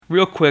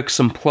Real quick,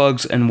 some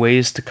plugs and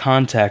ways to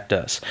contact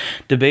us.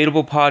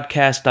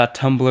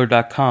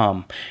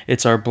 debatablepodcast.tumblr.com.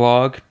 It's our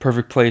blog,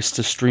 perfect place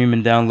to stream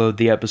and download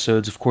the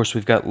episodes. Of course,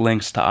 we've got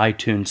links to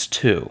iTunes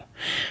too.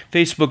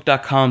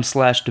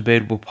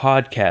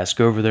 Facebook.com/debatablepodcast.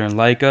 Go over there and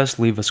like us,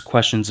 leave us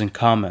questions and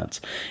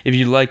comments. If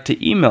you'd like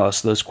to email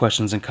us those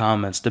questions and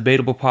comments,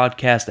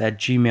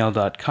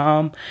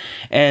 debatablepodcast@gmail.com,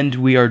 and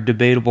we are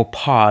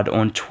debatablepod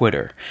on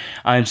Twitter.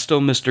 I am still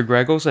Mr.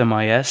 Greggles,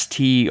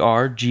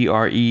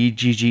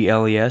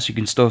 MISTERGREGGLES. You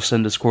can still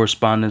send us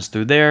correspondence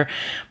through there,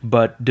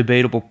 but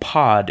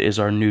debatablepod is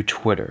our new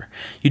Twitter.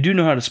 You do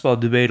know how to spell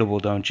debatable,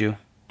 don't you?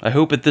 I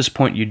hope at this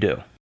point you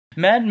do.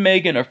 Matt and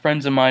Megan are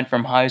friends of mine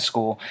from high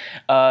school.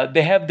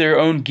 They have their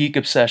own geek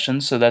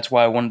obsessions, so that's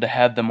why I wanted to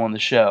have them on the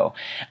show.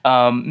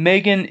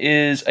 Megan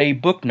is a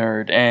book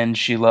nerd, and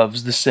she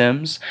loves The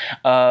Sims.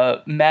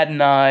 Matt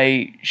and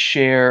I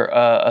share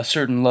a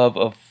certain love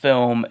of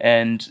film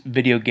and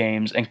video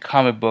games and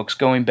comic books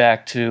going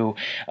back to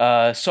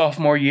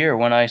sophomore year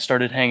when I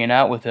started hanging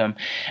out with him.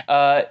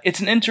 It's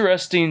an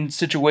interesting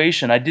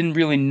situation. I didn't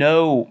really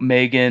know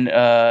Megan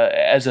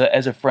as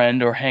a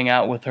friend or hang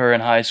out with her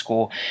in high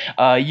school.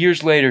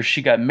 Years later,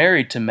 she got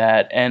married to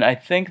Matt, and I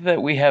think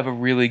that we have a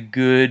really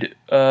good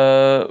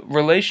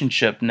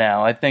relationship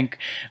now. I think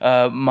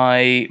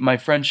my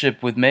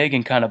friendship with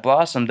Megan kind of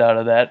blossomed out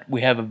of that.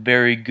 We have a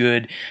very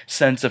good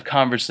sense of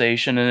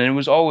conversation, and it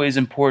was always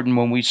important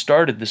when we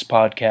started this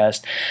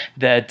podcast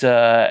that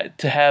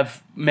to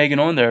have Megan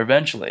on there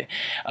eventually.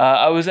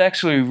 I was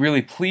actually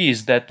really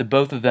pleased that the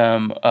both of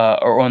them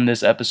are on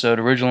this episode.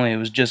 Originally, it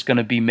was just going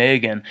to be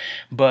Megan,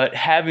 but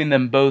having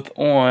them both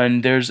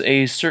on, there's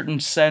a certain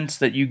sense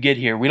that you get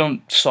here. We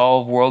don't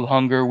solve world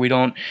hunger. We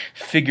don't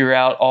figure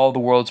out all the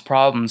world's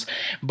problems,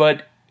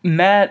 but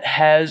Matt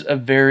has a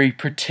very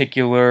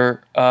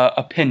particular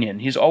opinion.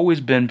 He's always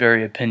been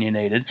very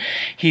opinionated.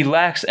 He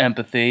lacks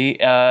empathy.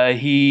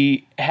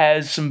 He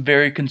has some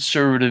very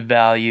conservative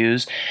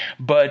values,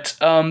 but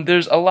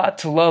there's a lot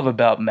to love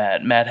about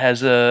Matt. Matt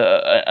has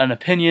an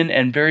opinion,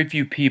 and very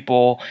few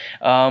people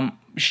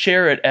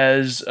share it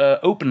as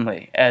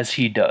openly as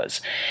he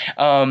does.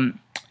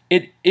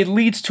 It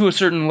leads to a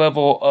certain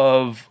level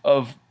of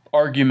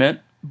argument.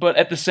 But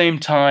at the same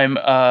time,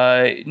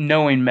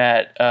 knowing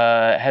Matt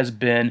has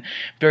been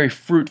very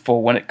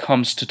fruitful when it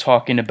comes to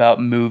talking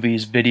about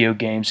movies, video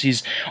games. He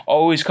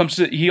always comes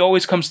to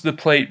the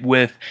plate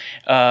with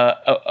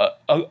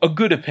a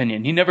good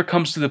opinion. He never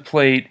comes to the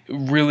plate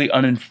really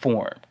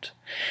uninformed.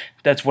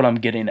 That's what I'm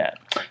getting at.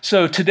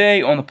 So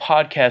today on the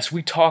podcast,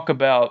 we talk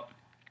about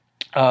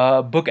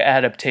book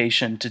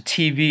adaptation to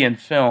TV and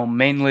film,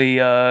 mainly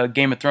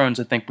Game of Thrones,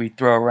 I think we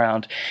throw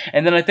around.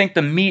 And then I think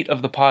the meat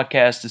of the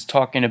podcast is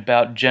talking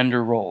about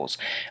gender roles,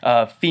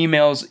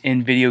 females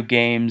in video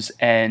games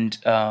and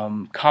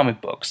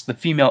comic books, the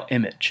female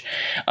image.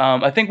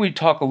 I think we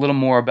talk a little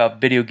more about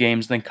video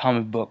games than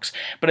comic books,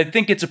 but I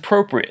think it's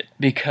appropriate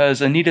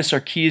because Anita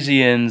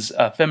Sarkeesian's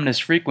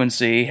feminist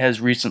frequency has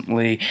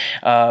recently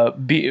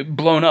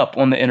blown up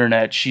on the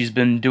internet. She's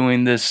been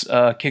doing this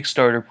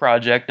Kickstarter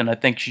project, and I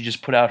think she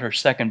just put out her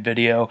second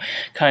video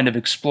kind of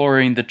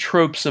exploring the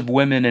tropes of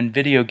women in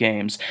video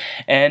games.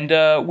 And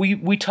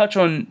we touch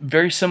on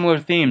very similar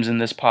themes in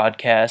this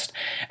podcast.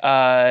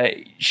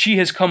 She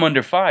has come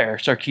under fire,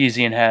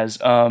 Sarkeesian has,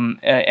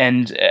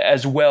 and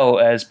as well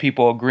as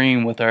people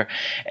agreeing with her.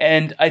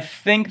 And I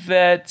think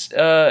that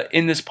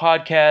in this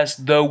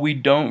podcast, though we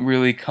don't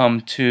really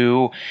come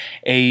to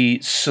a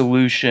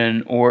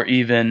solution or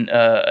even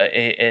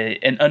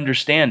an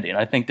understanding,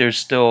 I think there's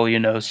still,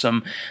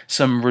 some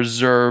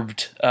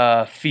reserved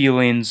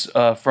feelings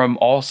from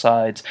all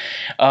sides.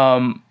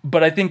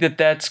 But I think that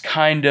that's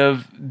kind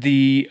of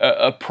the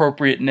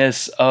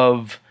appropriateness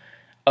of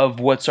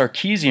what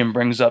Sarkeesian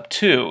brings up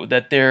too,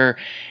 that there,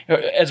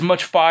 as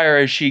much fire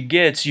as she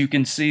gets, you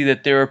can see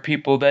that there are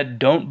people that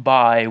don't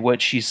buy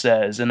what she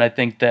says, and I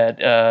think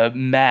that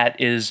Matt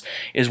is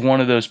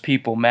one of those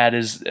people. Matt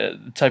is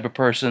the type of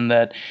person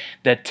that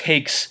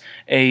takes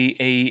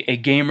a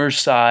gamer's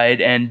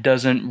side and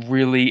doesn't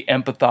really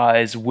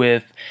empathize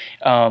with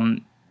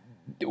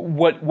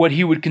what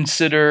he would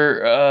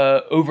consider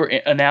over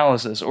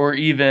analysis, or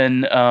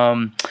even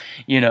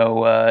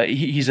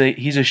he's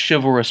a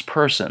chivalrous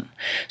person.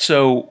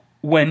 So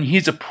when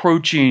he's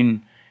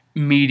approaching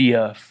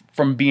media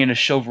from being a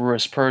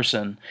chivalrous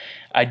person,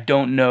 I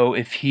don't know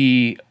if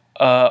he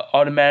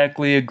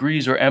automatically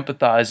agrees or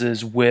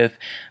empathizes with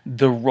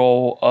the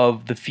role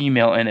of the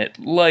female in it,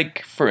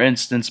 like for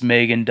instance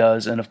Megan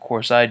does, and of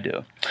course I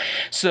do.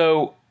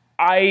 So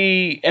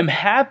I am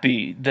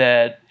happy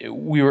that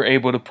we were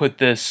able to put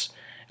this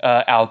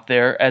out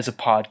there as a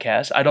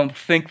podcast. I don't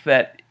think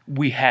that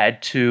we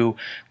had to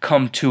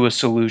come to a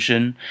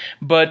solution,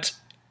 but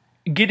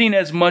getting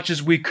as much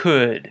as we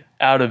could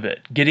out of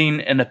it, getting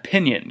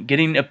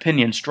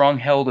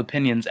strong-held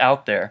opinions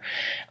out there,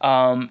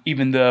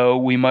 even though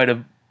we might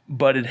have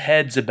butted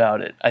heads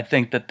about it, I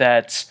think that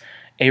that's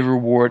a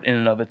reward in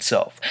and of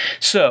itself.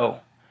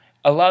 So,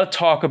 a lot of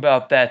talk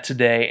about that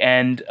today,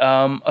 and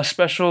a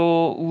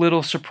special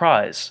little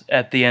surprise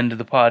at the end of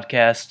the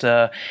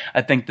podcast.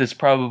 I think this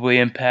probably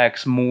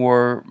impacts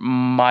more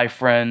my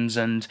friends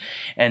and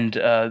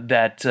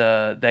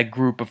that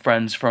group of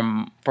friends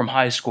from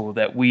high school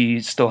that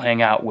we still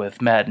hang out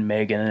with, Matt and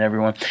Megan and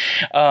everyone.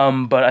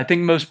 But I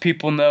think most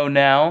people know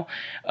now.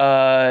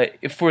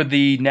 For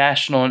the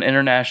national and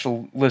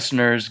international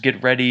listeners,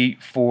 get ready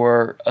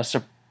for a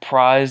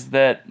surprise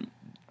that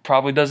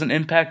probably doesn't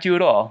impact you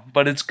at all,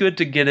 but it's good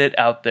to get it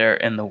out there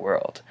in the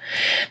world.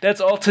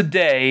 That's all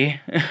today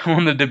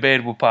on the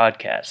Debatable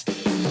Podcast.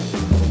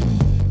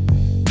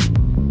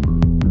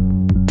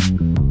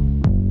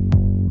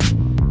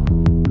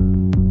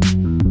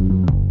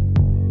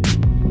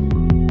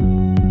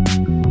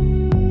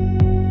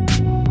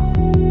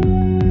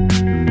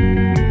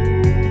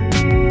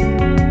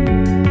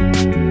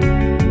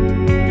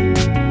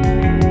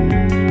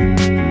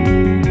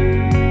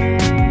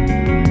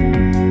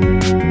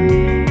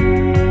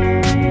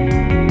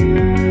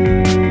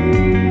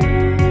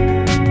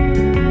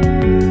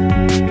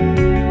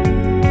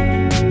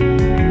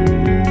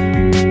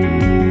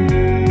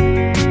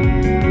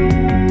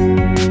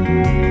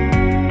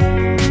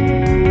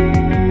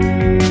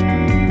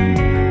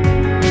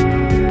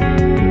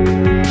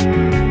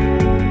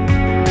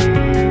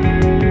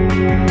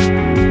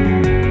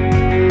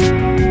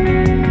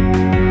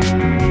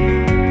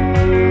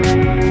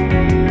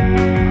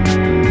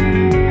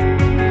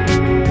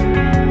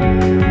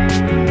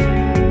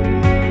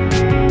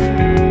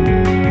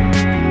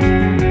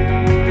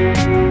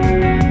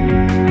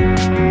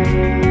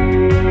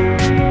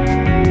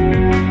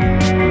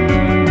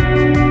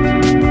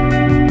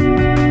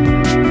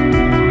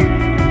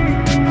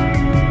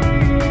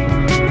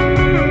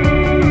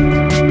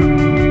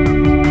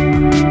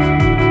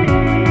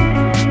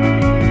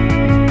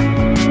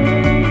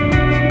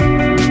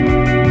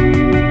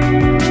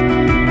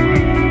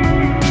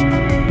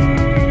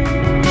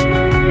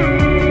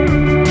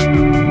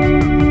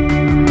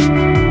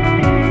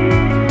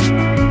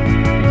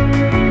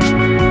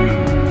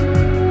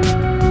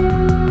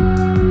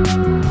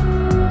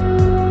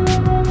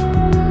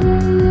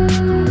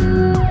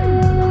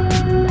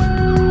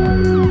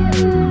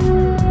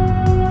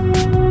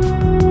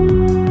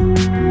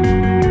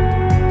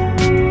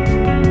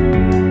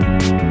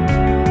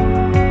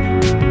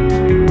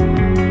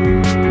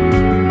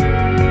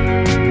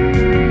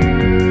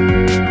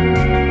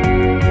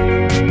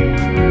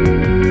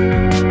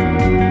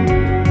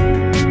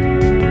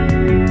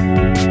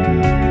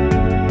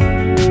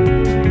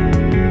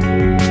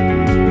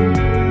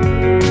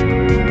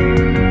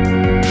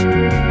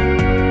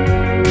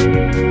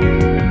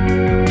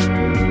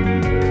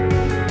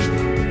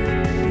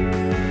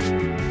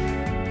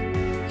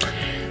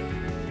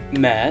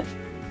 Matt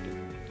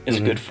is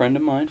a good friend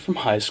of mine from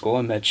high school.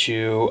 I met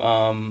you.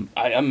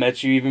 I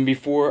met you even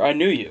before I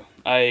knew you.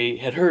 I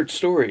had heard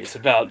stories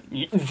about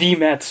the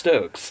Matt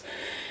Stokes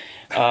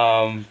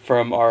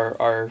from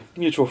our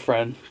mutual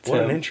friend, Tim.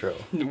 What an intro.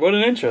 What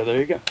an intro. There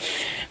you go.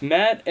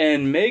 Matt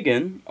and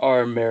Megan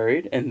are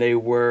married, and they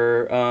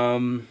were...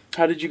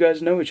 how did you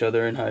guys know each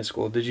other in high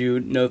school? Did you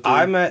know through...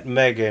 I met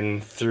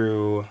Megan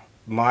through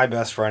my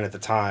best friend at the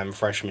time,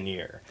 freshman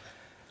year.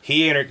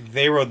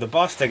 They rode the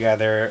bus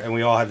together, and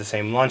we all had the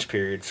same lunch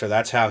period, so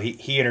that's how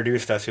he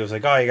introduced us. He was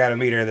like, oh, you gotta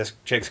meet her, this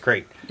chick's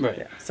great. Right.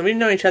 Yeah. So we've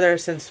known each other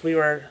since we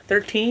were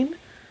 13,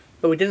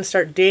 but we didn't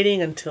start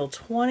dating until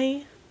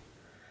 20.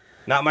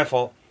 Not my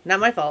fault. Not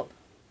my fault.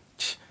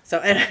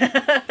 So,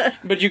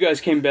 But you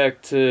guys came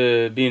back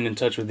to being in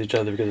touch with each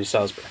other because of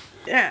Salisbury.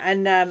 yeah,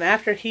 and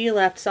after he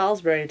left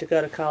Salisbury to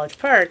go to College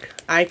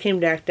Park, I came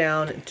back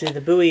down to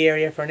the Bowie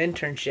area for an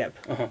internship.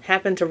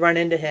 Happened to run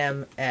into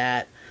him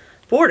at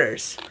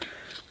Borders.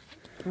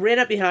 Ran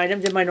up behind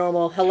him, did my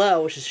normal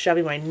hello, which is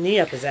shoving my knee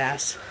up his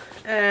ass.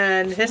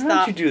 And his Why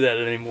thought... don't you do that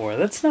anymore?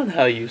 That's not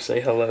how you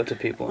say hello to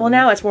people. Well,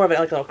 now it's more of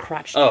a little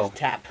crotch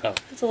tap. Oh.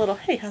 It's a little,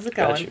 hey, how's it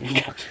Got going?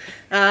 you. Got you.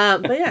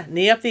 But yeah,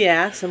 knee up the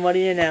ass, and what do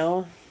you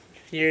know?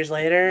 Years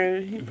later,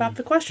 he popped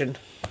the question.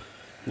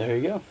 There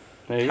you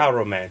go. How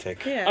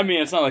romantic. Yeah. I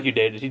mean, it's not like you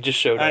dated. He just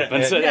showed up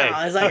and said, no, hey.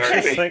 I was like,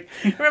 It's like,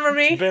 remember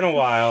me? it's been a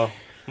while.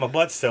 My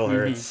butt still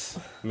hurts.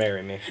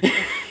 Marry me.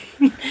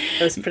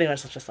 It was pretty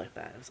much just like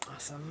that. It was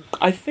awesome.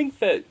 I think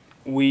that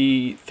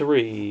we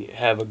three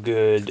have a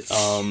good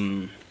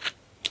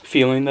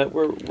feeling that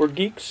we're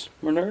geeks.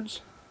 We're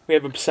nerds. We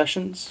have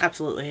obsessions.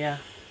 Absolutely, yeah.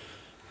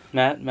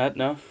 Matt,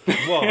 no?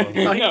 Whoa.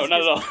 No, not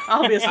at all.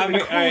 Obviously, the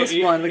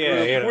coolest one in the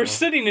group. you know. We're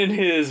sitting in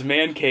his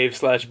man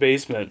cave /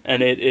 basement,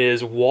 and it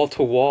is wall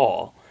to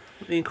wall.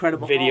 The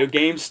Incredible Video Hulk.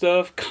 game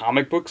stuff,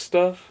 comic book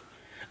stuff.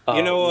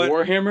 You know what?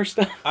 Warhammer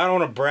stuff. I don't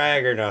want to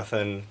brag or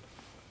nothing.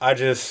 I'm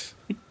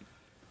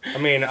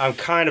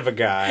kind of a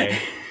guy.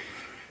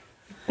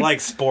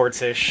 Like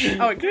sports-ish.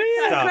 Oh,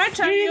 can I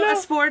tell you a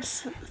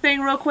sports thing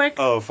real quick?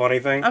 Oh, funny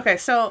thing? Okay,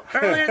 so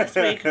earlier this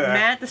week,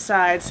 Matt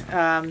decides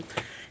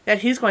that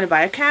he's going to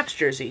buy a Caps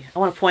jersey. I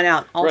want to point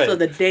out also Right.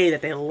 the day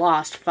that they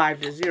lost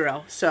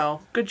 5-0.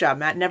 So good job,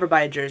 Matt. Never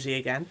buy a jersey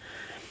again.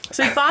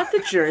 So he bought the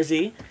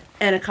jersey,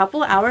 And a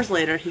couple of hours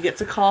later, he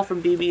gets a call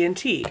from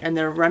BB&T, and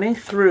they're running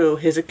through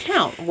his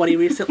account, what he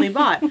recently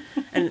bought.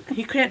 And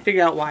he can't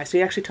figure out why, so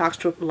he actually talks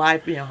to a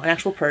live, an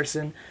actual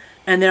person.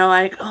 And they're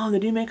like, oh,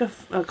 did you make a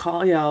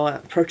call,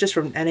 a purchase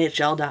from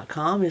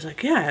NHL.com? He's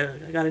like, yeah,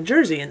 I got a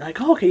jersey. And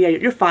like, oh, okay, yeah,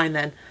 you're fine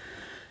then.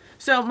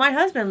 So my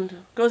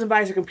husband goes and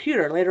buys a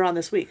computer later on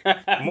this week.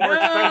 More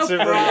expensive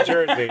than a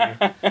jersey.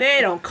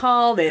 They don't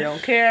call, they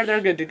don't care,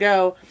 they're good to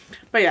go.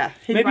 But yeah,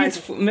 maybe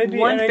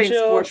one NHL thing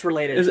sports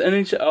related. Is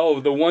NHL? Oh,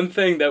 the one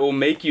thing that will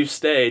make you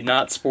stay,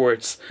 not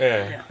sports.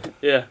 Yeah.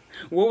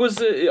 What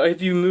was it?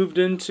 Have you moved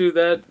into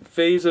that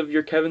phase of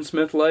your Kevin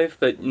Smith life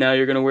that now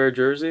you're gonna wear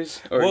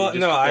jerseys? Or Well,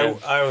 no,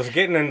 I was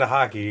getting into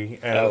hockey,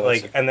 and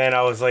and then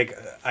I was like,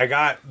 I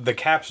got the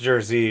Caps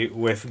jersey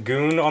with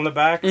Goon on the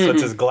back, so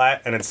it's his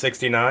Glatt, and it's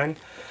 69,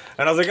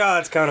 and I was like, oh,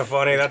 that's kind of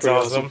funny, that's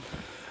awesome.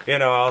 I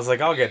was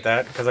like, I'll get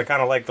that because I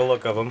kind of like the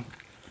look of him.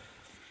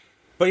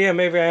 But yeah,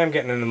 maybe I am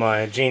getting into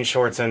my jean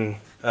shorts and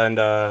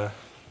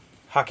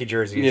hockey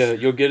jerseys. Yeah,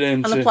 you'll get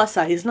into. On the plus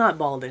side, he's not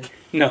balding.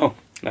 No.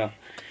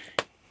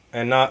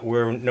 And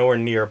we're nowhere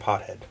near a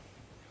pothead.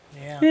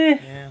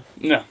 Yeah.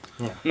 No.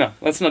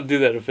 Let's not do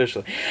that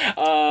officially.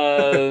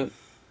 The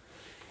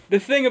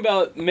thing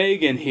about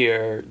Megan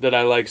here that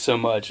I like so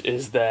much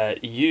is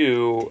that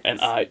you and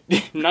I,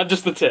 not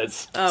just the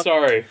tits. Oh.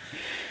 Sorry.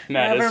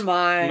 Never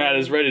mind. Matt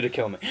is ready to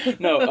kill me.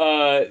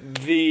 No,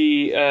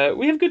 we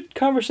have good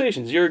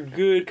conversations. You're a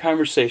good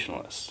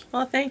conversationalist.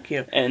 Well, thank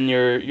you. And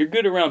you're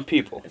good around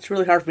people. It's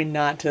really hard for me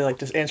not to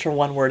just answer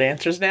one-word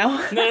answers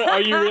now. No, are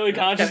you really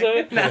conscious of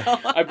it? No.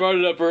 I brought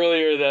it up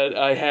earlier that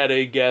I had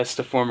a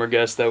former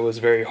guest, that was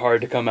very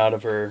hard to come out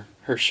of her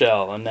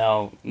shell, and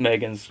now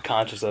Megan's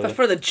conscious of But it.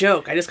 for the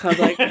joke, I just kind of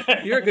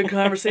like, you're a good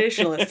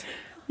conversationalist.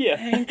 Yeah.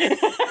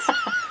 Thanks.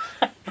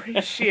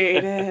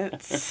 Appreciate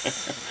it.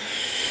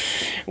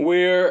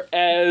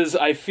 Whereas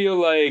I feel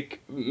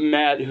like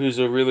Matt, who's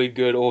a really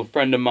good old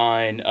friend of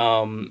mine,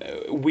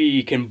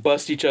 we can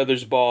bust each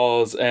other's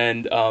balls,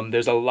 and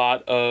there's a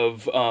lot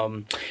of...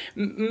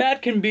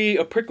 Matt can be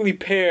a prickly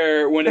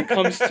pear when it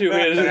comes to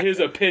his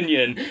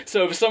opinion.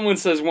 So if someone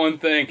says one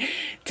thing,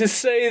 to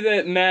say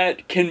that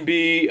Matt can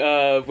be...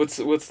 what's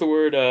the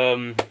word?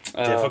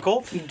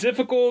 Difficult?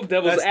 Difficult,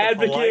 devil's That's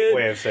advocate. The polite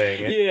way of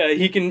saying it. Yeah,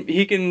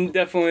 he can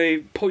definitely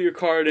pull your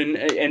card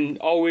and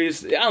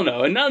always, I don't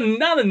know, and not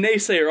a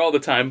naysayer all the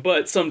time,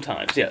 but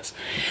sometimes, yes.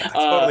 I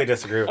totally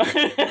disagree with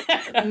you.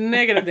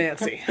 Negative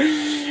Nancy.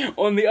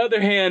 On the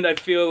other hand, I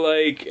feel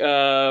like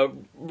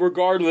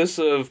regardless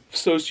of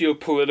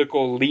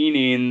socio-political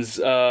leanings,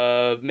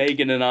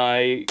 Megan and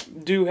I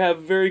do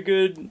have very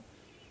good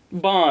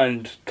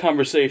bond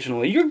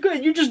conversationally. You're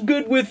good. You're just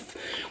good with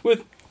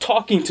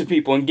talking to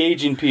people,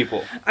 engaging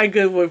people. I'm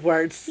good with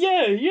words.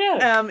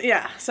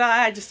 Yeah. So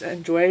I just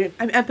enjoy...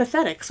 I'm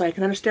empathetic, so I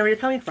can understand where you're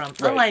coming from.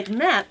 Right. Unlike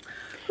Matt,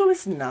 who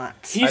is not.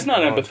 He's not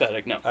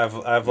empathetic, no.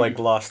 I've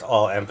lost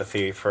all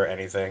empathy for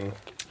anything.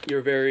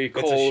 You're very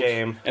cold. It's a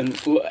shame.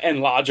 And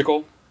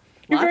logical.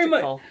 You're very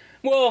much...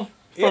 Well,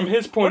 from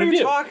his point of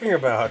view. What are you talking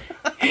about?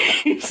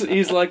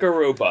 He's like a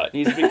robot.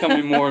 He's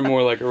becoming more and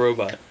more like a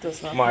robot.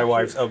 My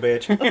wife's a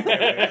bitch.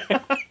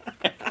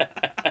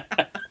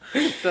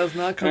 Does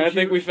not compute. I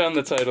think we found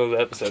the title of the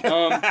episode.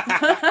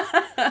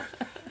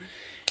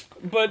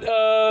 But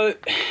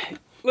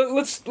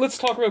let's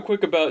talk real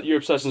quick about your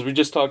obsessions. We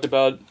just talked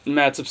about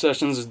Matt's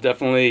obsessions is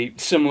definitely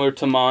similar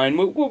to mine.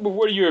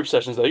 What are your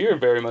obsessions, though? You're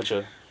very much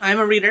a... I'm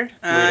a reader.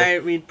 I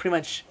read pretty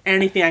much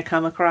anything I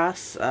come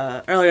across.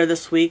 Earlier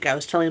this week, I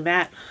was telling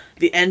Matt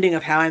the ending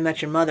of How I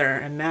Met Your Mother,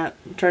 and Matt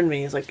turned to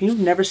me. He's like, "You've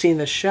never seen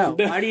this show.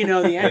 Why do you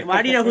know the end?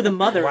 Why do you know who the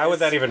mother is?" Why would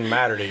that even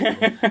matter to you?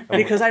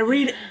 Because I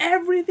read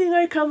everything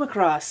I come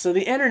across. So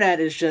the internet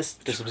is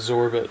just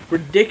absorb it.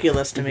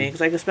 Ridiculous to me,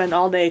 because I can spend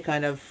all day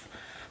kind of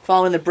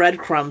following the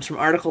breadcrumbs from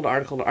article to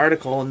article to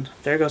article, and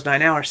there goes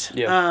 9 hours.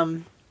 Yeah.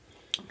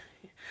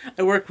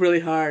 I work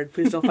really hard.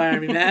 Please don't fire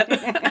me, Matt.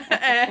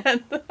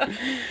 And,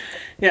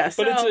 yeah.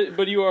 So,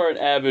 but you are an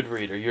avid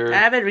reader. You're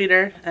avid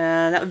reader.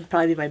 That would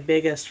probably be my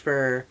biggest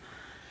for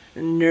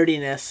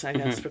nerdiness, I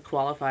guess, for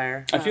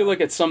qualifier. I feel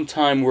like at some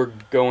time we're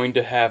going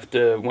to have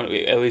to,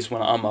 at least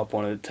when I'm up,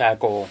 want to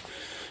tackle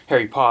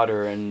Harry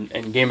Potter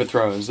and Game of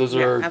Thrones. Those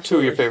are absolutely. two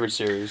of your favorite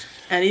series.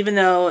 And even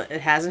though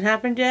it hasn't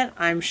happened yet,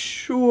 I'm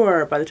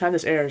sure by the time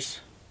this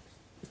airs,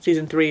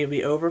 Season 3 will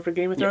be over for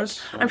Game of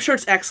Thrones. Yes. I'm sure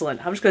it's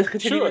excellent. I'm just going to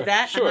continue with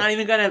that. I'm not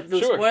even going to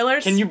do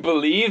spoilers. Can you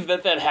believe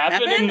that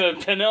happened in the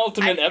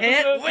penultimate episode?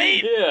 I can't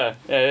wait.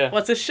 Yeah.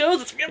 Once it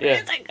shows, it's going to be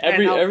amazing.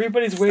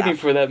 Everybody's waiting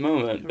for that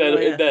moment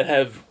that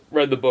have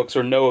read the books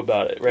or know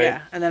about it, right?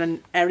 Yeah, and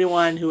then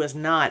everyone who is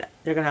not,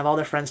 they're going to have all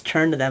their friends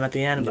turn to them at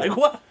the end and be like,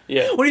 what?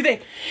 Yeah. What do you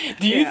think?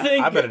 Do you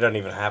think... I bet it doesn't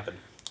even happen.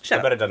 Shut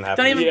I bet it doesn't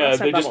happen. Don't even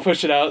they just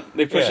push it out.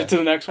 They push it to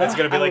the next one. It's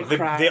gonna be like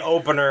the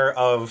opener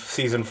of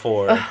season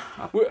 4.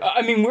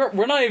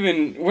 We're not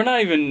even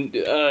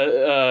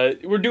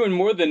we're doing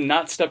more than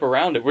not step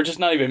around it. We're just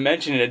not even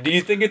mentioning it. Do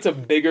you think it's a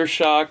bigger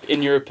shock,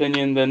 in your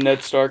opinion, than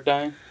Ned Stark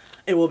dying?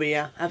 It will be,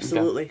 yeah,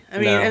 absolutely.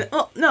 Okay. I mean,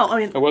 No.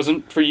 it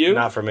wasn't for you.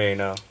 Not for me,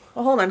 no.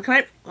 Well, hold on.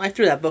 I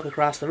threw that book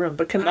across the room,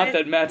 but can Not I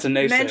that Matt's a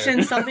naysayer.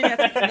 mention something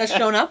that's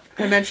shown up?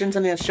 Can I mention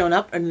something that's shown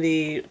up in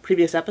the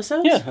previous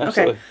episodes? Yeah,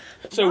 absolutely. Okay.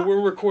 So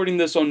we're recording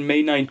this on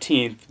May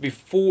 19th,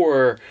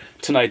 before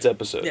tonight's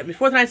episode. Yeah,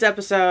 before tonight's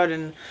episode,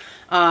 and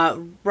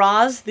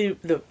Roz, the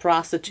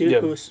prostitute,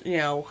 Yep. who's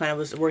kind of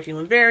was working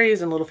with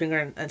Varys and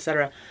Littlefinger, and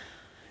etc.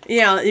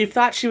 You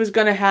thought she was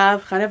going to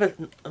have kind of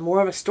a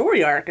more of a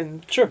story arc,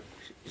 and Sure.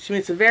 she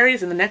meets with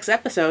Varys in the next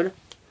episode.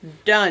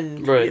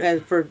 Done.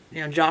 Right. For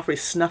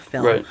Joffrey's snuff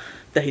film Right.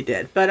 that he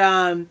did, but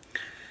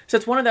so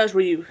it's one of those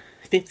where you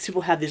think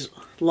people have these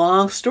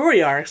long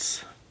story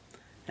arcs,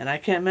 and I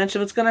can't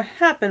mention what's going to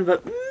happen,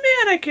 but man,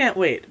 I can't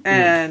wait,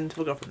 and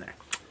we'll go from there.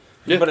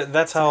 Yeah. But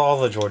that's how all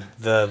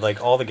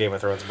all the Game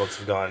of Thrones books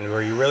have gone,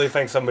 where you really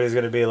think somebody's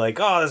going to be like,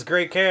 oh, this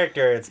great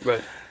character. It's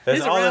Right. There's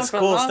He's all around this for a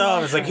cool long, stuff.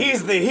 long It's like time.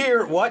 he's the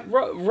hero. What?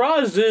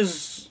 Roz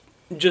is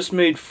just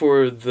made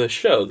for the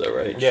show, though,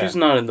 right? Yeah. She's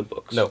not in the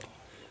books. Nope.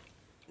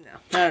 No,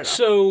 I don't know.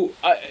 So,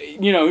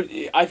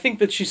 I think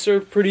that she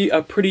served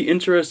a pretty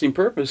interesting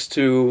purpose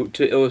to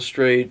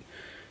illustrate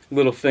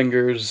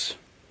Littlefinger's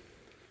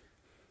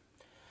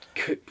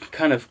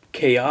kind of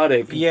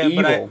chaotic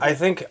evil. But I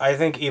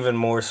think even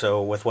more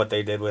so with what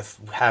they did with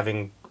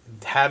having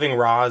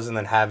Roz and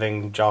then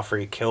having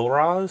Joffrey kill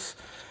Roz,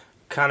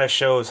 kind of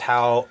shows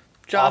how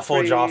awful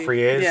Joffrey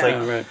is. yeah.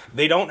 Like Right.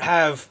 they don't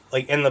have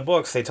in the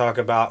books they talk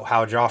about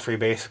how Joffrey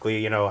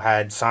basically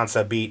had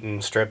Sansa beat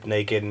and stripped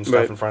naked and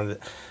stuff Right. in front of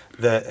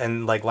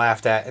and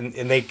laughed at, and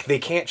they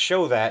can't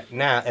show that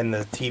now in the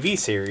TV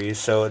series,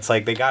 so it's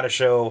like they got to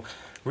show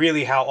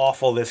really how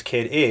awful this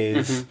kid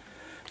is. Mm-hmm.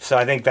 So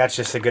I think that's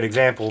just a good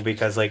example,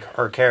 because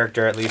her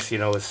character at least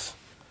is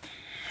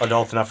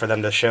adult enough for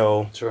them to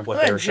show Sure. what I'm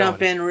they gonna were jump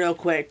showing. in real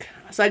quick.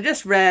 So I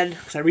just read,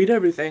 because I read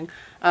everything,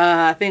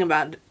 a thing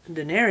about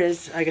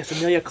Daenerys. I guess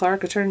Emilia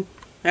Clarke is her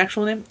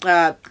actual name.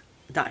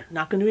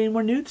 Not going to do any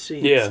more nude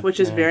scenes, Yeah. which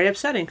is Yeah. very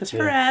upsetting because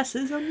her Yeah. ass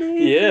is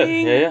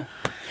amazing.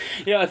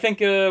 Yeah, I think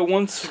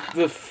once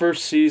the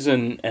first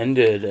season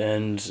ended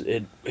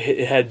and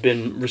it had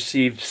been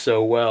received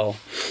so well,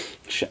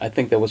 I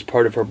think that was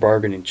part of her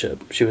bargaining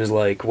chip. She was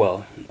like,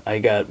 well, I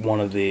got one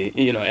of the,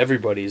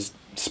 everybody's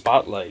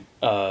spotlight.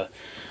 A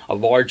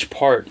large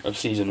part of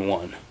season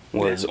 1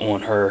 was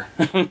on her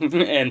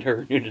and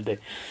her nudity.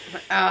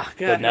 Oh,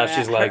 God. But now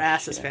she's her like,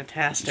 ass is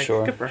fantastic.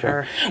 Sure, Good for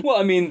sure. her. Well,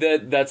 I mean,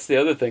 that's the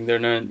other thing. They're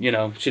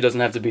not, she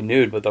doesn't have to be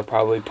nude, but they'll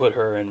probably put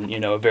her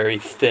in, a very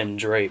thin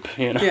drape,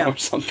 Yeah. or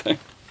something.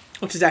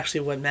 Which is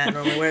actually what Matt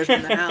normally wears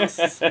in the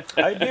house.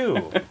 I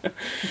do.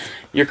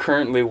 You're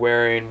currently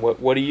wearing,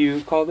 what do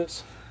you call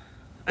this?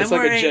 It's I'm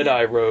like a wearing-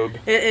 Jedi robe.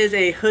 It is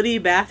a hoodie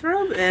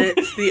bathrobe, and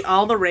it's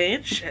all the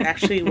rage. It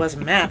actually was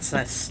Matt's,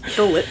 and I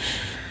stole it.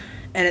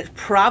 And it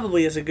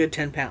probably is a good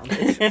 10 pounds.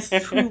 It's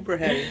super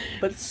heavy,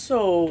 but it's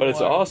so But it's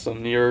warm.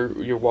 awesome.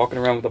 You're walking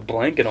around with a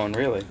blanket on,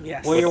 really.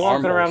 Yes. Well, you're With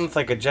walking arm around holes. with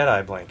like a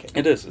Jedi blanket.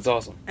 It is. It's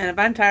awesome. And if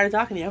I'm tired of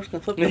talking to you, I'm just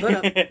going to flip the hood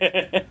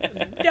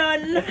up.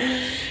 Done.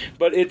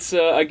 But it's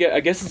I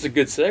guess it's a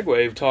good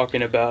segue of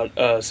talking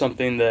about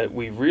something that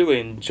we really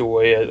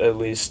enjoy, at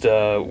least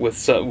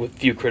with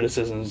few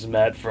criticisms,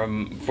 Matt,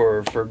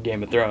 for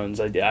Game of Thrones.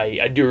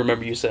 I do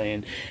remember you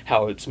saying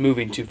how it's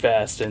moving too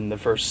fast in the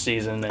first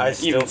season. And I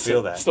still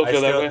feel that. Still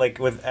feel that way? Like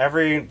with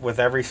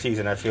every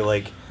season, I feel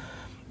like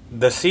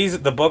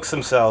the books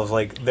themselves,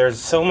 like there's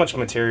so much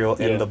material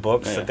in Yeah, the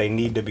books yeah. that they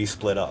need to be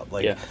split up.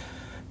 Like Yeah.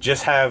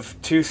 just have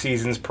 2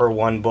 seasons per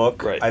one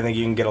book. Right. I think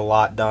you can get a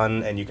lot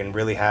done, and you can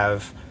really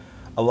have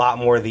a lot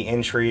more of the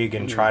intrigue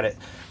and try to.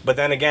 But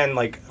then again,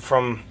 like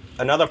from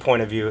another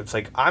point of view, it's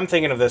like I'm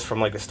thinking of this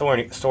from like a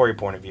story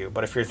point of view.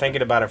 But if you're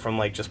thinking about it from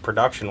like just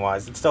production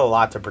wise, it's still a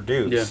lot to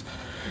produce. Yeah.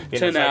 You know,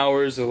 10 it's like-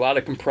 hours, a lot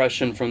of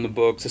compression from the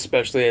books,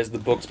 especially as the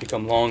books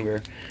become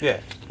longer. Yeah.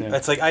 Yeah.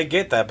 It's like I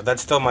get that, but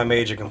that's still my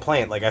major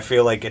complaint. Like I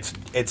feel like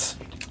it's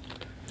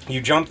you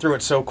jump through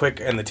it so quick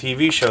in the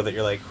TV show that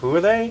you're like, who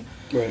are they?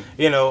 Right.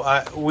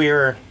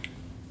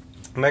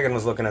 Megan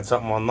was looking at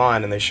something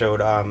online and they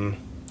showed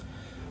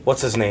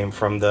what's his name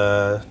from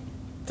the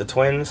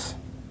twins?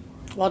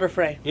 Walter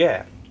Frey.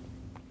 Yeah.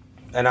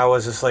 And I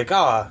was just like,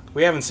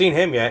 we haven't seen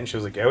him yet. And she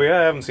was like, oh, yeah,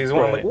 I haven't seen season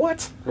 1. I'm Right. like,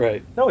 what?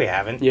 Right. No, we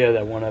haven't. Yeah,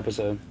 that one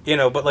episode. But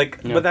Yeah.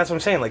 but that's what I'm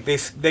saying. Like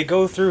they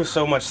go through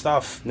so much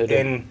stuff They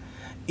do.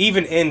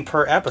 even in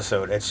per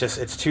episode.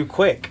 It's too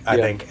quick. I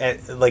Yeah.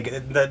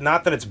 think.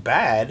 Not that it's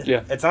bad.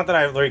 Yeah. It's not that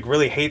I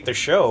really hate the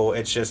show.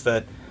 It's just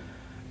that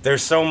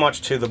there's so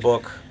much to the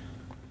book.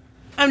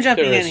 I'm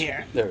jumping There in is.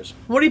 here. There is.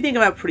 What do you think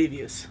about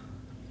previews?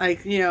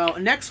 Like,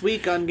 next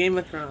week on Game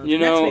of Thrones. You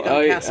next know, week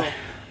on Castle.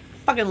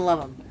 Fucking love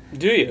them.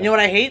 Do you? You know what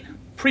I hate?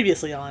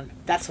 Previously on.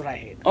 That's what I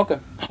hate. Okay.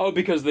 Oh,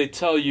 because they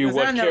tell you 'Cause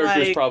what then they're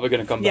character's like- probably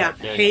going to come Yeah, back.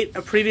 hate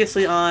a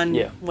previously on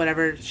Yeah.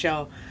 whatever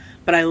show.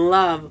 But I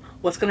love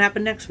what's going to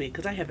happen next week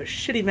because I have a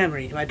shitty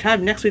memory. By the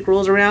time next week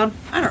rolls around,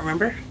 I don't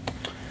remember.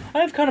 I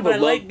have kind of But I a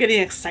love. like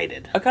getting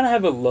excited. I kind of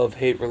have a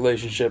love-hate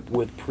relationship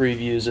with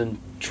previews and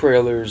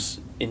trailers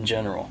in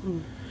general.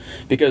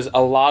 Because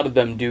a lot of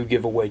them do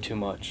give away too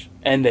much.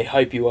 And they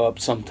hype you up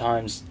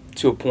sometimes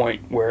to a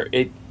point where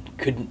it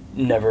could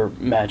never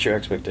match your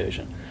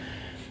expectation.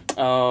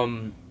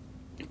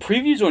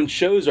 Previews on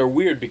shows are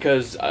weird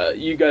because do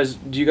you guys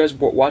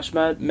watch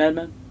Mad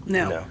Men?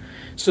 No.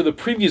 So the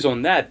previews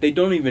on that, they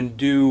don't even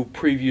do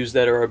previews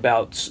that are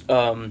about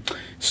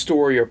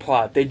story or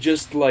plot. They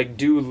just like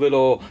do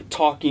little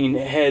talking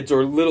heads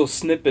or little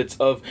snippets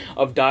of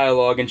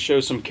dialogue and show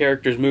some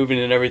characters moving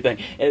and everything.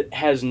 It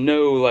has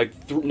no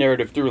like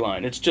narrative through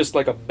line. It's just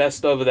like a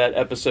best of that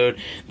episode.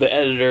 The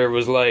editor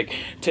was like,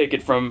 take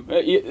it from,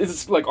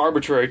 it's like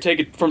arbitrary. Take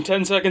it from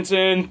 10 seconds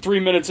in,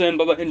 3 minutes in,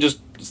 blah, blah, and just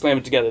slam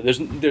it together.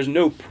 There's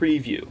no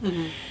preview.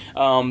 Mm-hmm.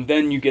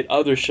 Then you get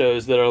other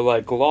shows that are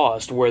like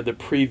Lost, where the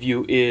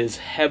preview is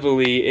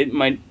heavily, it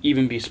might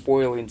even be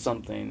spoiling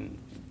something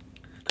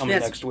coming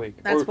next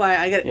week. That's why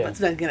I get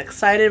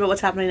excited about what's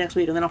happening next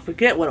week, and then I'll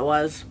forget what it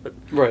was. But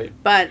what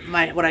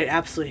I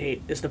absolutely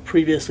hate is the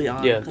previously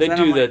on. Yeah, they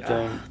do that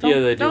thing. They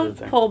do that thing. Don't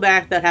pull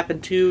back. That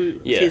happened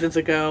 2 seasons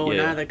ago, and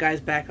now the guy's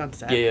back on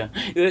set. Yeah.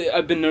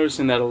 I've been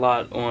noticing that a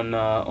lot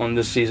on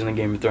this season of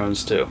Game of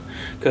Thrones too,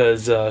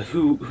 because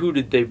who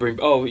did they bring?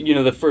 Oh,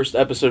 the first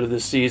episode of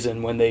this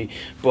season when they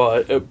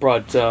brought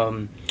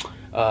the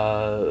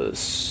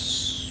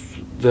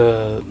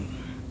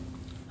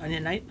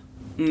Onion Knight.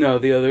 No,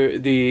 the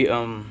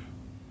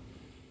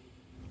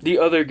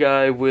other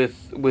guy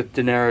with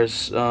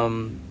Daenerys,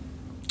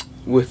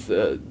 with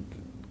the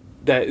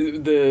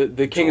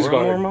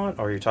Kingsguard.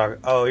 Or you're talking?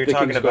 Oh, you're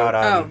talking about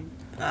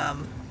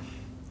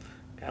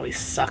God, we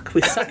suck.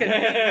 We suck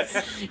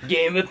at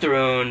Game of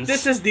Thrones.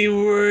 This is the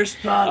worst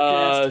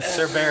podcast.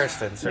 Sir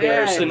Barristan.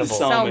 Barristan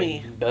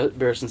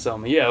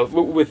Selmy. Yeah,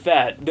 with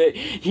that,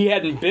 he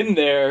hadn't been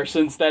there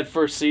since that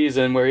first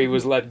season where he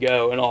was let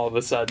go, and all of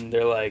a sudden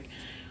they're like,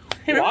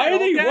 why are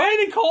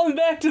they calling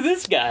back to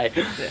this guy?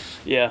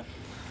 Yeah.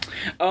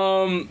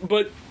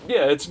 But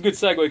yeah, it's a good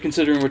segue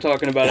considering we're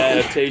talking about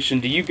adaptation.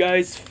 Do you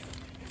guys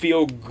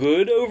feel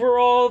good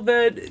overall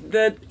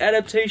that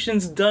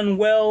adaptation's done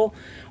well,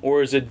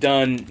 or is it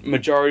done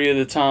majority of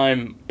the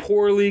time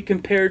poorly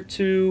compared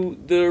to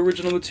the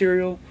original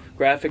material?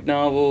 Graphic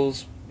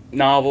novels,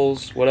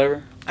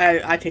 whatever?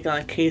 I take it on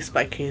a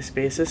case-by-case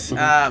basis.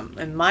 Mm-hmm.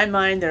 In my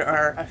mind, there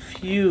are a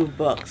few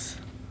books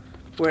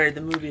where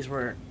the movies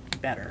were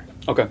better.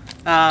 Okay.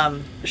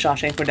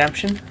 Shawshank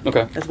Redemption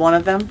is one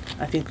of them.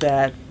 I think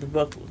that the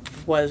book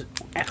was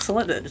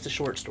excellent. It's a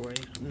short story,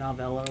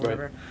 novella, or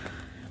whatever. Right.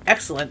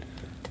 Excellent.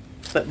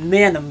 But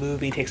man, the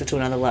movie takes it to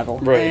another level.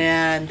 Right.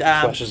 And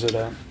fleshes it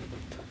out.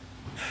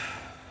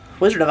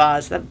 Wizard of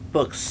Oz, that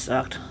book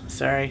sucked.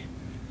 Sorry.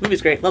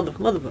 Movie's great. Love the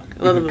book.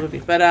 I love the movie.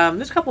 But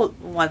there's a couple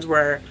ones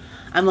where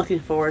I'm looking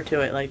forward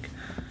to it. Like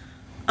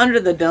Under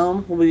the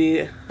Dome will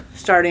be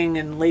starting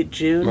in late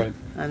June. Right.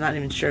 I'm not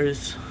even sure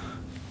who's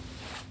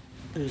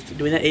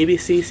doing that.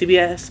 ABC,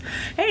 CBS.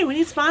 Hey, we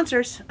need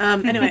sponsors.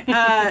 Anyway,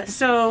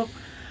 so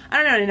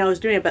I don't really know who's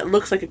doing it, but it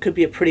looks like it could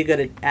be a pretty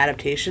good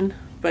adaptation.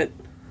 But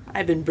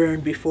I've been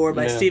burned before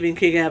by Stephen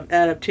King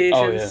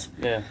adaptations.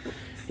 Oh yeah.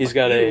 He's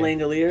got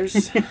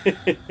Langoliers.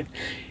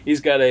 He's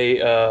got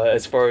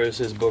as far as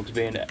his books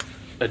being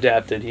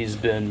adapted, he's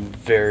been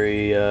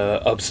very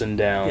ups and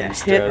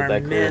downs throughout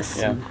that career.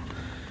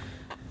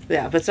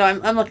 Yeah, but so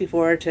I'm looking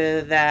forward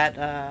to that.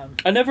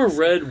 I never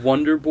read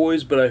Wonder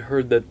Boys, but I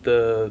heard that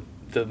the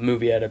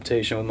movie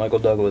adaptation with Michael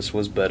Douglas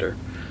was better.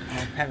 I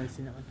haven't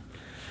seen that one.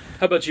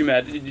 How about you,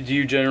 Matt? Do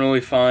you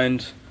generally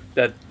find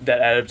that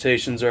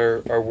adaptations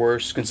are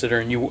worse,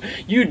 considering you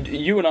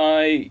and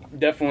I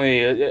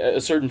definitely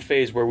a certain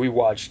phase where we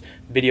watched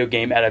video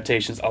game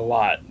adaptations a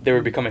lot. They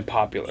were becoming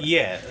popular.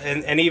 Yeah,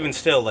 and even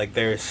still, like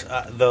there's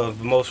the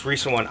most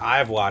recent one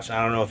I've watched.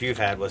 I don't know if you've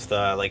had, was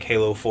the like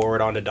Halo Forward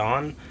Onto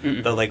Dawn,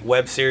 the like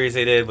web series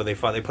they did, but they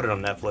put it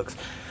on Netflix.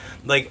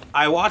 Like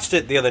I watched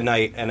it the other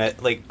night, and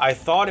I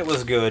thought it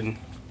was good.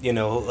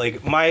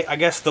 I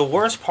guess the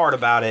worst part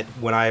about it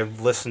when I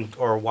listen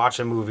or watch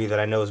a movie that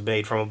I know is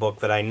made from a book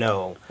that I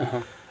know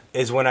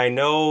is when I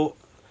know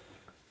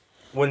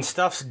when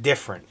stuff's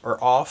different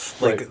or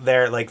off. Like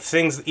they're like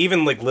things,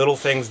 even like little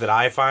things that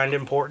I find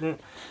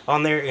important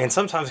on there, and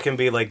sometimes it can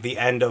be like the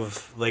end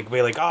of like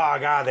be like, oh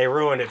god, they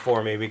ruined it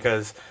for me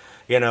because.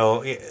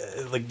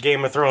 Like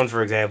Game of Thrones,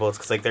 for example, it's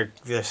 'cause like they're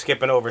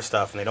skipping over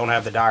stuff and they don't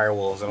have the dire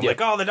wolves. And I'm like,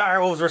 oh, the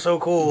dire wolves were so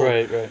cool.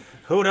 Right.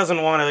 Who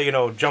doesn't want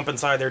to, jump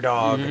inside their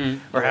dog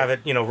or have it,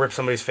 rip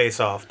somebody's face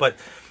off? But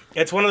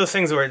it's one of those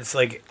things where it's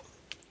like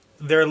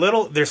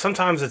there's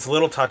sometimes it's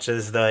little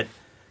touches that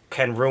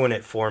can ruin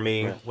it for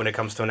me when it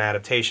comes to an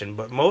adaptation.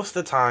 But most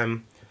of the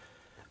time,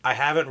 I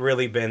haven't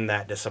really been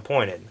that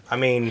disappointed. I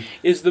mean,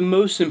 is the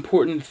most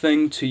important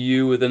thing to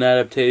you with an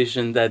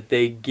adaptation that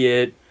they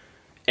get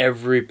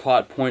every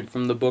plot point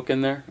from the book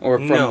in there, or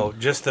from no,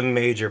 just the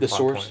major plot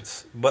source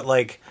points. But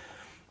like,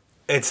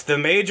 it's the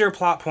major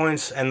plot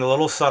points and the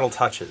little subtle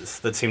touches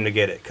that seem to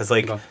get it. Because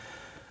like,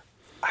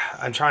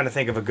 I'm trying to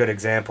think of a good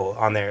example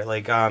on there.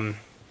 Like,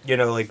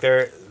 like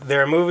there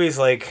are movies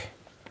like, if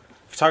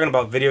you're talking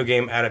about video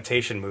game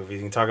adaptation movies,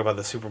 you can talk about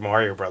the Super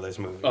Mario Brothers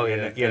movie. Oh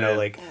yeah,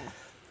 like,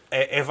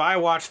 if I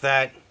watch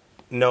that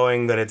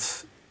knowing that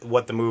it's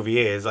what the movie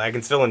is. I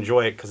can still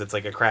enjoy it because it's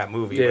like a crap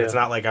movie, but it's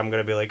not like I'm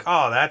gonna be like,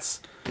 oh,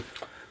 that's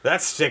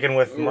sticking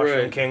with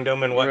Mushroom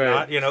Kingdom and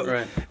whatnot, you know.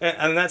 Right.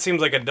 And that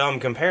seems like a dumb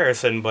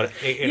comparison, but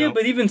you know.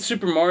 But even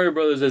Super Mario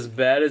Brothers, as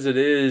bad as it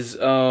is,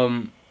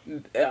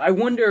 I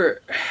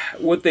wonder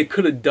what they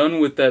could have done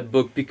with that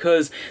book,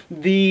 because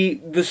the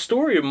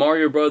story of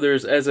Mario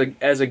Brothers as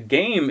a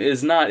game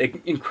is not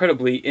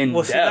incredibly in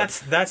depth. Well,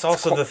 see, that's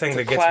also the thing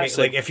that gets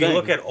me. Like, if you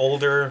look at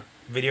older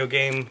video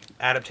game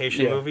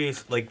adaptation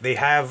movies, like, they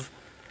have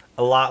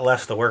a lot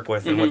less to work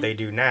with than what they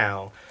do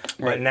now.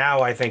 But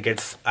now I think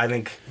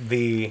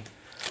the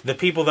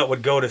people that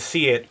would go to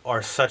see it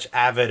are such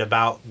avid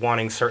about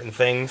wanting certain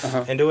things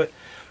into it,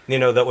 you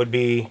know, that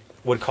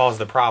would cause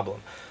the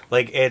problem.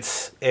 Like,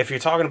 if you're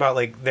talking about,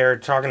 like, they're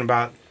talking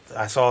about,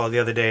 I saw the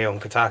other day on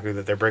Kotaku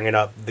that they're bringing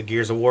up the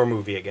Gears of War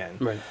movie again.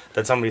 Right.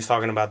 That somebody's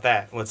talking about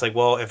that. Well, it's like,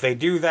 well, if they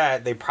do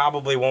that, they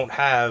probably won't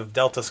have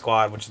Delta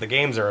Squad, which the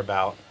games are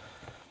about.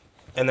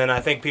 And then I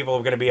think people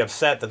are going to be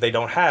upset that they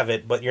don't have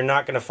it, but you're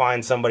not going to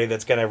find somebody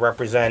that's going to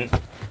represent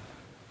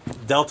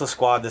Delta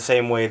Squad the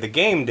same way the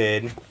game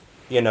did,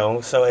 you know,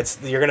 so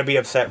you're going to be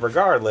upset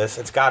regardless.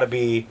 It's got to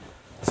be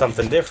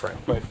something different.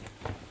 Right.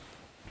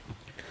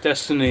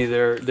 Destiny,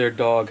 their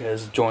dog,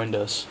 has joined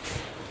us.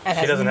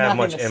 She doesn't have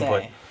much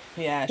input.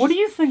 Yeah. What do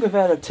you think of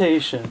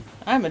adaptation?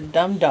 I'm a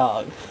dumb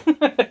dog.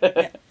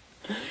 Yeah.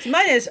 So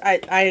mine is,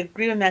 I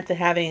agree with Matt that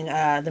having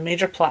the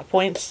major plot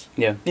points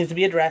needs to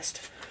be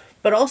addressed.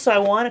 But also I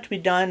want it to be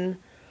done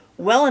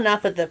well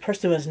enough that the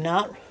person who has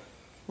not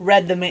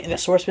read the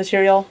source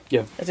material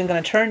isn't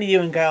going to turn to you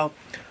and go,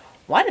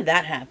 why did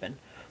that happen?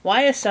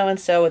 Why is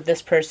so-and-so with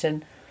this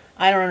person?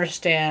 I don't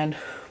understand.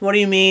 What do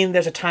you mean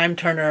there's a time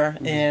turner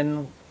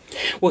in...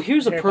 Well,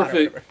 here's a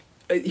perfect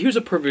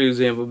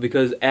example,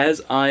 because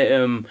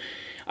I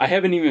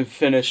haven't even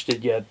finished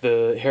it yet,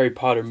 the Harry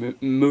Potter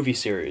movie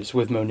series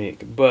with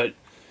Monique, but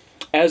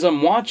as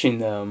I'm watching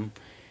them,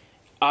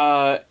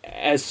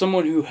 as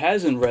someone who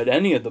hasn't read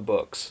any of the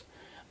books,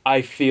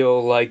 I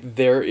feel like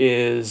there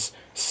is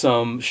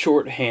some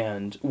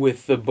shorthand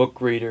with the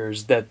book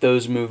readers that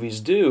those movies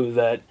do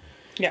that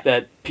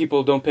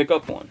people don't pick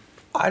up on.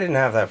 I didn't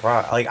have that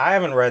problem. Like, I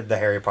haven't read the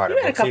Harry Potter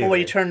books. You had a couple either. where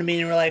you turned to me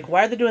and were like,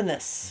 why are they doing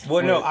this?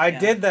 Well, no, I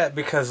did that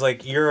because,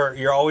 like,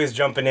 you're always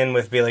jumping in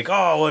with be like,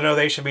 oh, well, no,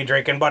 they should be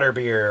drinking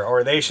butterbeer,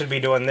 or they should be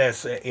doing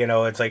this. You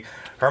know, it's like,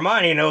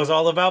 Hermione knows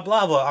all about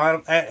blah,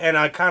 blah. And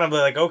I kind of be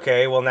like,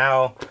 okay, well,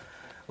 now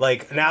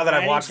that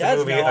I've watched the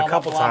movie a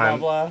couple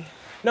times.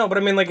 No, but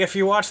I mean, like, if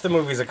you watch the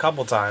movies a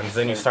couple times,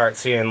 then you start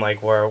seeing,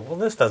 like, well,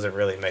 this doesn't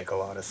really make a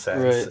lot of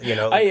sense. Right. You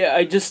know?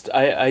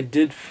 I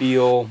did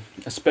feel,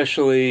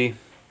 especially...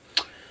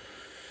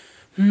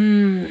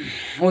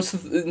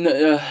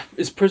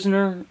 is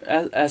Prisoner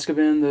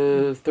Azkaban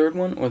the third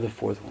one or the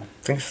fourth one?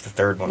 I think it's the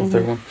third one. The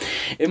third one.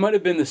 It might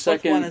have been the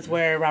second. Fourth one is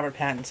where Robert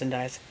Pattinson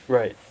dies.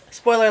 Right.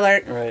 Spoiler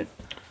alert. Right.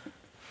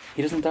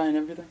 He doesn't die in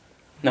everything?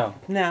 No.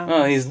 No.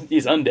 Oh, he's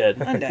undead.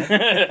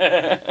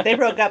 Undead. They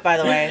broke up, by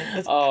the way.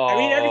 I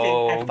read everything.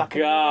 Oh,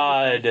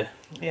 God.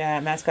 Yeah,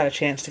 Matt's got a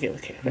chance to get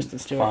with Kristen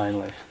Stewart.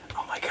 Finally.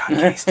 Oh, my God,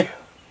 Case 2.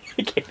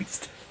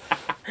 Case 2.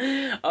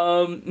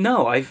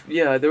 No,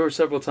 there were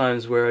several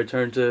times where I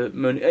turned to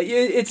Monique.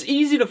 It's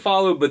easy to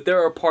follow, but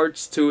there are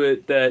parts to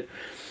it that,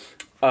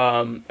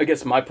 I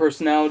guess my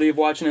personality of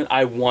watching it,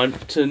 I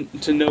want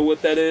to know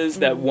what that is.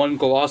 That one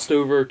glossed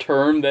over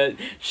term that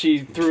she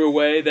threw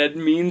away that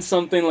means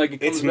something, like it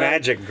comes It's back.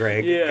 magic,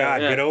 Greg. Yeah,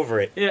 God, get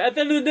over it. Yeah, at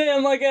the end of the day,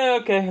 I'm like,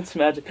 okay, it's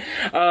magic.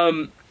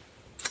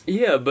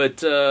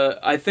 But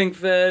I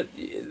think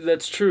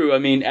that's true. I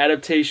mean,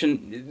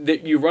 adaptation,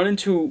 that you run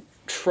into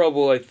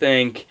trouble, I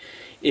think,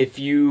 if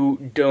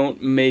you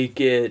don't make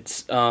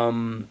it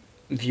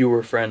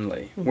viewer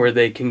friendly, where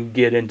they can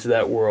get into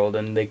that world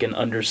and they can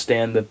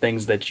understand the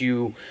things that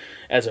you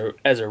as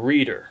a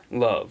reader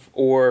love.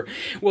 Or,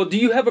 well, do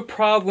you have a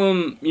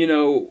problem,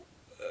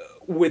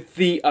 with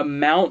the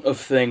amount of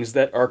things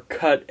that are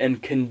cut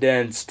and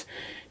condensed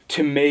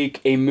to make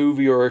a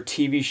movie or a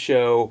TV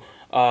show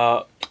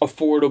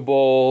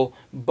affordable,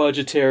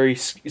 budgetary,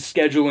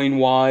 scheduling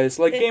wise,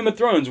 like Game of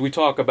Thrones we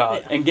talk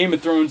about. And Game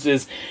of Thrones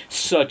is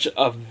such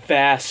a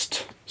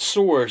vast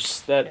source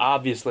that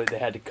obviously they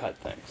had to cut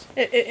things.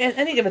 I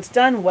think if it's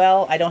done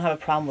well, I don't have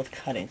a problem with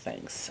cutting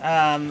things.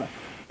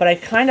 But I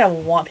kind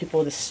of want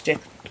people to stick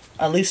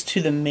at least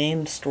to the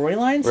main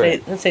storyline.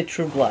 Right. Let's say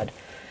True Blood.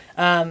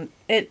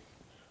 It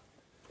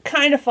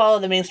kind of followed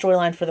the main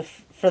storyline for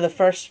the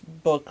first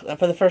book,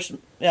 for the first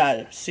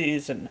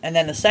season, and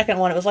then the second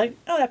one, it was like,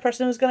 oh, that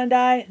person was going to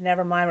die.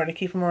 Never mind, we're going to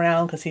keep him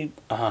around because he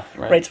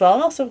writes well,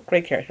 and also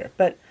great character.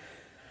 But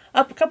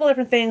up a couple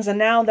different things, and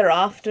now they're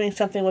off doing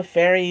something with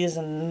fairies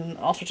and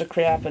all sorts of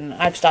crap, and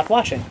I've stopped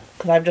watching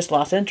because I've just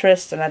lost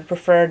interest, and I'd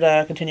prefer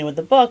to continue with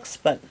the books,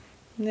 but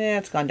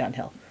it's gone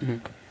downhill.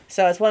 Mm-hmm.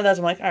 So it's one of those,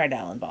 I'm like, all right,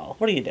 Alan Ball,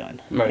 what are you doing?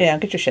 Right. Yeah,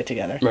 get your shit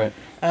together. Right.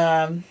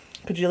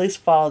 Could you at least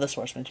follow the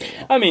source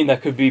material? I mean,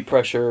 that could be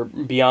pressure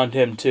beyond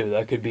him, too.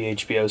 That could be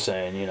HBO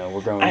saying,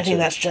 we're going I think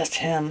that's just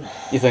him.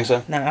 You think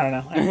so? No, I don't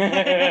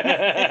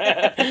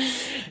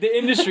know. The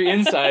industry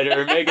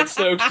insider, Megan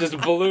Stokes, just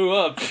blew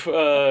up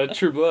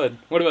True Blood.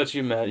 What about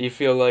you, Matt? You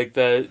feel like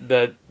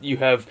that you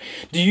have...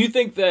 Do you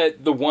think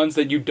that the ones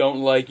that you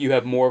don't like, you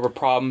have more of a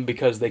problem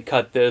because they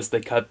cut this, they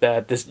cut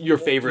that, this your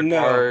favorite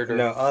part? Or...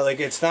 No, like,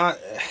 it's not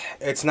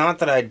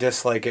that I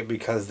dislike it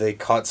because they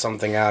cut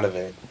something out of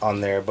it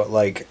on there, but,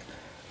 like,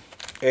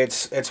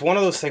 it's one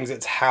of those things,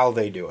 it's how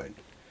they do it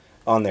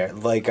on there.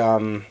 Like,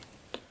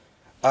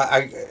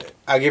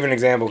 I give an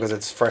example because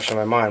it's fresh in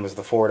my mind, was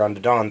the Forward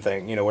Unto Dawn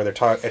thing, you know, where they're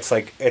talking, it's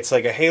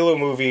like a Halo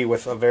movie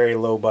with a very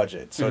low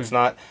budget. So it's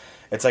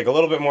like a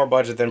little bit more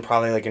budget than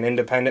probably like an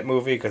independent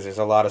movie because there's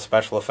a lot of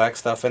special effects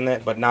stuff in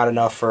it, but not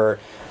enough for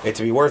it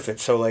to be worth it.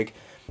 So like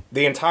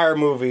the entire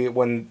movie,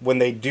 when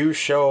they do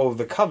show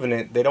the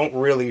Covenant, they don't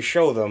really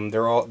show them.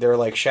 They're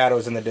like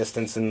shadows in the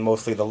distance and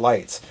mostly the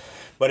lights.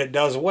 But it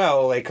does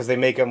well, like, because they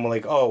make them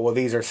like, oh, well,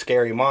 these are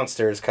scary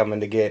monsters coming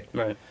to get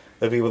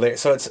the people there.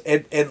 So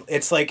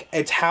it's like,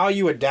 it's how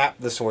you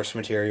adapt the source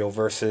material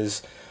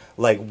versus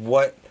like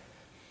what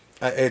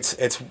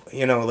it's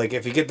you know, like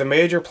if you get the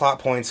major plot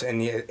points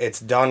and it's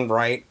done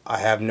right, I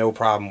have no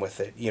problem with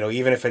it. You know,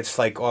 even if it's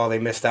like, oh, they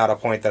missed out a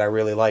point that I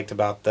really liked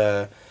about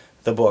the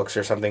books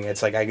or something,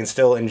 it's like I can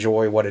still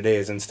enjoy what it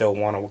is and still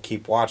want to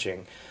keep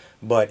watching.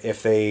 But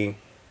if they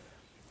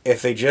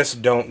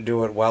just don't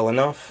do it well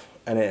enough,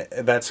 and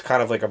that's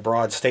kind of like a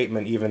broad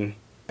statement even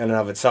in and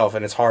of itself,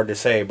 and it's hard to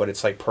say, but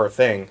it's like per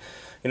thing.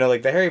 You know,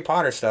 like the Harry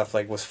Potter stuff,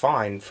 like, was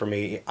fine for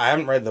me. I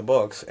haven't read the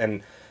books,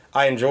 and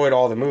I enjoyed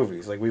all the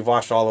movies. Like, we've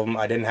watched all of them.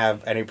 I didn't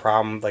have any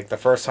problem. Like, the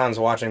first times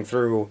watching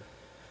through,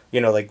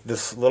 you know, like,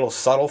 this little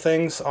subtle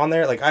things on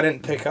there, like, I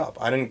didn't pick up.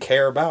 I didn't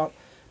care about.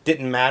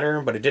 Didn't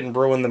matter, but it didn't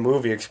ruin the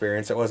movie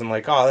experience. It wasn't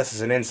like, oh, this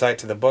is an insight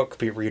to the book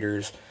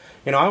readers.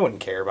 You know, I wouldn't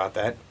care about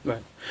that.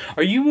 Right.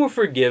 Are you more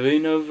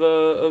forgiving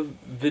of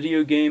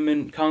video game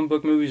and comic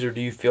book movies, or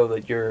do you feel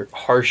that you're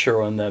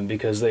harsher on them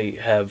because they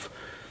have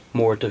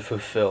more to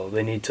fulfill?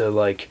 They need to,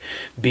 like,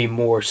 be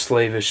more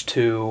slavish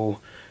to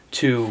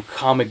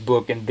comic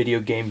book and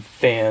video game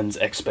fans'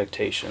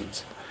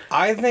 expectations.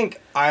 I think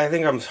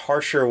I'm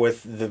harsher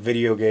with the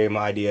video game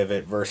idea of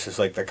it versus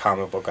like the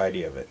comic book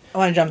idea of it. I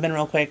want to jump in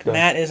real quick.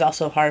 Matt is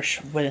also harsh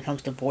when it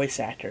comes to voice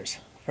actors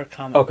for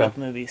comic book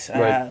movies.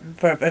 Right.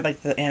 For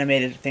like the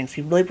animated things,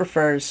 he really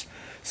prefers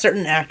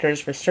certain actors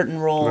for certain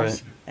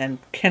roles and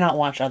cannot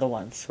watch other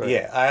ones. Right.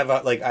 Yeah, I have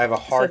a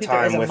hard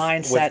time with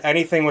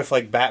anything with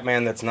like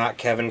Batman that's not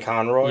Kevin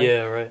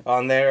Conroy.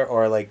 On there,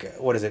 or like,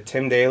 what is it,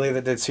 Tim Daly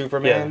that did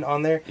Superman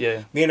on there.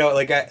 Yeah. You know,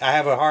 like I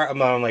have a hard.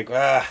 I'm like,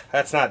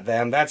 that's not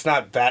them. That's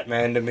not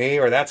Batman to me,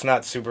 or that's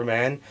not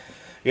Superman.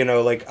 You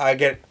know, like I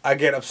get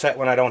upset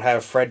when I don't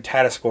have Fred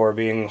Tatasciore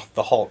being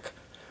the Hulk.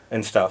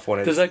 And stuff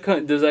when does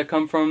that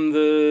come from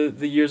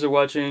the years of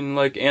watching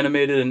like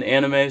animated and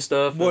anime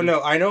stuff? Well,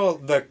 no, I know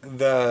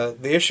the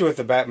issue with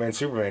the Batman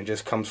Superman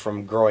just comes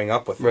from growing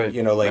up with it.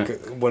 You know, like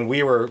when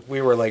we were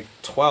like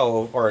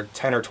 12 or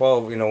 10 or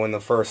 12. You know, when the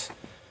first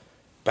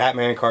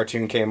Batman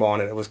cartoon came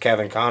on, and it was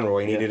Kevin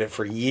Conroy, and he did it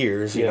for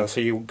years. You know,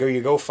 so you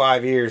go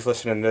 5 years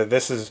listening to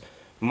this is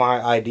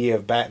my idea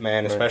of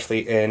Batman,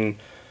 especially in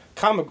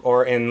comic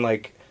or in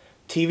like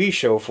TV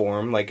show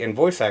form, like in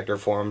voice actor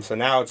form. So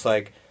now it's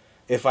like,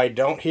 if I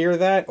don't hear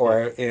that,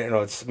 or you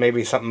know, it's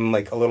maybe something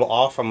like a little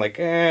off, I'm like,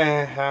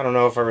 I don't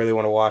know if I really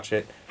want to watch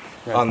it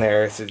on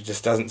there. It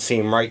just doesn't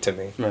seem right to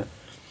me. Right.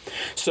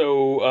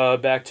 So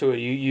back to it.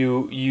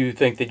 You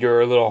think that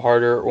you're a little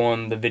harder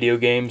on the video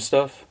game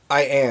stuff?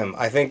 I am.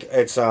 I think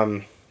it's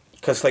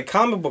because like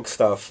comic book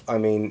stuff. I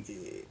mean,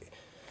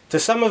 to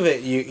some of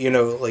it, you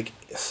know, like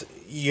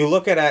you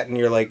look at it and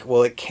you're like,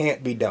 well, it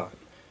can't be done.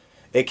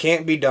 It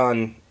can't be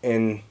done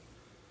in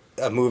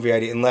a movie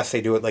idea unless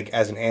they do it like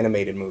as an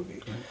animated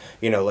movie.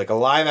 You know, like a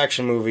live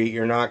action movie,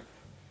 you're not,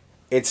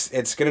 it's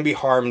going to be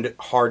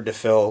hard to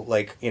fill,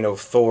 like, you know,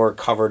 Thor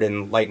covered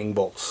in lightning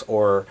bolts,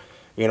 or,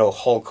 you know,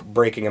 Hulk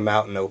breaking a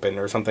mountain open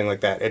or something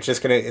like that. It's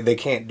just they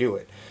can't do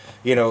it.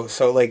 You know,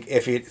 so like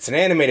if it's an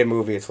animated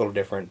movie, it's a little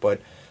different, but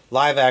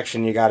live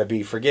action, you got to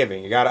be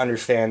forgiving. You got to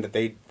understand that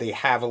they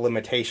have a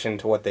limitation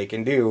to what they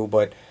can do,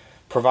 but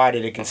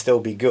provided it can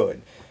still be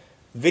good.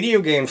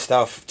 Video game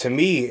stuff, to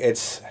me,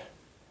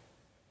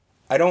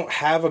 I don't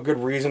have a good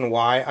reason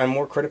why I'm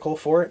more critical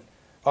for it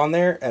on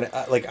there, and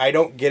like I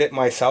don't get it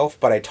myself,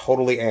 but I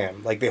totally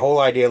am. Like the whole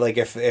idea, like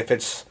if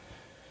it's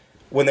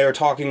when they were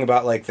talking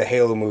about like the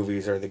Halo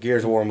movies or the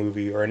Gears of War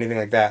movie or anything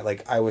like that,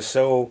 like I was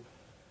so,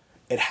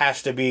 it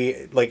has to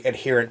be like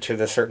adherent to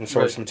the certain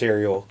source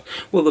material.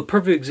 Well, the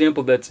perfect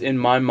example that's in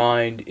my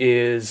mind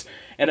is,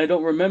 and I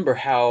don't remember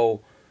how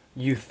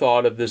you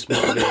thought of this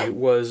movie,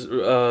 was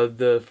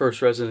the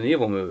first Resident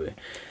Evil movie.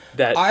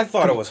 That I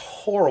thought it was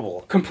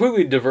horrible.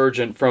 Completely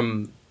divergent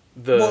from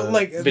the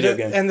video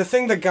game. And the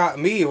thing that got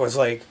me was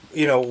like,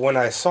 you know, when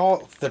I saw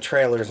the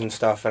trailers and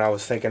stuff, and I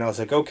was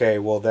like, okay,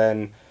 well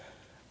then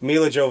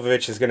Mila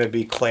Jovovich is going to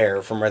be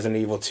Claire from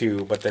Resident Evil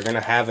 2, but they're going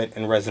to have it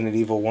in Resident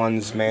Evil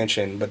 1's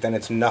mansion, but then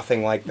it's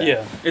nothing like that.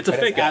 Yeah, it's a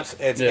fake out.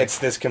 It's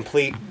this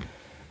complete...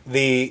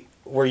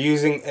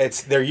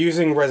 they're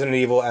using Resident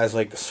Evil as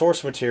like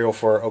source material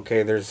for,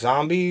 okay, there's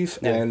zombies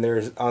and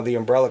there's the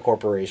Umbrella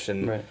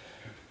Corporation. Right.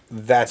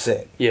 That's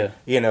it. Yeah.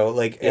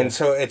 And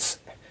so it's,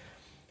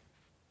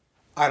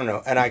 I don't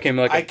know, and I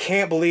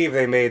can't believe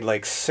they made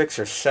like 6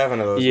 or 7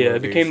 of those. Yeah, movies.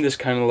 It became this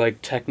kind of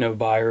like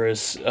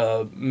techno-virus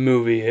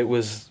movie. It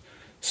was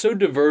so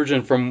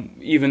divergent from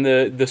even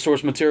the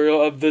source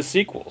material of the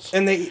sequels.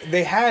 And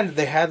they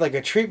had like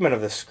a treatment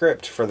of the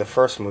script for the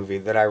first movie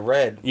that I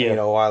read a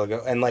while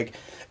ago, and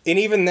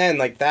even then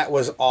like that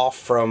was off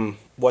from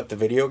what the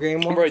video game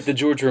was. Right, the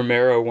George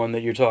Romero one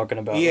that you're talking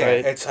about. Yeah,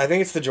 right? I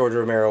think it's the George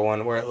Romero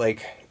one where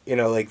like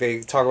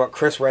they talk about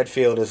Chris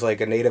Redfield as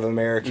like a Native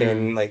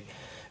American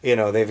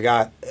they've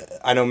got.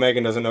 I know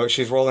Megan doesn't know.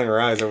 She's rolling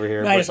her eyes over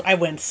here. I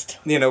winced.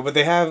 But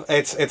they have.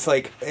 It's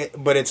like,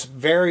 but it's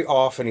very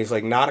often he's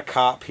like not a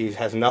cop. He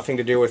has nothing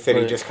to do with it.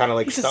 Right. He just kind of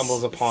like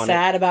stumbles upon it.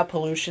 Sad about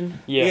pollution.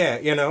 Yeah.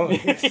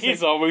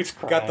 He's always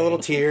crying. Got the little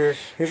tear.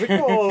 He's like,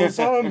 oh,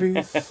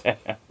 zombies.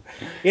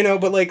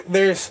 But like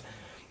there's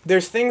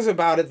things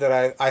about it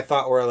that I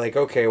thought were like,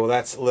 okay, well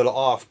that's a little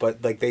off,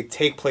 but like they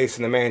take place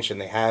in the mansion.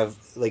 They have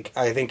like,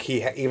 I think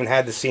he even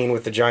had the scene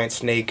with the giant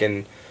snake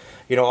and.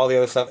 All the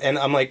other stuff. And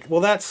I'm like,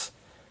 well,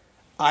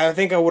 I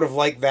think I would have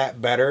liked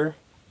that better.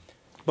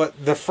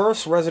 But the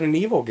first Resident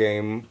Evil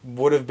game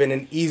would have been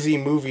an easy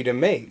movie to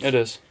make. It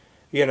is.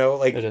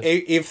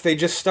 If they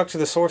just stuck to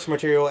the source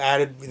material,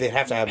 they'd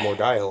have to add more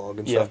dialogue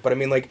and stuff. But I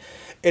mean, like,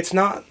 it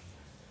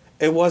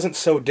wasn't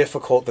so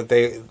difficult that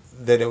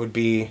it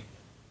would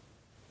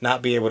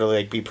not be able to,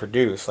 like, be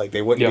produced. Like,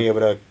 they wouldn't be able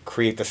to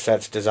create the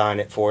sets, design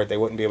it for it. They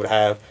wouldn't be able to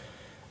have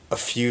a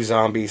few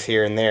zombies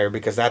here and there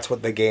because that's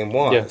what the game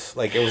was. Yeah.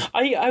 Like it was.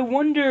 I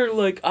wonder.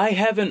 Like I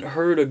haven't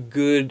heard a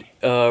good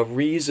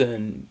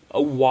reason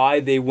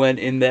why they went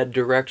in that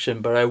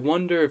direction, but I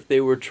wonder if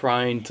they were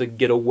trying to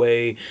get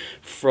away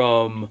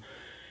from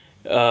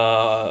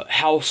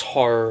house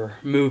horror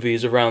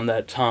movies around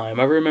that time.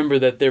 I remember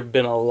that there've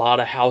been a lot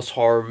of house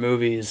horror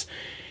movies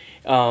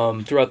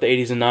throughout the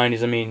 80s and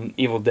 90s. I mean,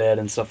 Evil Dead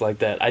and stuff like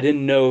that. I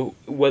didn't know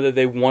whether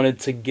they wanted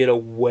to get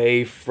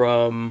away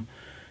from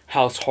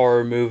house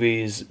horror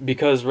movies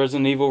because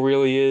Resident Evil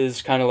really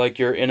is kind of like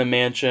you're in a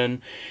mansion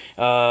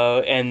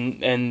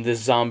and this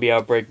zombie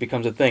outbreak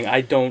becomes a thing. I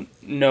don't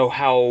know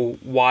how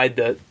wide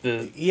the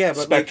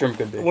spectrum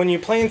could be. When you're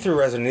playing through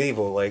Resident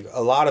Evil, like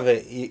a lot of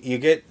it you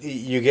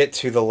get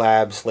to the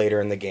labs later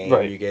in the game.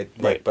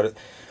 Right. But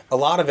a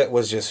lot of it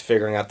was just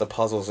figuring out the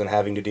puzzles and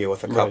having to deal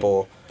with a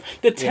couple.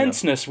 The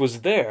tenseness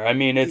was there. I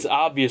mean, it's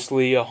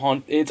obviously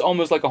it's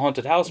almost like a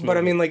haunted house movie. But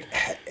I mean, like,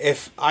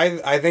 if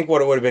I think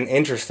what it would have been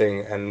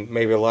interesting, and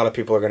maybe a lot of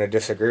people are going to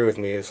disagree with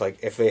me, is like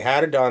if they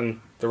had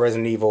done the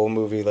Resident Evil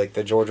movie, like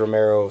the George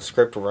Romero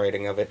script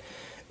writing of it,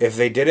 if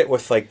they did it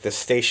with like the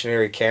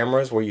stationary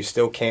cameras where you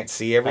still can't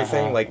see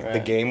everything,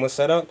 the game was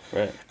set up.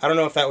 Right. I don't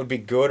know if that would be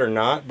good or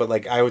not, but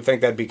like I would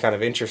think that'd be kind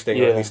of interesting,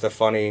 or at least a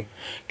funny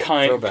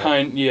kind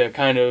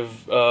of.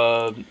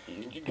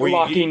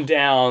 Locking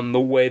down the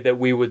way that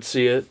we would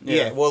see it.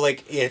 Yeah, well,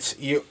 like it's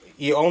you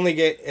only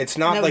get it's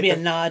not that would be a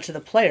nod to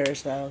the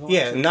players though.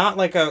 Yeah, not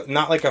like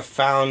a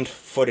found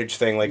footage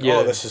thing. Like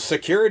this is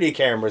security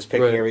cameras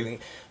picking everything.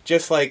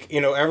 Just like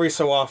every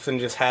so often,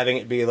 just having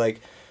it be like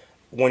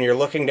when you're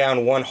looking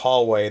down one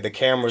hallway, the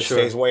camera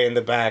stays way in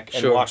the back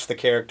and watch the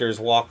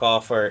characters walk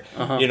off, or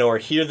or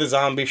hear the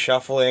zombie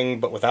shuffling,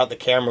 but without the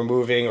camera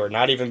moving, or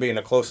not even being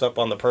a close up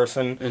on the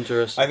person.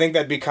 Interesting. I think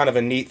that'd be kind of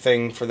a neat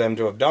thing for them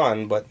to have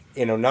done, but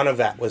none of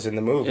that was in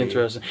the movie.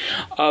 Interesting.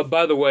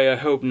 By the way, I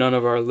hope none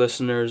of our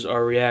listeners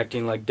are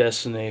reacting like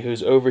Destiny,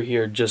 who's over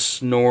here just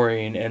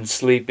snoring and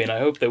sleeping. I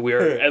hope that we are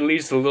at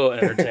least a little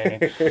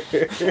entertaining.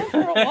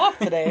 We're off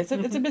today. It's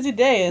a busy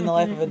day in the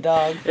life of a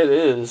dog. It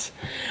is.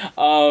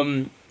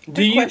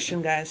 Good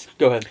question, guys.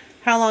 Go ahead.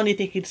 How long do you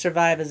think you'd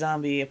survive a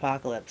zombie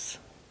apocalypse?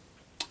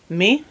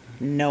 Me?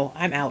 No,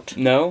 I'm out.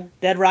 No?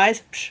 Dead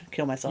Rise? Psh,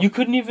 kill myself. You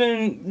couldn't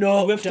even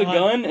lift a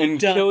gun and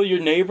kill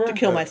your neighbor? To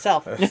kill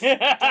myself.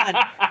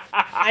 Done.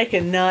 I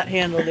cannot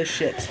handle this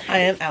shit. I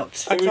am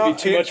out. It would be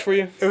too much for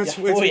you? It's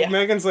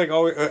Megan's like,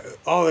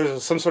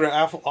 there's some sort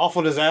of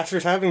awful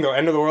disasters happening. The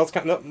end of the world's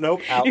coming.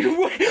 Nope, out.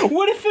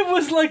 What if it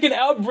was like an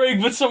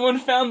outbreak, but someone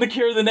found the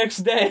cure the next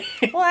day?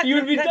 Well, you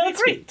would be Dunsky.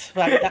 Great.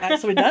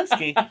 That's be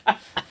Dunsky.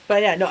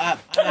 But yeah, no, I'm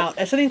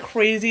out. If something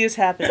crazy has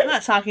happened, I'm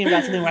not talking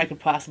about something where I could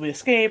possibly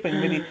escape and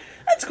maybe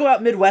let's go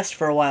out Midwest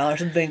for a while or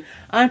something.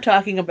 I'm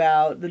talking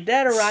about the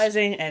dead are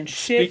rising and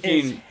shit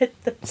is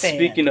hit the fan.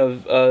 Speaking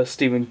of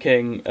Stephen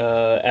King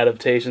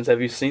adaptations,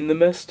 have you seen The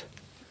Mist?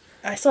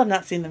 I still have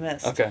not seen The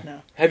Mist. Okay.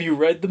 No. Have you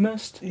read The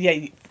Mist?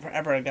 Yeah,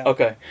 forever ago.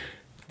 Okay.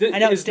 I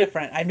know it's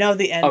different. I know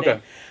the ending.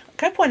 Okay.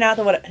 Can I point out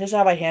that here's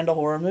how I handle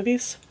horror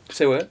movies?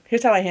 Say what?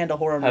 Here's how I handle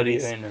horror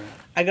movies. How do you handle it?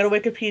 I go to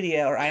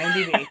Wikipedia or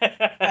IMDb,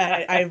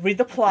 I read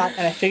the plot,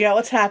 and I figure out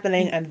what's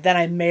happening, and then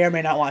I may or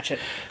may not watch it.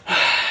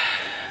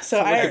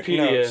 So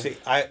Wikipedia.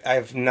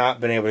 I've not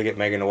been able to get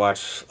Megan to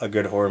watch a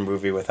good horror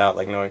movie without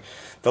knowing.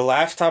 The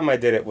last time I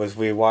did it was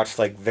we watched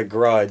The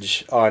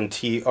Grudge on on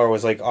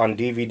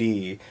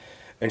DVD,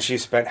 and she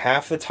spent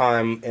half the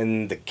time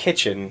in the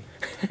kitchen.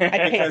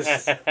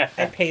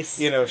 I pace.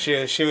 You know,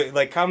 she would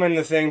like come in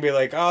the thing, be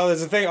like, "Oh,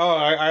 there's a thing. Oh,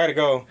 I gotta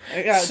go."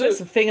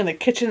 There's a thing in the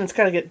kitchen that's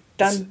got to get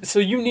done. So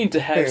you need to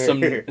have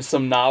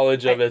some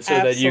knowledge of it so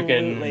that you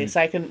can. Absolutely.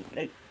 So I can.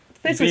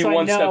 Basically, be so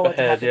one I know step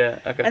ahead, yeah.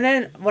 Okay. And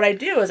then what I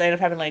do is I end up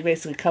having to, like,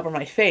 basically cover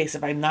my face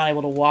if I'm not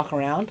able to walk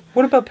around.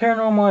 What about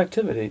Paranormal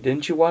Activity?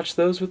 Didn't you watch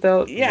those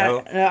without?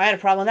 Yeah, no, I had a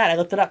problem with that. I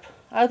looked it up.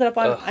 And then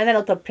I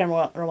looked up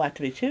Paranormal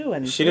Activity 2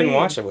 and She didn't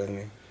watch it with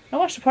me. I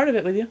watched a part of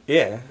it with you.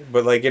 Yeah,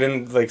 but like you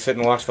didn't like sit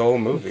and watch the whole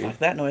movie. Fuck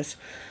that noise.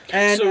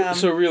 And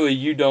So really,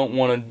 you don't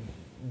want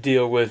to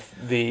deal with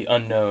the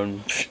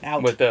unknown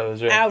out with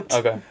those, right? Out.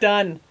 Okay.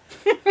 Done.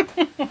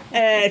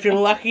 And if you're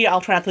lucky,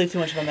 I'll try not to leave too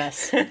much of a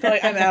mess.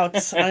 Like, I'm out.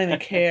 I don't even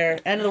care.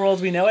 End of the world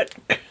as we know it.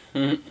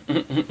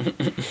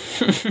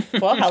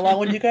 Well, how long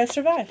would you guys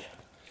survive?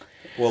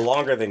 Well,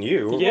 longer than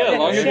you. Yeah,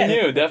 longer than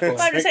shit. you, definitely.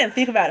 Well, I'm just saying,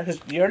 think about it,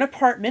 because you're in an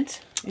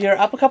apartment, you're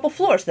up a couple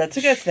floors, so that's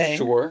a good thing.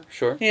 Sure.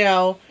 You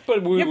know.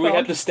 But we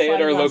have to stay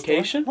at our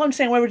location? Well, I'm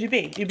saying, where would you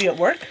be? You'd be at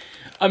work?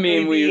 I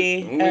mean,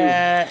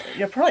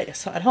 you're probably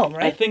at home,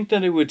 right? I think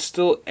that it would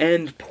still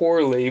end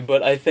poorly,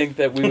 but I think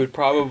that we would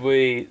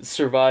probably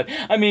survive.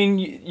 I mean,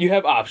 you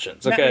have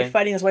options, Matt okay? be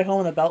fighting his way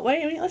home in the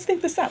Beltway? I mean, let's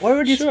think this out. Where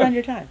would you spend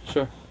your time?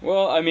 Sure.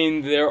 Well, I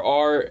mean, there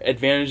are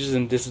advantages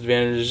and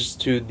disadvantages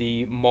to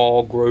the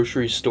mall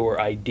grocery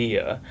store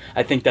idea.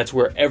 I think that's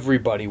where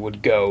everybody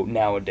would go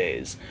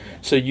nowadays.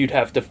 So you'd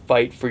have to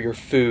fight for your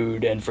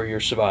food and for your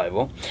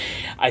survival.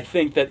 I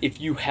think that if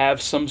you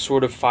have some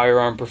sort of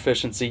firearm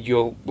proficiency,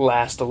 you'll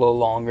last a little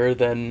longer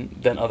than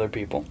other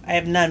people. I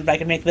have none, but I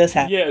can make this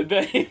happen.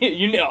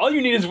 Yeah, all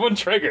you need is one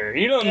trigger.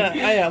 You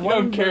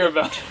don't care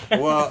about.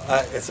 Well,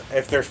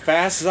 if they're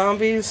fast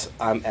zombies,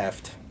 I'm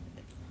effed.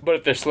 But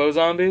if they're slow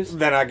zombies,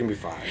 then I can be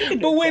fine.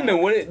 But wait a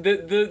minute,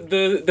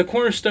 the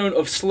cornerstone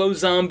of slow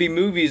zombie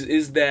movies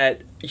is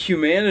that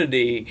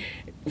humanity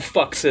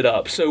fucks it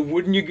up. So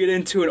wouldn't you get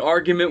into an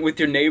argument with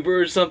your neighbor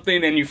or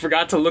something, and you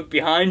forgot to look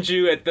behind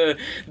you at the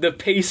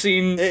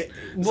pacing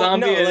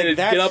zombie and it'd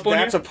get up on you?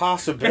 That's a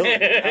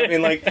possibility. I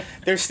mean, like,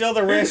 there's still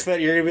the risk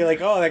that you're gonna be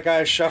like, oh, that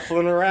guy's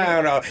shuffling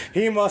around. Oh,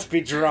 he must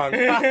be drunk.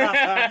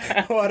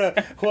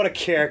 What a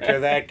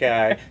character, that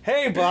guy.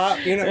 Hey, Bob.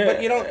 You know,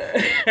 but you don't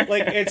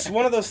like. It's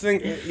one of those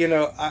things. You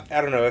know,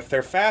 I don't know if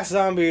they're fast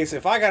zombies.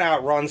 If I gotta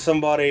outrun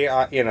somebody,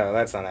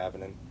 that's not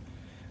happening.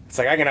 It's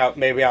like I can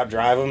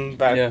outdrive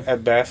them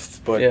at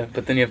best, but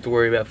but then you have to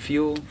worry about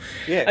fuel.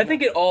 Yeah, I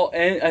think it all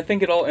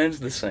ends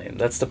the same.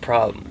 That's the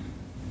problem.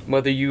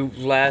 Whether you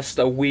last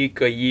a week,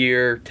 a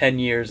year, 10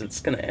 years, it's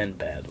gonna end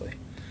badly.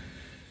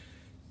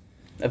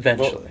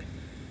 Eventually.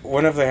 Well,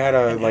 when have they had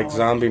a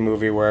zombie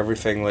movie where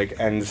everything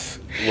ends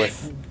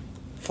with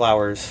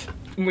flowers?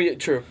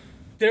 True.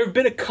 There have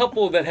been a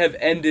couple that have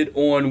ended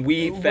on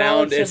 "we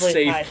found a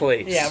safe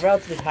place." Yeah,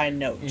 relatively high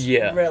note.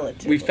 Yeah,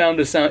 relatively. We found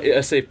a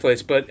safe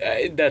place, but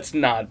that's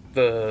not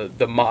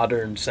the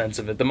modern sense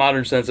of it. The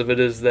modern sense of it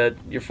is that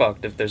you're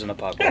fucked if there's an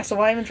apocalypse. Yeah, so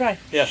why even try?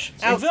 Yeah,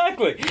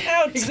 exactly.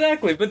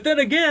 Exactly. But then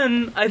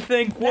again, I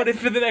think, what if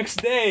for the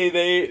next day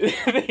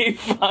they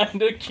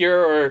find a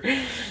cure? Or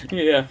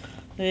yeah,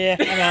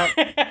 I'm out.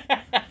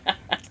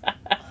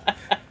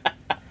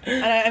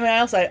 And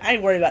I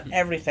worry about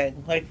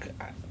everything. Like,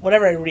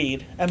 whatever I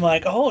read, I'm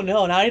like, oh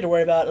no, now I need to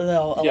worry about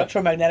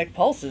electromagnetic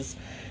pulses,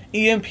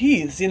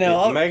 EMPs.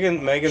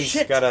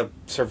 Megan's got a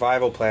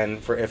survival plan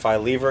for if I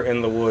leave her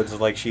in the woods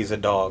like she's a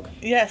dog.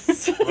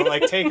 Yes. I'll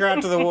take her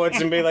out to the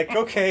woods and be like,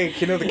 okay,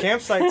 the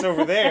campsite's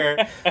over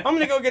there. I'm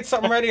gonna go get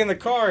something ready in the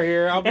car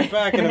here. I'll be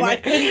back in a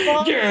minute.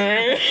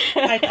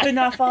 I could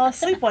not fall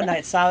asleep one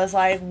night, so I was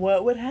like,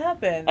 what would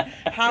happen?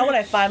 How would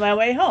I find my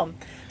way home?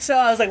 So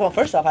I was like, well,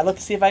 first off, I looked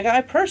to see if I got my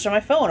purse or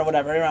my phone or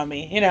whatever around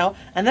me,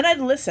 and then I'd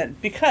listen,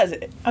 because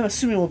I'm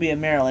assuming we'll be in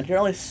Maryland. You're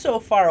only so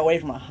far away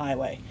from a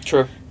highway.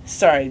 True.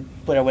 Sorry,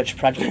 Blair Witch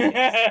Project.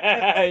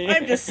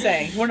 I'm just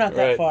saying, we're not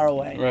that far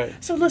away. Right.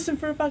 So listen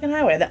for a fucking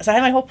highway. So I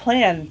had my whole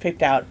plan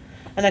picked out,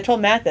 and I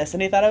told Matt this,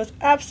 and he thought I was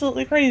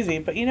absolutely crazy.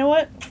 But you know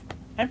what?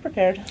 I'm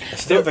prepared. I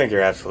still think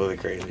you're absolutely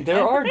crazy.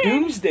 There are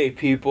doomsday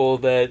people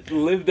that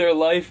live their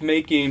life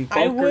making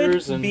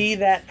bunkers. I would be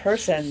that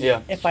person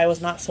if I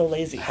was not so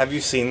lazy. Have you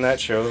seen that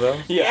show, though?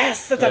 Yeah.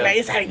 Yes, that's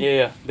amazing.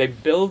 Yeah, they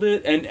build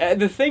it, and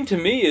the thing to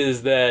me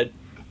is that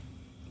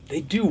they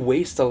do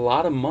waste a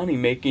lot of money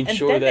making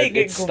sure that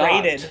it's stocked. And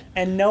then they get graded,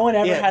 and no one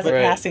ever has a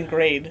passing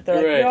grade. They're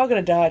like, you're all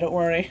going to die, don't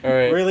worry.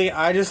 Right. Really,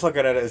 I just look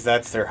at it as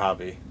that's their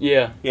hobby.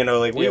 Yeah.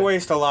 We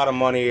waste a lot of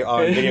money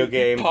on video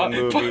games and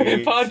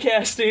movies.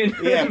 Podcasting,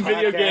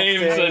 video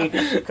games. And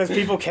because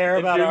people care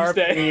about our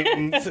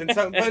opinions.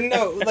 But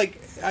no,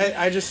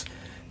 I just,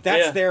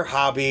 that's their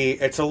hobby.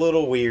 It's a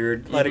little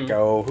weird. Let it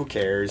go. Who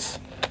cares?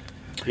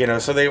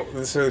 So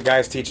the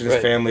guy's teaching his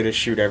family to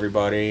shoot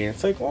everybody.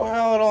 It's like,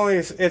 well,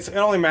 it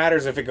only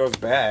matters if it goes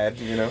bad.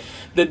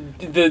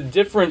 The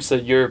difference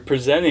that you're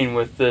presenting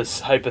with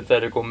this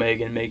hypothetical,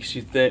 Megan, makes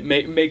you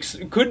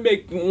could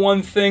make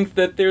one think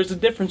that there's a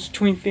difference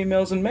between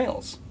females and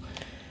males.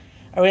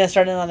 Are we gonna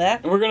start in on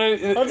that? We're gonna.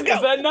 Let's go.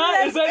 Is that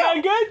not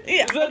good?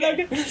 Yeah. Is that not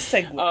good?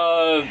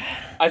 Segue.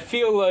 I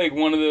feel like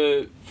one of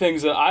the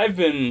things that I've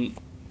been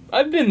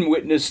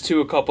witness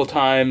to a couple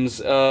times,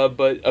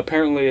 but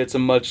apparently it's a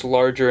much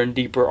larger and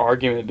deeper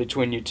argument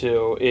between you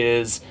two,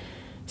 is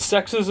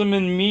sexism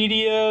in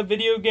media,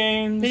 video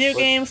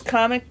games,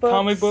 comic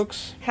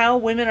books, how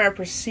women are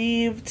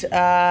perceived,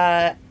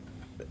 and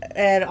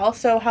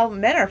also how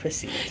men are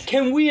perceived.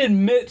 Can we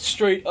admit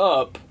straight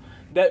up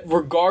that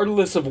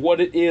regardless of what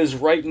it is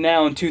right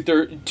now in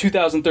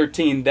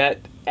 2013, that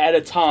at a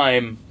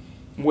time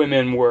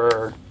women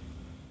were...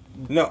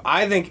 No,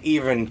 I think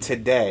even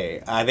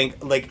today,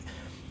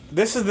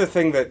 this is the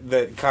thing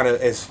that kind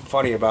of is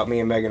funny about me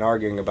and Megan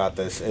arguing about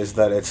this, is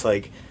that it's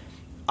like,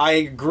 I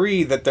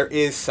agree that there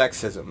is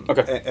sexism.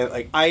 Okay.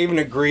 And I even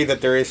agree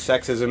that there is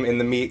sexism in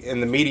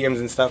the mediums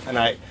and stuff, and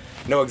I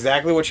know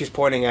exactly what she's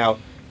pointing out.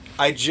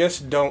 I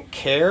just don't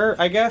care,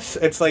 I guess.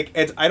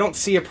 I don't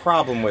see a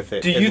problem with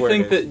it. Do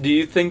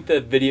you think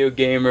that video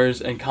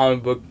gamers and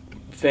comic book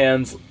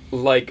fans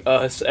like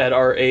us at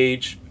our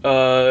age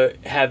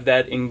have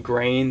that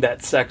ingrained, that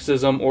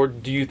sexism, or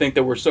do you think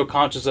that we're so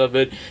conscious of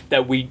it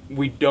that we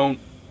don't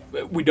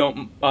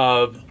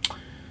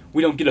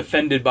get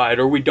offended by it,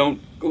 or we don't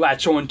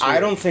latch on to it? I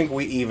don't think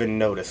we even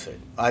notice it.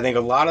 I think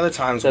a lot of the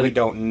times we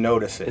don't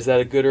notice it. Is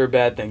that a good or a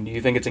bad thing? Do you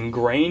think it's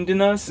ingrained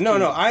in us?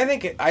 No. I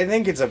think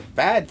it's a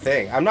bad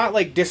thing. I'm not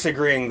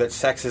disagreeing that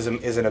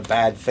sexism isn't a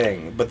bad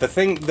thing, but the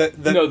thing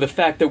the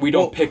fact that we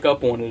don't pick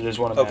up on it is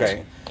what I'm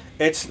asking.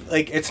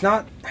 It's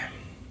not.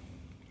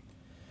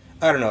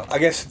 I don't know. I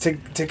guess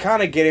to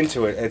kind of get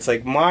into it, it's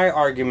like my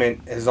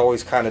argument has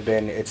always kind of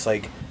been, it's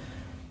like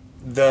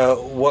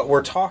what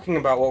we're talking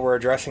about, what we're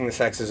addressing the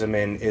sexism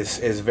in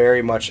is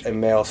very much a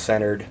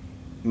male-centered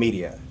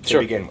media to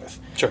begin with.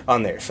 Sure.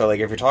 On there. So if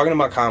you're talking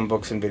about comic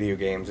books and video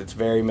games, it's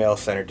very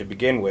male-centered to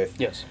begin with.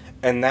 Yes.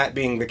 And that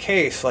being the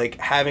case,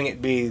 having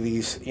it be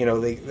these,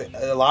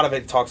 a lot of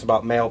it talks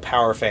about male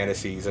power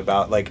fantasies,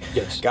 about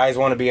guys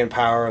want to be in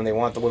power and they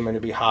want the women to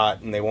be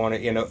hot and they want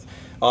to,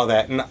 all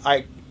that. And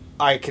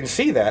I can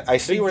see that. I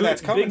see where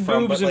that's coming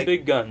from. Big boobs and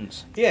big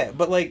guns. Yeah,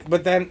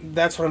 but then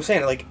that's what I'm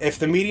saying. If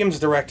the medium's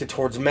directed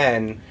towards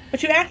men,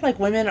 but you act like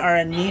women are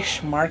a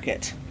niche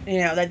market.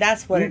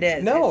 That's what it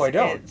is. No, I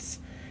don't.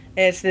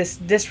 It's this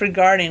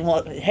disregarding.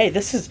 Well, hey,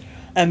 this is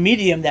a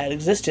medium that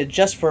existed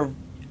just for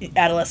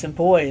adolescent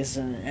boys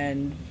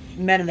and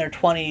men in their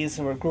 20s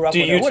or grew up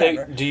with it or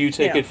whatever. Do you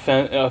take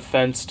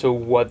offense to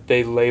what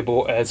they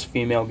label as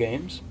female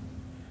games?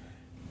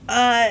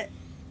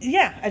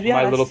 Yeah, I'd be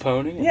honest. My Little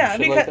Pony? Yeah,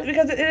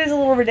 because it is a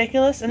little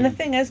ridiculous. And the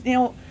thing is,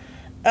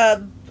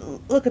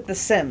 look at The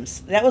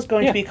Sims. That was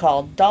going to be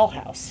called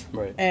Dollhouse.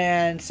 Right.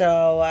 And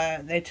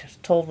so they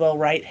told Will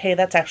Wright, hey,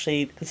 that's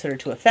actually considered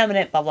too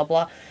effeminate, blah, blah,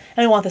 blah.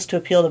 And we want this to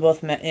appeal to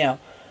both men,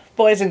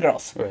 boys and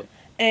girls. Right.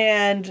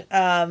 And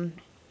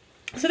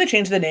so they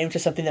changed the name to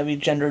something that would be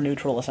gender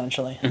neutral,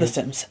 essentially, The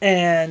Sims.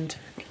 And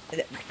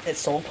it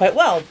sold quite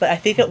well, but I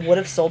think it would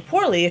have sold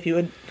poorly if you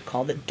had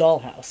called it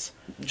Dollhouse.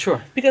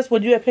 Sure. Because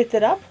would you have picked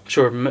it up?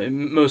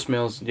 Most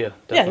males,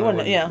 definitely. Yeah, you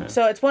wouldn't. Yeah.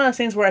 So it's one of those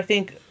things where I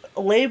think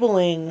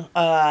labeling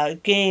a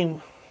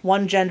game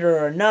one gender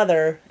or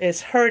another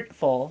is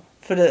hurtful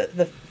for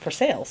for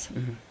sales.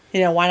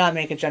 Mm-hmm. Why not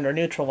make it gender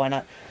neutral? Why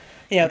not,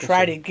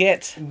 try to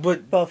get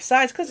both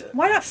sides? Because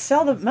why not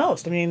sell the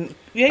most? I mean,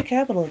 yay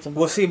capitalism.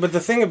 Well, see, but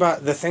the thing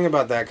about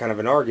that kind of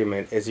an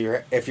argument is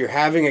if you're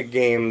having a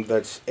game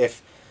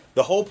if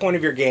the whole point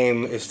of your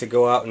game is to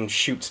go out and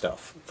shoot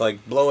stuff,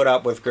 blow it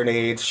up with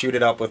grenades, shoot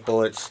it up with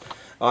bullets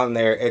on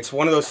there. It's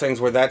one of those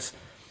things where that's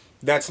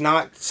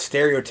not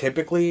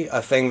stereotypically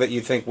a thing that you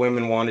think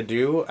women want to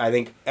do. I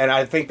think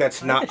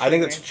that's not. I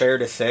think that's fair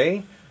to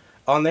say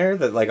on there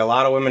that a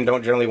lot of women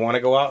don't generally want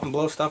to go out and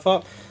blow stuff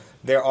up.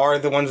 There are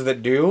the ones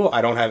that do.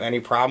 I don't have any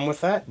problem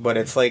with that. But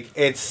it's.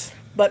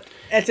 But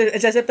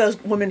it's as if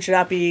those women should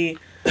not be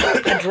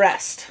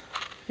addressed.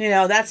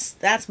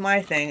 That's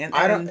my thing. And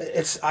I don't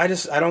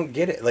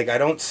get it. I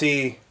don't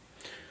see.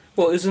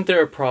 Well, isn't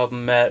there a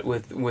problem, Matt,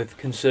 with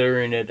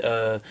considering it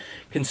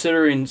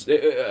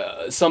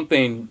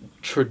something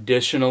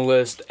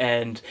traditionalist?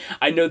 And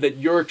I know that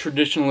you're a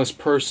traditionalist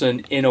person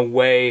in a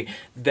way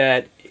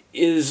that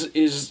is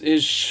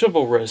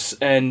chivalrous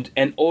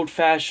and old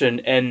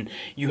fashioned, and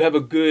you have a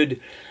good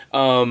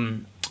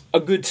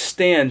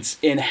stance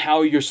in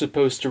how you're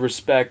supposed to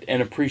respect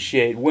and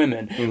appreciate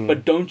women. Mm.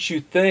 But don't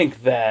you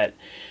think that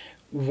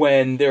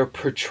when they're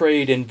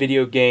portrayed in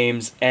video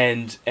games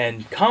and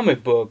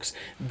comic books,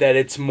 that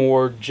it's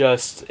more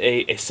just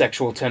a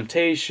sexual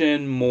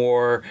temptation,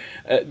 more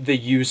the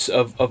use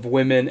of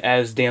women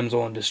as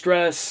damsel in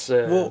distress?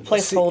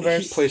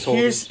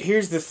 Placeholders.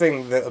 Here's the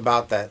thing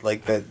about that,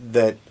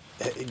 that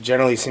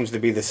generally seems to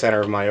be the center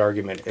of my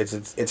argument.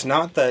 It's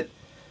not that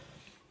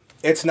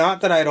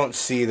I don't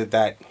see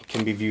that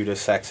can be viewed as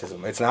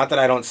sexism. It's not that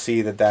I don't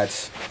see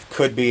that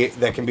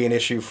can be an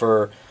issue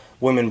for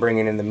women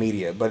bringing in the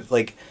media. But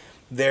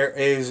there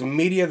is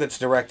media that's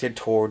directed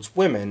towards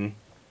women,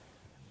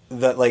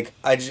 that like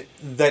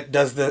that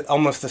does the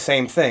almost the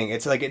same thing.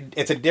 It's like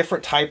it's a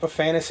different type of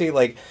fantasy.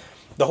 Like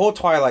the whole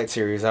Twilight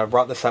series, I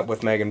brought this up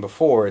with Megan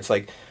before. It's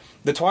like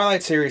the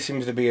Twilight series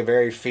seems to be a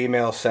very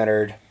female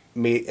centered.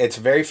 It's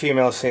very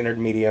female centered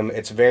medium.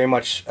 It's very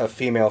much a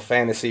female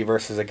fantasy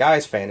versus a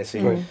guy's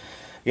fantasy. Mm-hmm.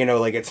 You know,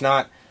 like it's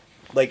not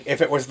like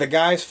if it was the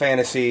guy's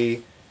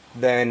fantasy,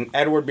 then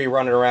Ed would be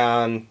running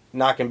around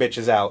knocking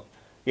bitches out.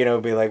 You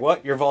know, be like,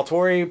 what? You're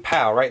Volturi?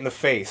 Pow, right in the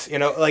face. You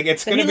know, like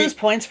it's going to be... Did he lose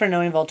points for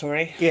knowing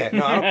Volturi? Yeah,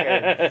 no, I don't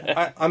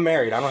care. I'm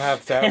married. I don't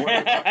have to...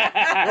 What do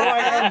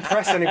I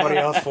impress anybody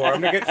else for?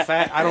 I'm going to get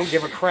fat. I don't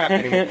give a crap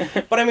anymore.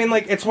 But I mean,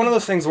 like, it's one of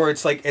those things where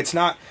it's like, it's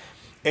not...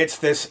 It's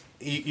this...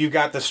 You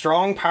got the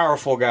strong,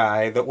 powerful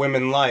guy that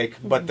women like,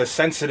 but the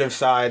sensitive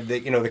side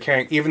that, you know, the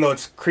caring... Even though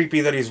it's creepy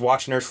that he's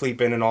watching her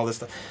sleeping and all this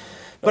stuff.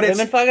 But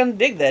women fucking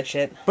dig that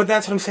shit. But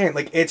that's what I'm saying.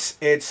 Like,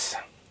 it's...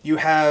 You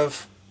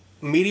have...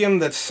 medium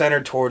that's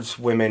centered towards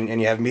women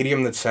and you have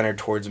medium that's centered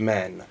towards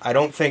men. I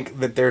don't think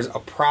that there's a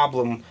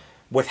problem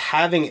with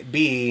having it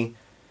be,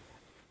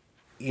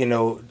 you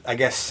know, I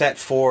guess set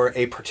for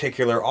a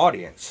particular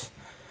audience.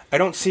 I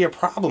don't see a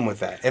problem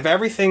with that. If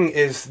everything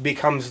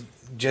becomes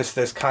just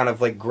this kind of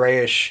like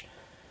grayish,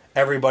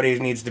 everybody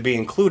needs to be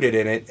included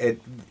in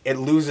it, it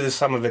loses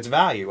some of its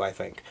value, I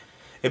think.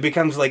 It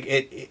becomes like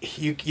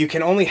you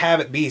can only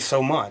have it be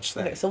so much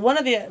then. Okay, so one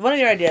of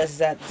your ideas is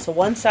that so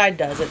one side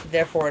does it,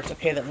 therefore it's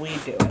okay that we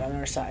do it on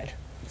our side.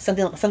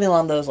 Something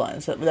along those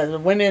lines. That the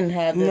women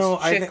have this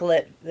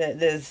chicklet,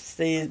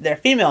 their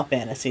female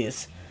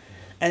fantasies,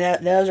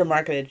 and those are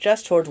marketed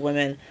just towards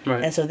women,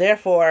 right. And so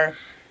therefore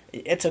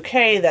it's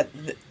okay that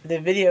the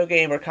video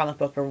game or comic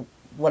book or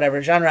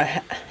whatever genre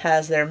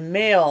has their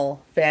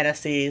male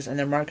fantasies and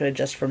they're marketed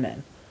just for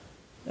men.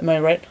 Am I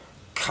right?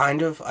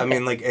 Kind of. Okay. I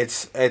mean, like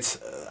it's.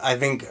 I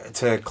think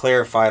to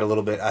clarify it a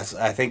little bit,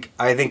 I think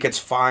it's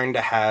fine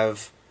to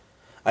have.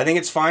 I think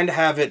it's fine to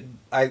have it.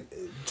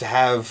 To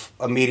have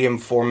a medium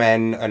for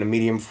men and a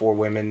medium for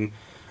women,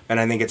 and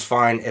I think it's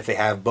fine if they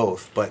have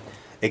both, but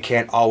it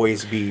can't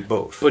always be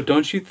both. But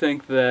don't you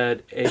think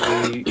that a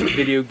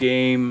video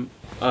game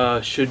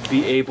should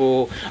be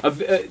able...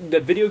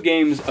 the video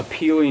games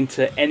appealing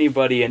to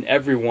anybody and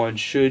everyone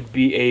should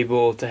be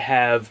able to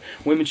have...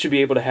 Women should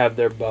be able to have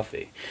their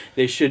Buffy.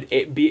 They should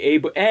be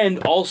able... And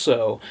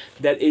also,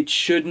 that it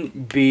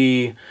shouldn't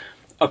be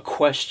a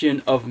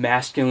question of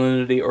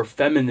masculinity or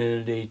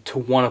femininity to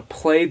want to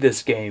play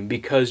this game,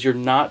 because you're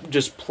not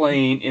just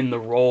playing in the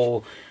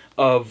role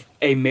of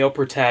a male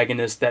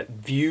protagonist that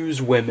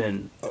views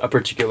women a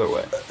particular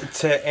way.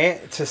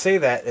 To say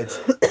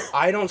that,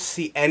 I don't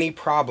see any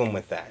problem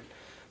with that.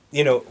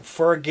 You know,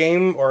 for a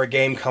game or a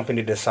game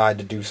company to decide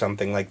to do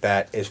something like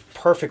that is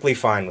perfectly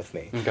fine with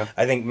me. Okay.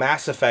 I think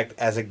Mass Effect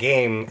as a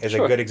game is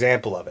Sure. a good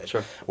example of it.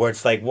 Sure. Where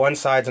it's like one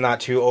side's not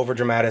too over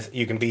dramatic.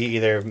 You can be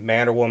either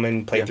man or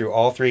woman, play through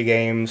all three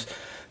games.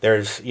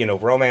 There's, you know,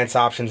 romance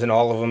options in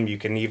all of them. You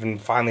can even,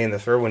 finally in the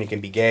third one, you can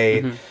be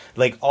gay. Mm-hmm.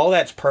 Like, all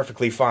that's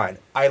perfectly fine.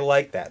 I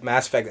like that.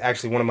 Mass Effect is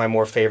actually one of my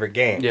more favorite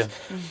games. Yeah.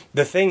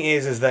 The thing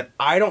is that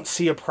I don't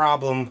see a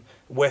problem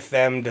with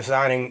them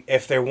deciding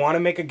if they want to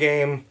make a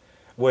game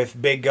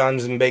with big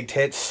guns and big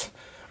tits,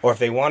 or if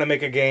they want to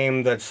make a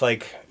game that's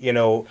like, you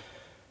know,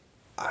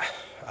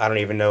 I don't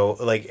even know,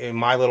 like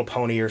My Little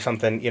Pony or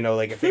something, you know,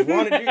 like if they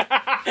want to do...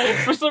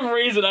 For some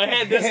reason, I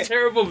had this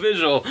terrible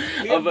visual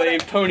of a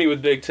pony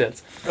with big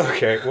tits.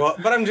 Okay, well,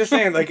 but I'm just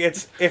saying, like,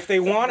 it's if they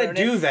want to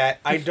do that,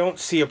 I don't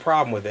see a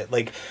problem with it,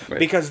 like, right.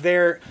 Because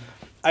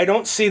I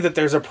don't see that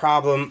there's a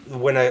problem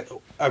when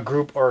a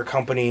group or a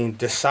company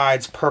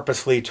decides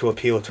purposely to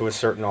appeal to a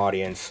certain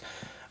audience.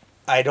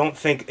 I don't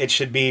think it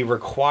should be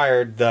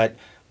required that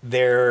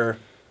they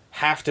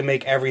have to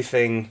make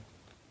everything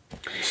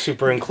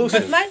super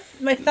inclusive.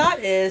 My thought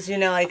is, you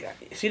know, like,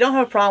 so you don't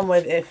have a problem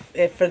with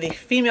if for the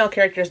female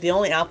characters the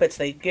only outfits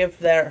they give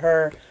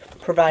her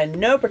provide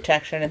no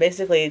protection and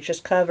basically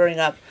just covering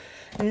up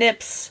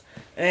nips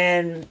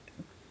and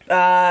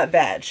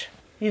vag.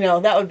 You know,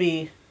 that would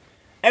be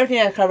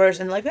everything that covers,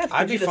 and like that.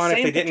 I'd be fine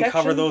if they didn't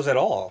cover those at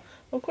all.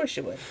 Of course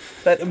you would,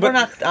 but we're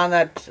not on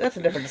that. That's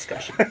a different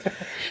discussion.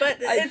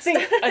 But I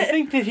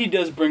think that he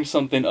does bring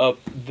something up,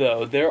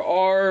 though.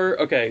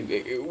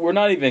 We're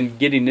not even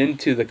getting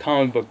into the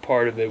comic book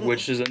part of it,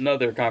 which is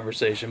another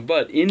conversation.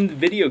 But in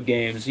video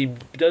games, he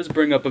does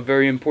bring up a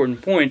very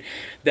important point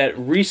that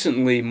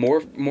recently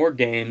more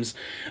games,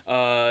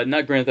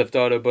 not Grand Theft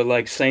Auto, but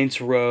like Saints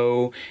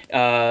Row,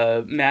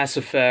 Mass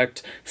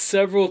Effect,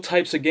 several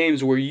types of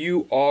games where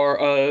you are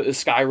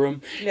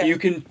Skyrim. Yeah, you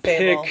can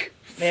pick.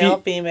 Male,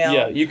 female.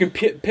 Yeah, you can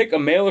pick a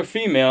male or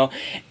female,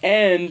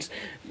 and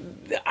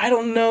I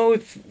don't know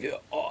if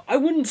I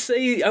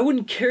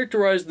wouldn't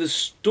characterize the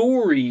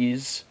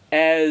stories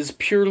as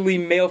purely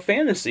male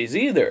fantasies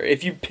either.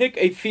 If you pick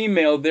a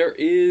female, there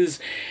is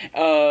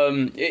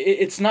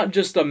it's not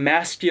just a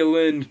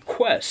masculine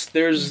quest.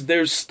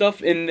 There's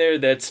stuff in there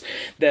that's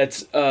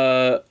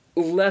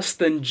less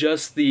than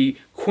just the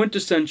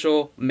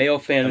quintessential male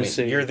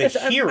fantasy. I mean, you're the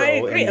hero. I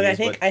agree.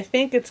 I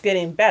think it's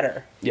getting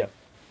better. Yeah.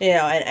 You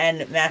know,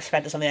 and Mass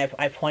Effect is something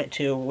I point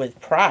to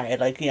with pride.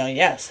 Like, you know,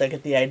 yes, I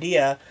get the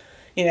idea.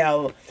 You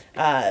know,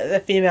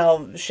 the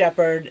female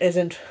Shepard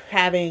isn't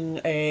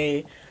having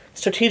a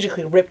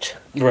strategically ripped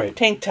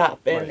tank top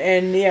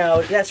and you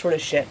know, that sort of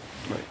shit.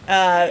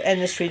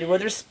 And is treated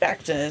with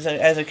respect as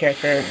a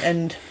character.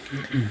 And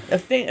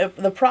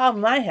the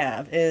problem I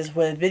have is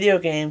with video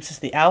games is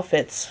the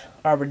outfits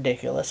are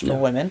ridiculous for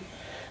women.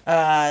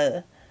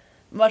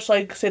 Much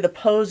like, say, the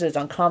poses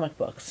on comic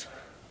books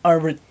are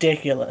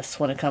ridiculous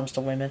when it comes to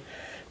women.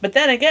 But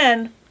then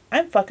again,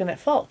 I'm fucking at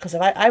fault. Because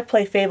if I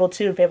play Fable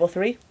 2 and Fable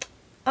 3,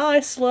 I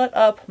slut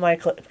up my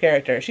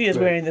character. She is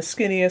wearing the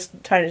skinniest,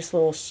 tiniest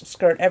little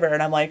skirt ever.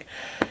 And I'm like,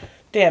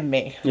 damn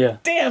me. Yeah.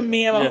 Damn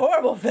me, I'm a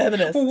horrible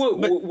feminist.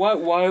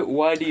 Well,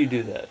 why do you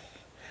do that?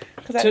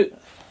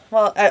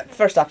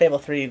 First off, Fable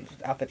 3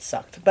 outfits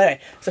sucked. But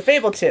anyway, so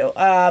Fable 2.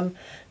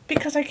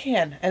 Because I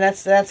can, and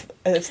that's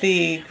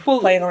the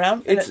playing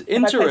around. It's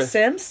interesting. If I play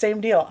Sims, same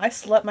deal. I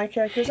slut my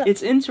characters up.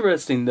 It's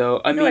interesting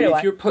though. I mean,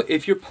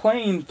 if you're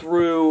playing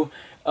through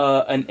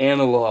an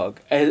analog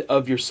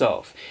of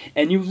yourself,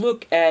 and you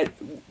look at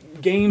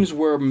games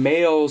where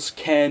males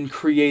can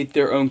create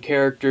their own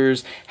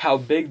characters, how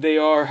big they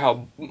are,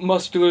 how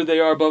muscular they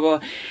are, blah blah.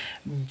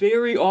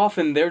 Very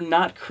often they're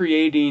not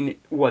creating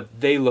what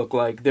they look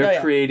like.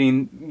 They're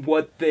creating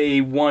what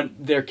they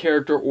want their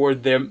character or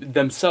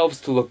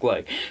themselves to look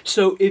like.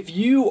 So if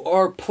you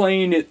are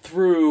playing it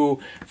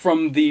through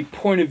from the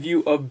point of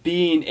view of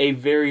being a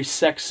very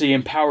sexy,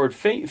 empowered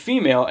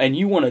female, and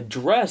you want to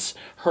dress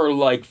her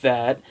like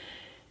that,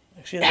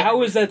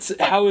 how is that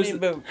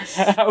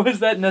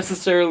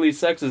necessarily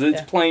sexist?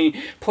 It's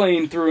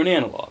playing through an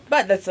analog.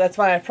 But that's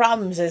one of my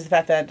problems is the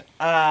fact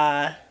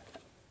that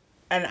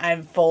and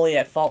I'm fully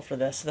at fault for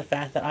this, the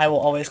fact that I will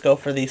always go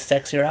for these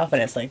sexier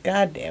outfits. It's like,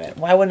 god damn it,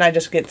 why wouldn't I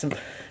just get some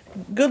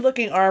good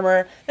looking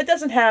armor that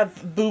doesn't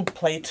have boob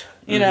plate,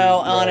 you know,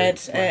 on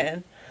it,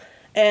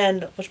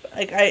 and which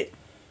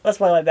that's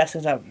one of my best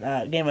things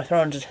about Game of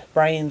Thrones is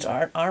Brienne's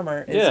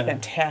armor is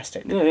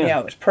fantastic. You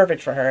know, it's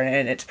perfect for her,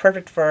 and it's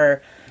perfect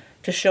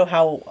to show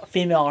how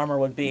female armor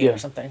would be or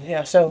something.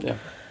 Yeah, so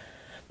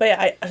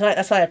but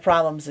that's one of my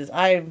problems is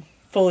I'm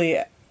fully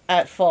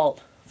at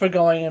fault for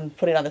going and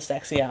putting on the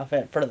sexy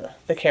outfit for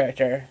the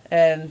character.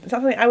 And it's not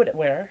something I would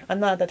wear.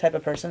 I'm not that type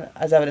of person,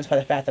 as evidenced by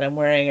the fact that I'm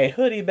wearing a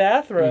hoodie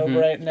bathrobe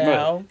right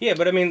now. Right. Yeah,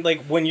 but I mean,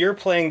 like, when you're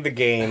playing the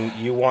game,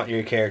 you want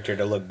your character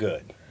to look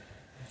good.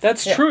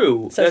 That's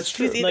true. So that's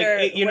she's true.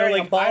 either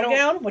wearing a ball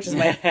gown, which is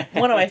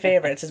one of my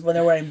favorites, is when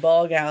they're wearing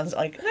ball gowns.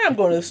 Like, I'm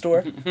going to the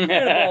store. I'm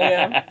wearing a ball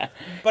gown.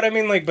 But I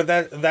mean, like,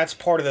 that's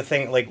part of the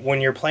thing. Like, when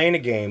you're playing a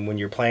game, when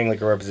you're playing, like,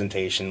 a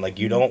representation, like,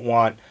 you don't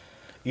want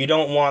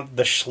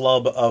the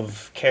schlub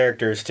of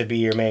characters to be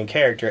your main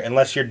character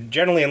unless you're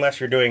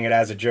doing it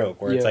as a joke,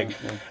 where it's like,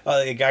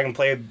 a guy can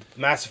play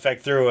Mass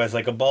Effect through as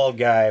like a bald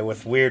guy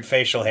with weird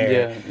facial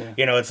hair.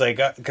 You know, it's like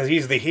because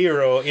he's the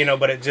hero, you know,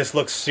 but it just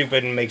looks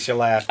stupid and makes you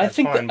laugh. That's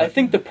fine, I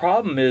think the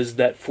problem is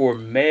that for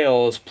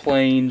males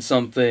playing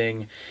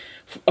something,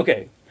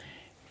 okay,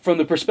 from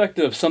the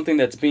perspective of something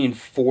that's being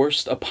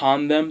forced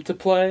upon them to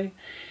play,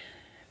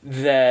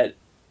 that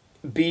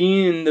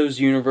being in those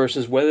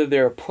universes, whether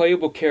they're a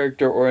playable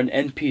character or an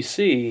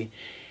NPC,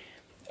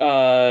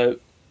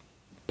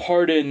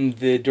 pardon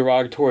the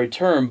derogatory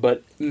term,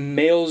 but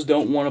males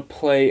don't want to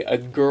play a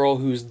girl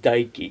who's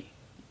dykey.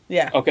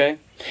 Yeah. Okay?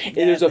 Yeah,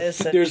 there's a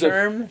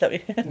term.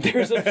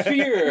 There's a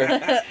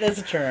fear. There's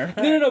a term.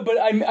 No, but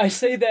I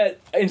say that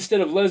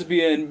instead of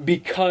lesbian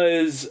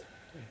because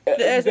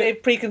there's a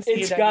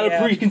preconceived it's got a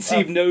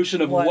preconceived notion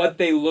of what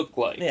they look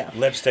like. Yeah.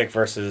 Lipstick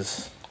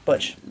versus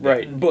butch.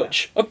 Right,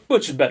 butch. A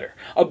butch is better.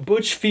 A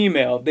butch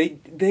female. They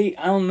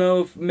I don't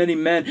know if many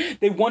men,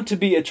 they want to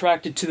be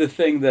attracted to the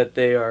thing that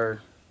they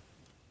are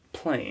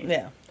playing.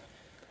 Yeah.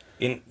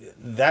 In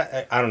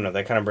that, I don't know,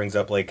 that kind of brings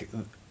up like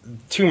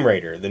Tomb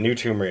Raider, the new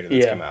Tomb Raider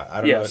that's come out. I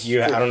don't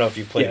know if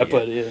you played it. I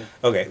played it, yeah.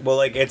 Okay, well,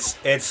 like it's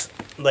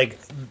like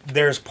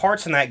there's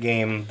parts in that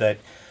game that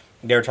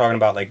they were talking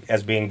about like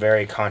as being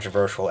very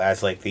controversial,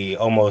 as like the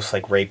almost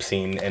like rape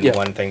scene and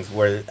one thing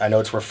where I know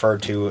it's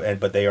referred to,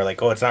 but they are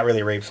like, oh, it's not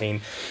really a rape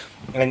scene,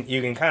 and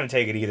you can kind of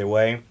take it either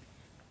way.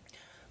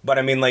 But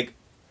I mean, like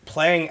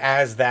playing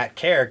as that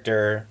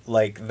character,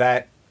 like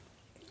that,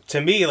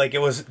 to me, like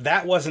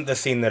that wasn't the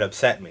scene that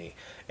upset me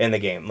in the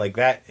game. Like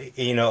that,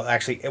 you know,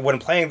 actually when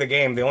playing the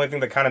game, the only thing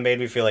that kind of made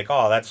me feel like,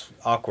 oh, that's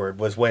awkward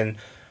was when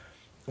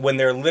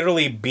they're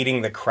literally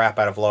beating the crap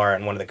out of Lara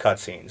in one of the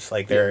cutscenes.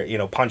 Like they're, you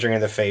know, punching her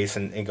in the face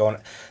and going,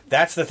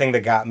 that's the thing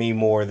that got me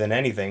more than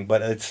anything.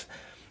 But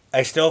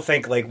I still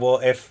think like, well,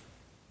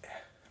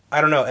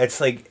 I don't know, it's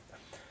like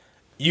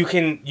you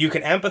can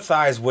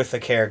empathize with the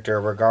character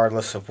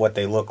regardless of what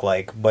they look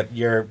like, but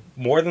you're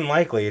more than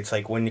likely, it's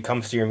like when it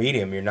comes to your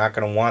medium, you're not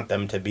going to want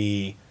them to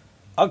be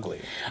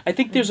ugly. I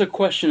think there's a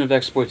question of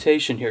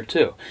exploitation here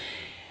too.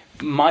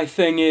 My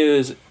thing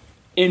is,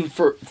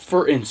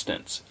 for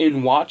instance,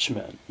 in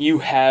Watchmen, you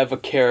have a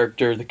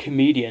character, the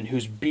comedian,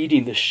 who's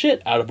beating the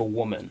shit out of a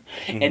woman.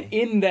 Mm-hmm. And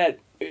in that,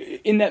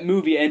 in that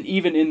movie, and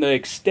even in the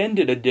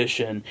extended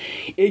edition,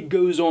 it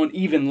goes on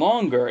even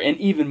longer and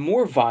even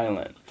more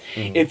violent.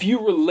 Mm-hmm. If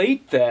you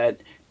relate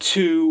that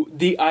to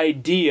the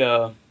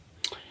idea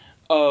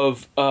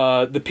of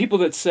the people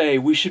that say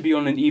we should be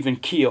on an even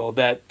keel,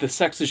 that the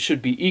sexes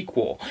should be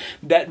equal,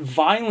 that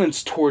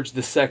violence towards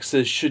the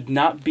sexes should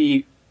not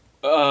be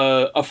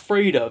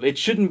afraid of. It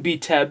shouldn't be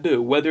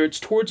taboo, whether it's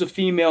towards a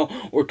female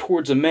or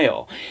towards a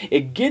male.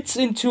 It gets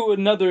into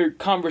another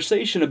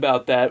conversation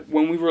about that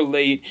when we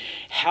relate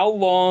how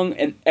long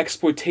an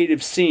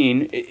exploitative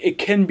scene, it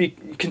can be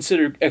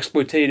considered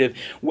exploitative,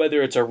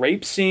 whether it's a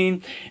rape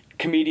scene,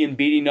 comedian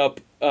beating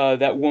up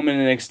that woman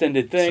in an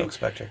extended thing.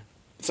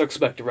 Stokes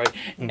Spectre, right?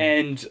 Mm-hmm.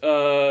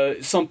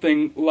 And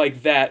something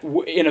like that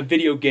in a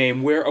video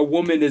game where a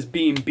woman is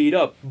being beat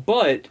up,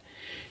 but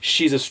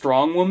she's a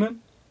strong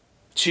woman.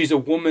 She's a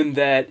woman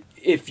that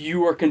if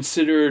you're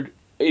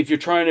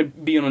trying to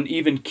be on an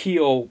even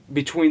keel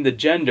between the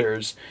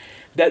genders,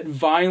 that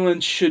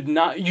violence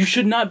you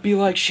should not be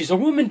like, she's a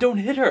woman, don't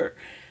hit her.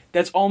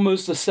 That's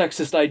almost a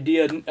sexist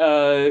idea.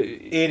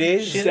 It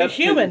is. She's a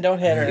human, don't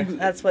hit her.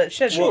 That's what it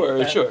should be.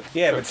 Sure.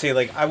 Yeah, but see,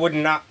 like,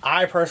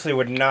 I personally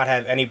would not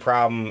have any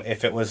problem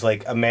if it was,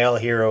 like, a male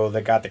hero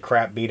that got the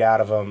crap beat out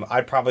of him.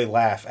 I'd probably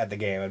laugh at the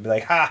game. I'd be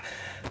like, ha,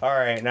 all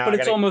right, now I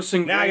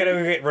gotta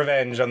go get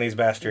revenge on these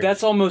bastards.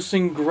 That's almost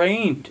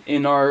ingrained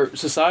in our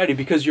society,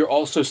 because you're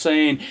also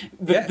saying,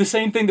 the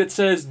same thing that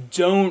says,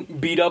 don't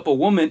beat up a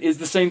woman, is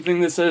the same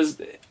thing that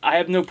says, I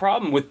have no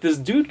problem with this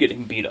dude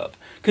getting beat up.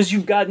 Because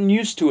you've gotten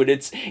used to it.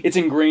 It's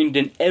ingrained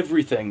in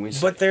everything we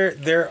say. But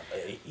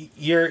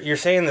you're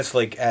saying this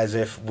like as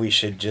if we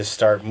should just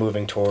start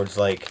moving towards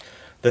like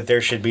that there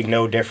should be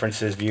no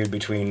differences viewed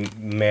between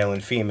male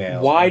and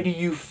female. Why do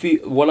you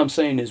feel? What I'm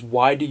saying is,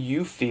 why do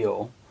you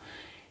feel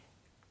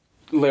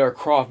Lara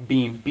Croft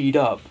being beat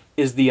up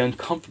is the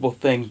uncomfortable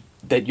thing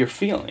that you're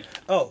feeling?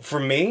 Oh, for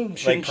me,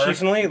 like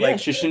personally,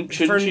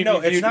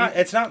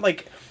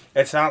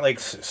 it's not like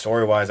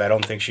story-wise, I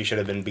don't think she should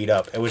have been beat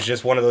up. It was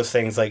just one of those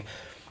things like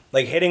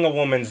hitting a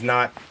woman's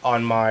not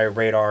on my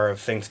radar of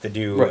things to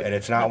do, right. And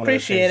it's not one of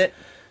those things. Appreciate it.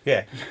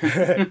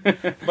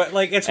 Yeah. But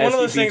like it's one of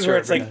those things where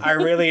it's like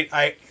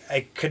I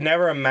could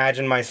never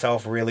imagine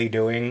myself really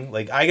doing,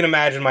 like I can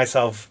imagine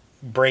myself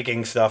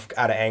breaking stuff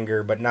out of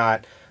anger but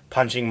not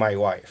punching my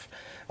wife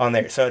on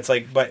there. So it's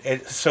like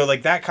so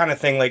like that kind of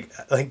thing like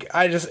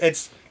I just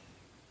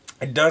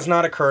it does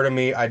not occur to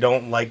me. I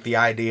don't like the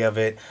idea of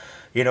it.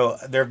 You know,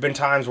 there have been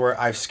times where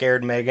I've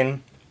scared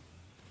Megan,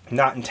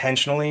 not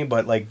intentionally,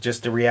 but like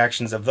just the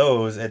reactions of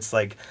those, it's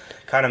like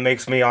kind of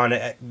makes me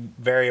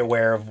very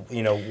aware of,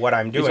 you know, what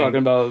I'm doing. You talking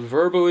about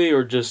verbally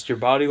or just your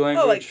body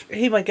language? Oh, like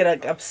he might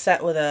get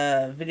upset with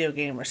a video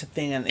game or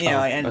something, and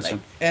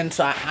and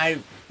so I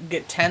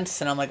get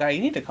tense, and I'm like, oh, you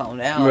need to calm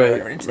down.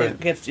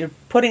 Right. You're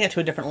putting it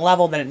to a different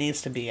level than it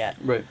needs to be at.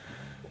 Right.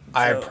 So,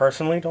 I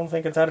personally don't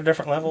think it's at a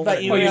different level.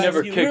 But you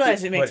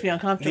realize it makes me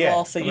uncomfortable.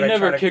 Yeah, so you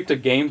never kicked a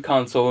game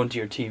console into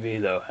your TV,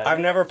 though.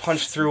 I've never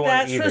punched through one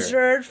either. That's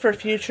reserved for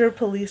future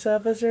police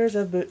officers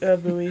of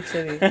Bowie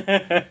City.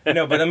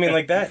 No, but I mean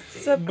like that.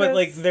 But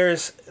like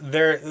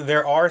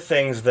there are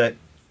things that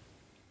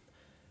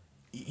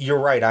you're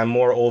right. I'm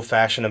more old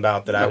fashioned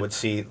about that. Right. I would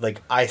see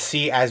I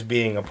see as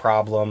being a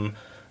problem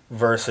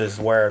versus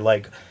where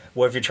like.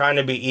 Well, if you're trying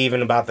to be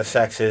even about the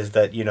sexes,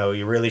 that you know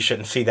you really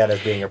shouldn't see that as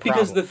being a problem.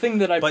 Because the thing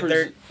that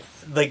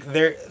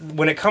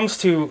when it comes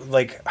to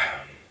like,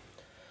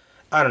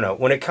 I don't know,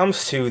 when it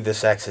comes to the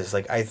sexes,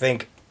 like I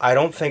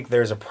don't think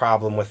there's a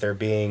problem with there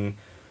being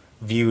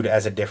viewed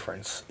as a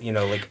difference. You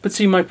know, like. But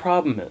see, my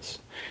problem is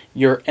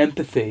your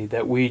empathy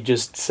that we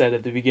just said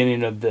at the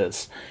beginning of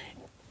this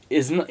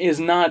is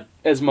not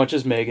as much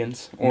as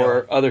Megan's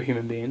or other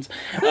human beings.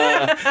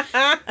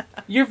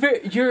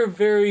 You're a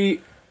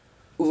very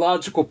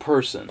logical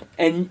person,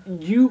 and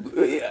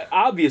you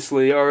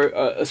obviously are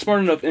a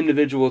smart enough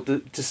individual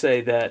to say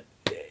that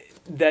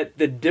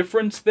the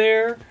difference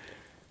there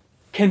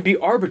can be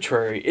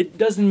arbitrary. It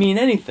doesn't mean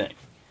anything.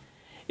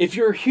 If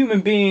you're a human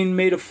being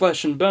made of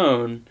flesh and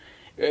bone,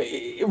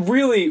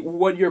 really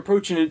what you're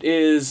approaching it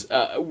is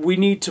we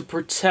need to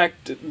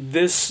protect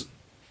this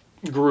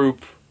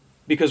group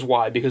because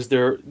why? Because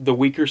they're the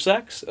weaker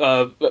sex,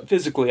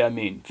 physically. I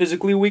mean,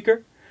 physically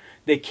weaker.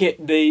 They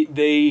can't.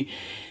 They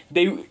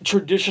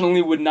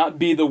traditionally would not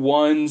be the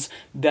ones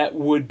that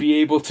would be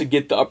able to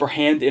get the upper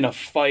hand in a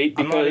fight.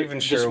 I'm not even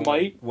sure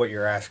what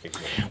you're asking.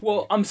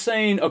 Well, I'm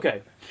saying,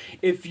 okay,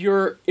 if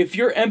your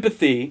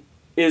empathy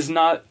is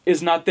not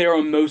there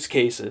in most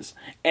cases,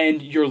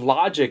 and your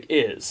logic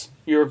is,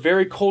 you're a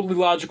very coldly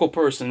logical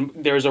person,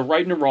 there's a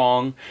right and a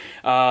wrong,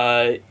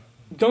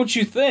 don't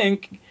you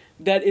think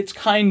that it's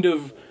kind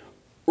of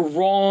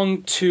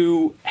wrong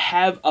to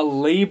have a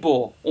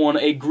label on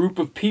a group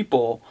of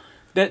people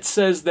that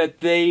says that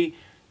they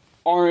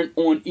aren't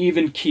on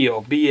even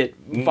keel, be it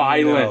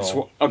violence?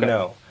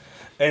 No.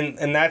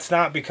 And that's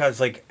not because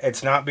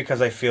it's not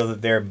because I feel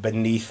that they're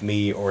beneath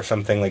me or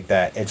something like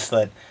that. It's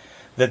that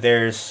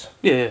there's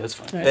that's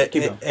fine.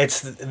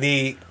 It's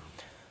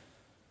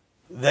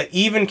the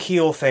even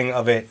keel thing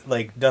of it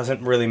like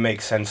doesn't really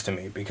make sense to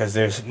me, because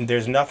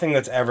there's nothing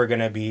that's ever going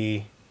to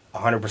be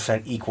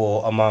 100%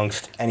 equal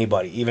amongst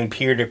anybody, even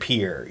peer to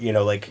peer. You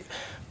know, like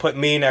put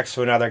me next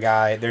to another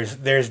guy.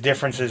 There's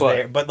differences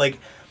there, but like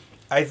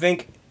I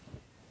think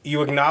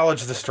you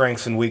acknowledge the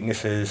strengths and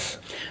weaknesses.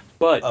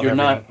 But you're everything.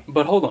 not.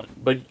 But hold on.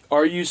 But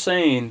are you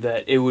saying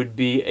that it would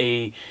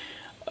be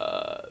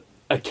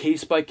a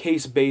case by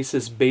case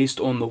basis based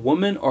on the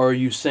woman, or are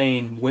you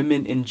saying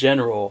women in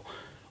general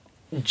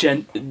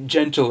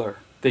gentler?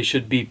 They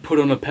should be put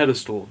on a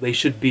pedestal. They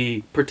should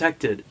be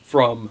protected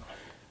from.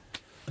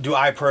 Do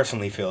I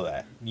personally feel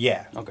that?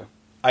 Yeah. Okay.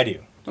 I do.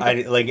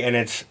 Okay. I like, and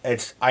it's.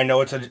 I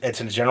know it's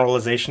a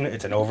generalization.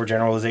 It's an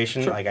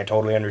overgeneralization. Sure. Like I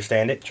totally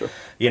understand it. Sure.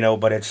 You know,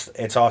 but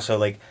it's also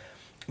like,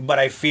 but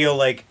I feel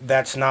like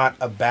that's not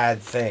a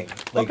bad thing.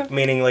 Like Okay.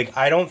 meaning like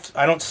I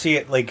don't see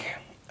it like.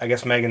 I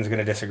guess Megan's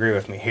gonna disagree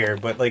with me here,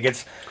 but like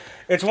it's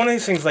one of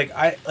these things like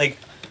I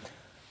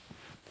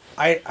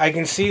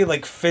can see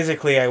like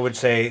physically I would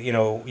say, you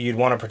know, you'd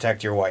want to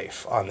protect your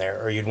wife on there,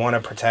 or you'd want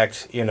to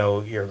protect, you know,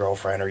 your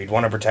girlfriend, or you'd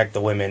want to protect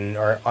the women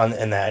or on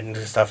in that and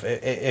stuff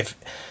if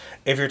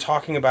you're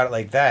talking about it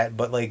like that.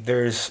 But like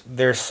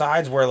there's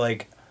sides where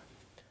like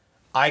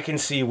I can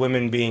see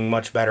women being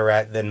much better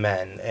at than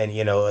men, and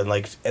you know, and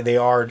like they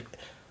are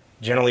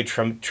generally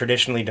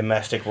traditionally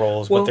domestic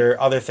roles, Well, but there are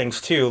other things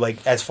too,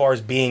 like as far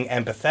as being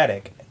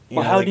empathetic.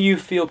 Well, how do you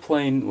feel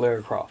playing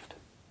Lara Croft?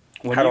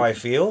 How do I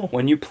feel?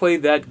 When you play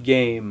that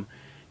game,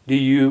 do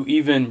you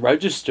even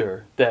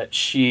register that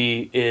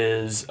she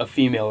is a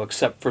female,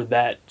 except for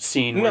that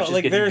scene where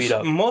she's getting beat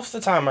up? Most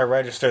of the time I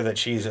register that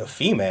she's a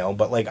female,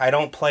 but like I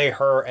don't play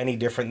her any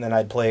different than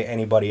I'd play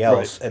anybody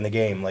else in the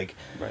game. Like,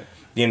 right.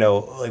 You know,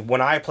 like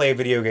when I play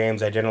video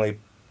games, I generally,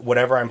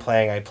 whatever I'm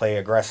playing, I play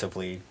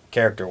aggressively,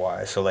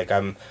 character-wise. So like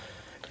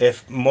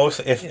if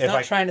He's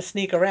not trying to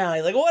sneak around.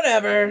 He's like,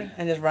 whatever,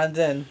 and just runs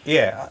in.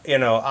 Yeah, you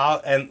know,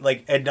 and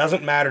like it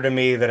doesn't matter to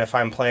me that if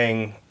I'm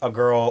playing a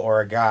girl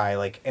or a guy,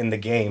 like in the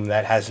game,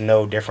 that has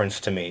no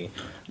difference to me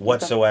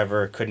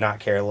whatsoever. Could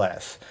not care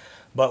less.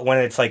 But when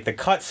it's like the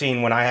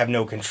cutscene, when I have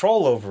no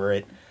control over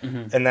it,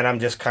 and then I'm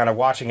just kind of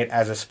watching it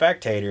as a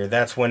spectator,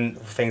 that's when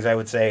things I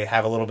would say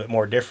have a little bit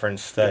more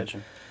difference. That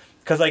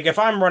because like if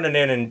I'm running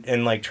in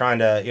and like trying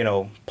to, you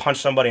know, punch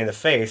somebody in the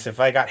face, if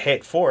I got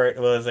hit for it,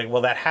 well, it's like,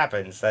 well, that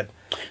happens.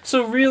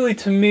 So really,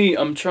 to me,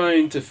 I'm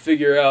trying to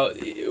figure out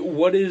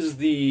what is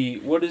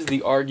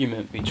the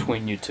argument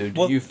between you two.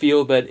 Do you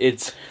feel that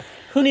it's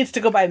who needs to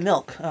go buy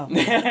milk? Oh,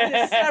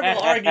 there's several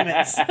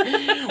arguments.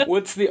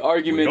 What's the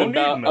argument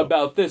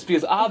about this?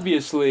 Because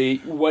obviously,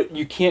 what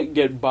you can't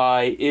get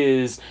by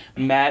is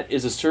Matt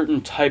is a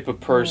certain type of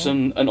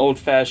person, an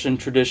old-fashioned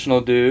traditional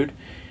dude.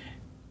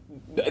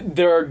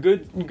 There are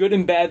good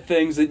and bad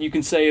things that you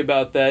can say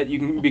about that, you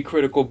can be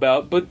critical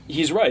about, but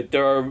he's right.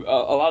 There are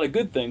a lot of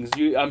good things.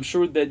 I'm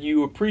sure that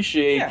you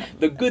appreciate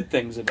the good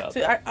things about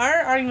that.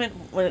 Our argument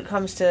when it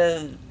comes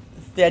to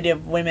the idea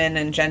of women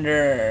and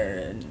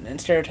gender and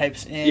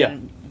stereotypes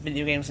in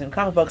video games and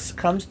comic books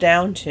comes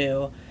down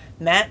to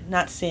Matt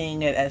not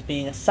seeing it as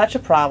being such a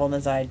problem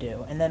as I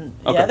do. And then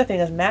the other thing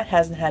is Matt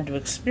hasn't had to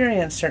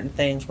experience certain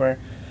things where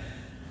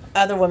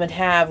other women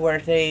have, where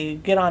they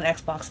get on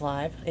Xbox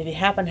Live, if you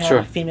happen to have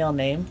a female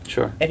name,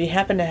 if you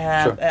happen to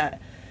have,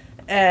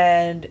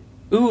 and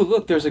ooh,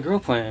 look, there's a girl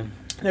playing.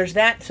 There's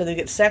that, so they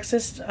get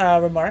sexist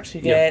remarks,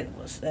 you get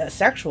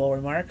sexual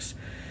remarks,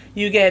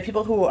 you get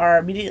people who are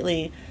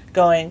immediately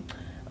going,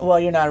 well,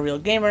 you're not a real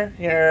gamer,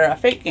 you're a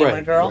fake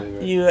gamer, girl.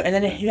 Right. And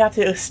then you have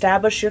to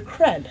establish your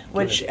cred,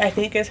 which I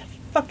think is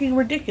fucking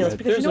ridiculous,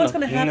 because you know what's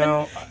going to happen?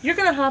 No. You're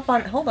going to hop on,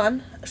 hold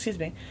on, excuse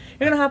me,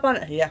 you're going to hop on,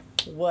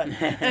 what?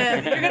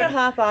 You're going to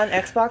hop on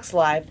Xbox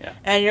Live,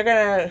 and you're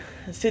going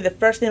to see the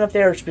first name up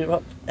there, which would be, I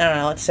don't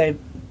know, let's say,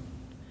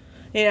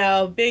 you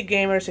know, Big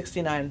Gamer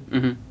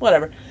 69,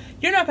 whatever.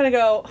 You're not going to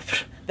go,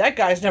 that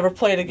guy's never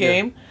played a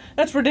game,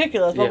 that's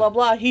ridiculous, blah, blah,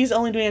 blah. He's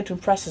only doing it to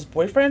impress his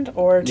boyfriend,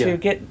 or to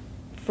get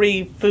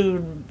free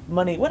food,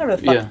 money, whatever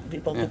the fuck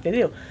people think they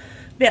do.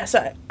 Yeah,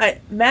 so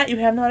Matt, you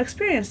have not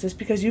experienced this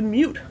because you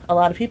mute a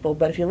lot of people.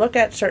 But if you look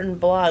at certain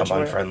blogs,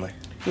 I'm unfriendly.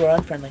 You are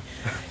unfriendly.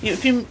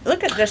 If you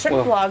look at, there's certain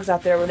blogs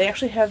out there where they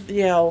actually have,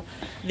 you know,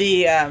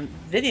 the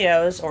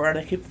videos, or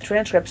they keep the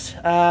transcripts.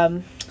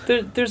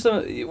 There's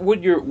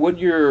what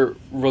you're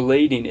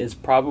relating is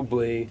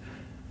probably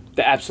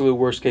the absolute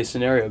worst case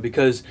scenario,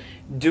 because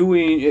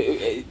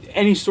doing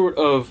any sort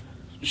of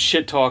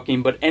shit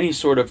talking, but any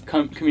sort of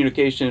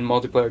communication in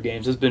multiplayer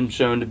games has been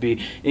shown to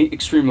be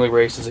extremely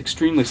racist,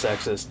 extremely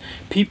sexist.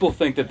 People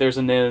think that there's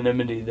an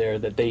anonymity there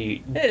that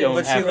they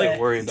don't have to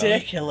worry about.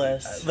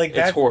 Ridiculous. Like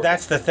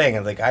that's the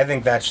thing. Like I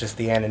think that's just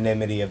the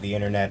anonymity of the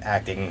internet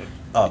acting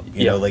up.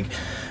 You know, like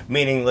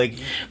meaning like.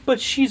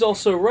 But she's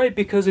also right,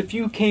 because if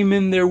you came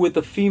in there with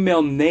a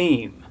female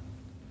name,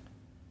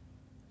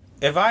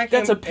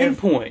 that's a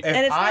pinpoint.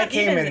 If I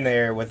came in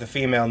there with a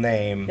female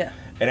name. Yeah.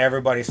 And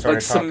everybody started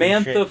like talking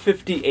Samantha shit.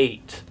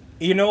 58.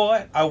 You know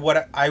what?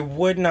 I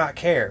would not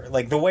care.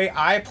 Like the way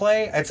I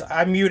play,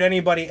 I mute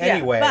anybody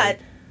anyway. But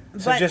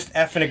So just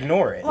effing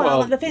ignore it.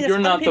 Well, the thing you're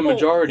is, not the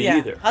majority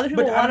either. Other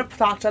people But want to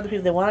talk to other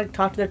people. They want to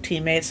talk to their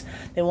teammates.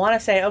 They want to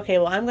say, okay,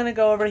 well, I'm going to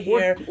go over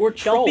here. Or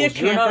Don't be a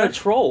trolls. You're not a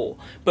troll.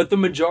 But the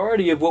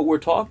majority of what we're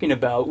talking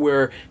about,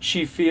 where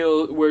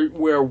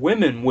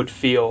women would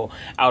feel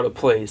out of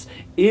place,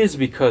 is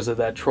because of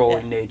that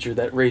trolling nature,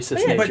 that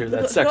racist nature,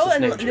 that sexist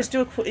nature. Just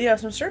do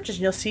some searches,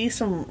 and you'll see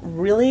some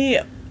really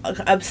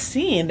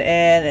obscene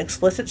and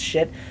explicit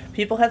shit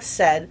people have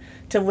said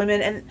to women,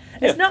 and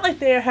it's not like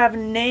they have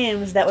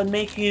names that would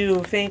make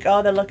you think,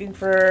 oh, they're looking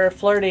for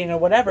flirting or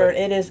whatever.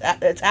 Right.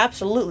 It's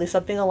absolutely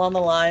something along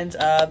the lines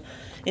of,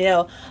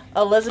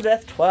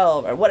 Elizabeth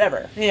 12 or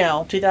whatever,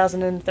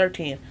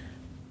 2013.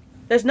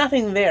 There's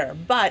nothing there,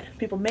 but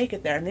people make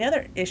it there. And the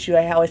other issue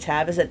I always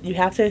have is that you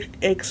have to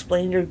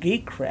explain your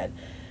geek cred.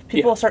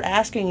 People start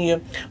asking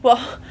you,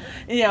 well,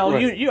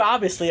 you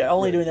obviously are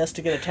only doing this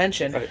to get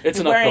attention. Right. It's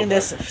You're wearing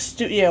this,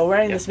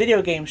 this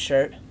video game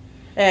shirt,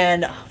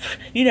 and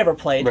you never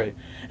played. Right.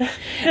 I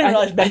didn't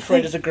realize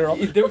Metroid is a girl.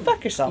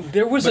 Fuck yourself.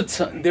 There was a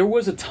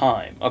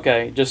time,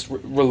 okay, just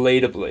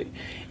relatably,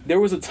 there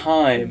was a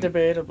time.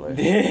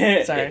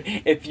 Debatably.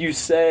 Sorry. If you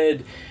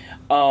said,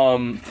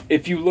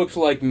 if you looked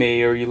like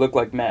me or you looked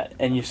like Matt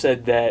and you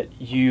said that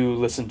you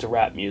listened to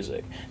rap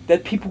music,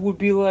 that people would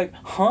be like,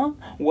 huh?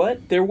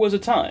 What? There was a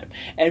time.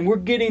 And we're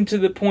getting to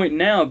the point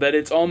now that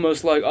it's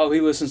almost like, oh,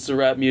 he listens to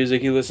rap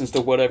music, he listens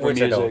to whatever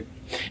music.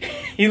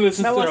 He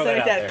listens to... I want to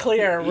make that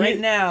clear right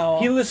now.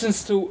 He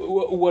listens to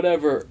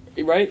whatever,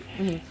 right?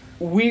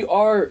 Mm-hmm. We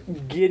are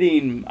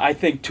getting, I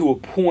think, to a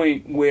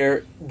point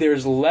where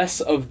there's less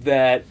of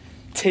that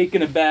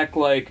taken aback,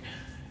 like,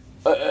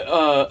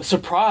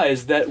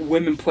 surprise that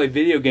women play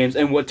video games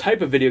and what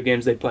type of video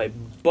games they play.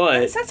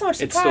 But it's not so much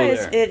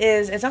surprise.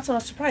 It's not so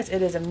much surprise.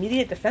 It is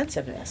immediate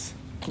defensiveness.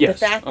 Yes.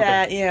 The fact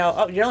that,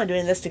 you're only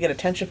doing this to get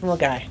attention from a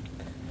guy.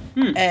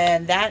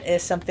 And that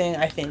is something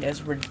I think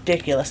is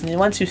ridiculous. And the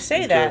ones who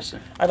say that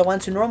are the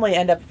ones who normally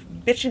end up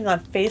bitching on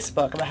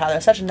Facebook about how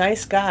they're such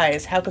nice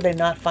guys. How could they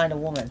not find a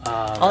woman?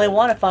 All they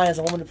want to find is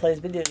a woman who plays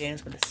video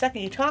games. But the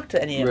second you talk to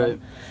any of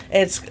them,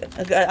 it's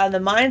on the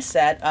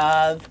mindset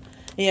of,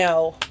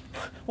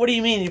 what do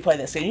you mean you play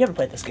this game? You haven't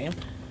played this game.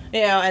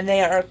 And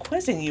they are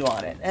quizzing you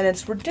on it. And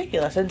it's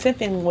ridiculous. And same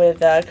thing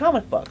with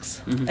comic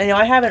books. Mm-hmm. And,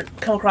 I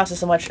haven't come across this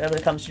so much when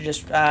it comes to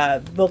just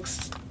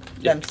books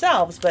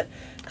themselves, but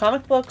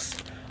comic books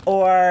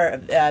or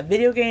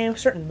video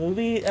games, certain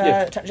movie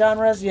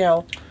genres,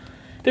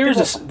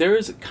 There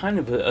is kind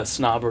of a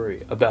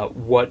snobbery about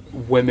what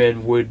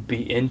women would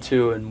be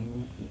into,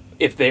 and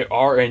if they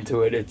are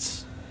into it,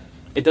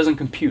 it doesn't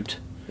compute.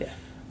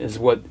 Is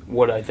what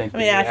I think.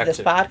 After this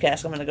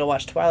podcast, I'm going to go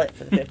watch Twilight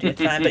for the 50th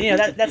time.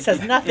 But that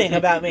says nothing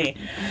about me.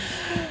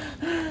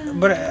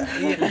 But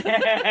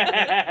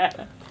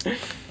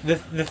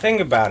the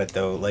thing about it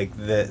though, like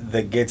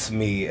that gets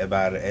me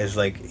about it is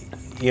like,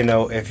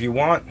 if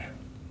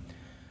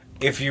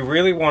you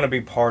really want to be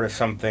part of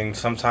something,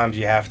 sometimes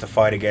you have to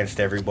fight against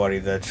everybody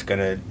that's going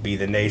to be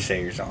the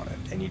naysayers on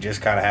it, and you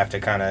just kind of have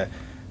to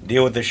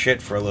deal with the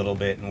shit for a little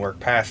bit and work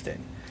past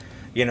it.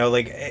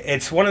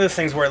 It's one of those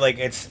things where like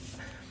it's.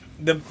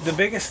 The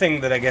biggest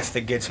thing that I guess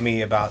that gets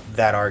me about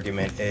that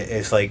argument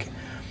is like,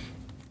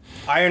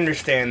 I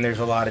understand there's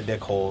a lot of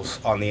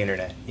dickholes on the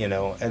internet,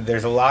 and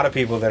there's a lot of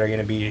people that are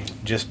going to be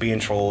just being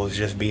trolls,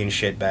 just being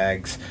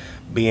shitbags,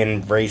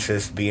 being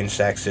racist, being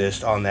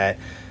sexist on that.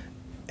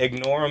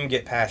 Ignore them,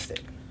 get past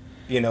it.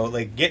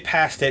 Get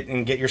past it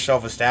and get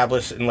yourself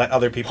established and let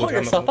other people pull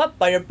yourself up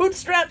by your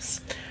bootstraps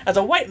as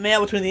a white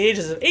male between the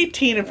ages of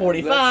 18 and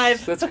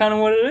 45. That's kind of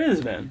what it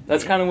is, man.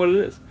 That's kind of what it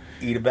is.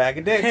 Eat a bag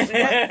of dicks.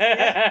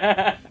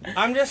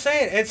 I'm just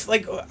saying, it's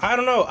like, I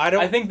don't know.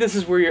 I think this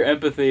is where your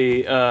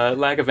empathy,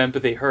 lack of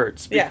empathy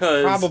hurts.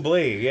 Because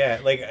probably, yeah.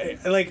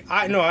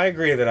 I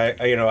agree that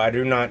I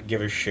do not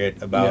give a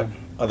shit about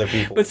other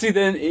people. But see,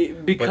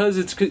 then because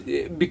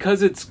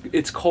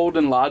it's cold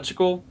and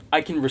logical,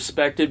 I can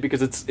respect it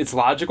because it's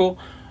logical.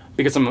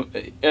 Because I'm,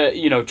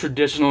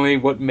 traditionally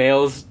what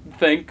males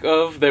think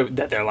of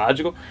that they're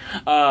logical.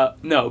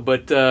 No,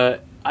 but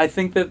I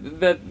think that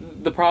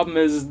the problem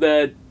is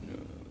that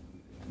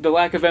the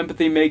lack of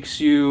empathy makes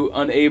you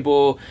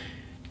unable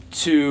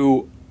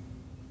to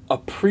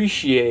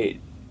appreciate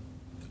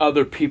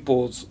other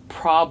people's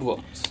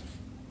problems,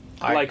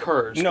 like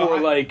hers,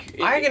 I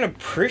can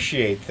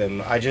appreciate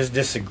them. I just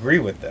disagree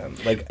with them.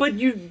 But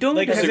you don't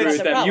disagree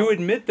with them. You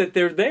admit that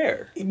they're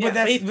there. But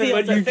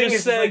you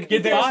just said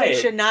get by it. It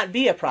should not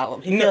be a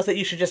problem. He feels that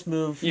you should just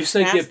move. You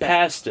said get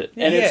past it,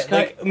 and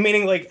it's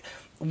meaning like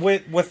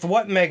with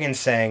what Megan's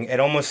saying, it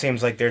almost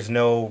seems like there's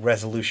no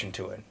resolution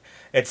to it.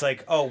 It's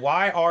like, oh,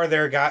 why are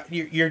there guys...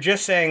 You're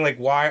just saying, like,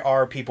 why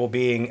are people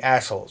being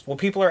assholes? Well,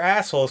 people are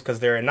assholes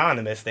because they're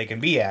anonymous. They can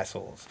be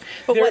assholes.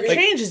 But what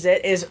changes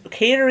it is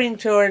catering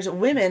towards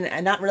women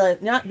and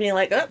not being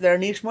like, oh, they're a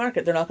niche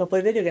market. They're not going to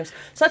play video games.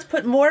 So let's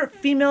put more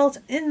females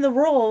in the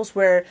roles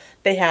where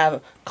they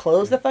have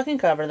clothes that fucking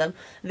cover them.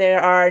 They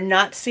are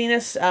not seen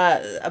as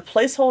a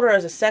placeholder,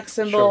 as a sex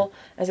symbol,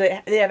 as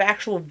they have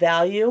actual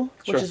value,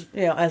 which is,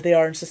 as they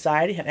are in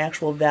society, have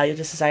actual value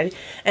to society,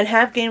 and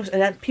have games,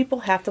 and that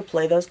people have to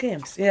play those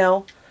games,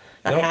 not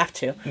have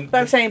to. But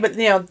I'm saying,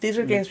 these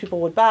are games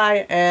people would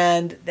buy,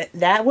 and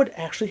that would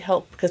actually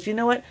help, because you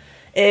know what?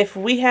 If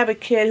we have a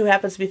kid who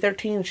happens to be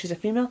 13 and she's a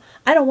female,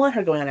 I don't want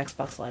her going on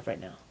Xbox Live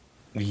right now.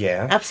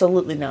 Yeah.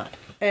 Absolutely not.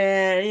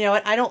 And,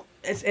 I don't,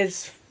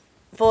 it's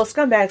full of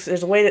scumbags.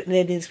 There's a way that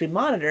it needs to be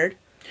monitored.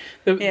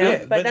 But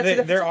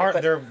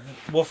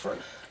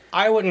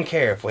I wouldn't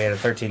care if we had a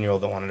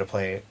 13-year-old that wanted to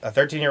play, a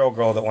 13-year-old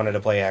girl that wanted to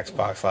play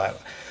Xbox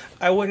Live.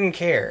 I wouldn't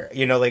care.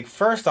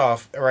 First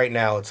off, right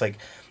now, it's like,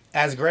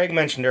 as Greg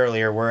mentioned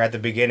earlier, we're at the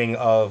beginning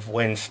of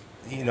when,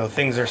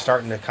 things are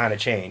starting to kind of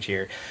change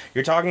here.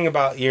 You're talking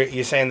about,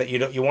 you're saying that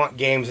you want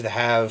games to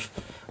have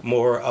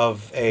more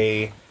of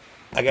a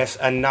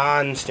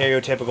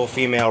non-stereotypical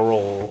female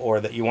role, or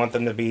that you want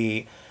them to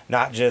be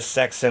not just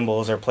sex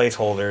symbols or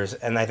placeholders,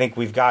 and I think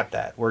we've got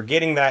that. We're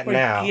getting that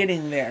now. We're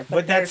getting there.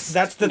 But that's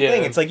the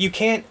thing. It's like you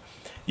can't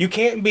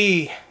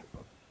be...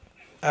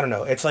 I don't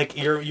know. It's like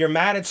you're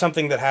mad at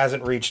something that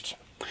hasn't reached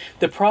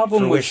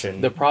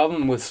fruition. The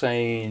problem with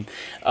saying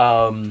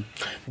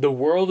the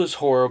world is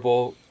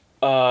horrible,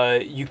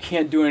 you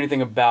can't do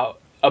anything about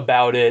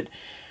it,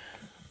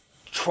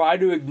 try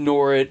to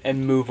ignore it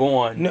and move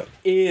on,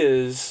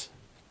 is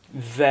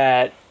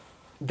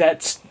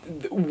that's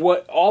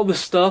what all the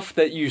stuff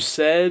that you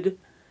said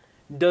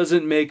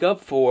doesn't make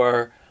up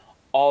for.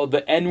 All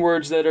the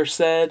N-words that are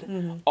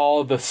said,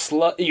 all the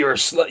you're a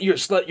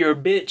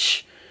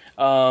bitch.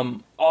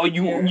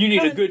 You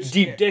need a good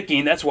deep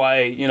dicking. That's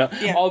why,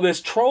 all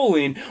this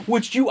trolling,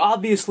 which you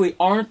obviously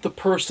aren't the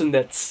person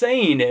that's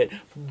saying it,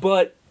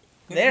 but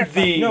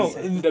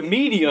the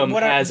medium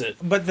has it.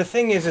 But the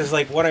thing is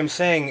like, what I'm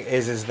saying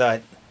is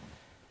that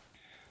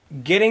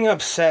getting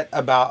upset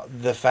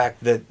about the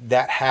fact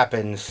that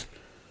happens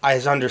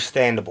is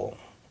understandable.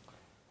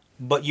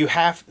 But you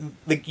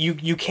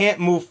can't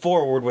move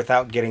forward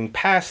without getting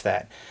past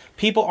that.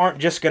 People aren't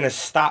just going to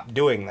stop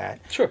doing that.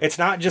 Sure. It's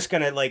not just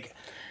going to like,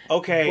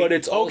 okay, but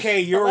it's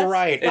you're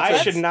right. I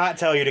should not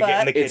tell you to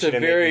get in the kitchen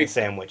and make me a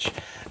sandwich.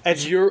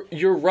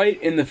 You're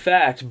right in the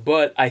fact,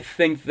 but I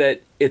think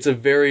that it's a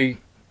very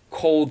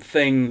cold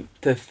thing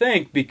to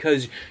think,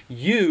 because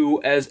you,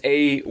 as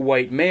a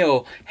white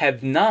male,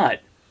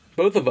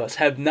 both of us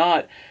have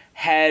not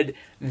had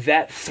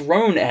that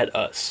thrown at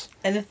us.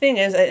 And the thing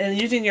is, and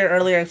using your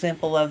earlier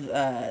example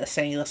of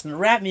saying you listen to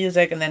rap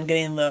music and then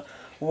getting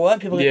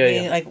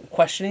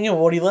questioning you,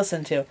 what do you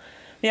listen to?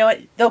 You know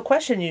what? They'll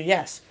question you,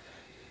 yes.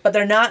 But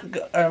they're not,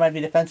 or it might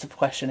be defensive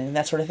questioning,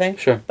 that sort of thing.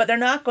 Sure. But they're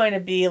not going to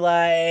be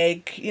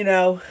like, eat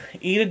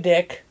a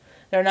dick.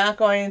 They're not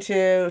going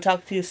to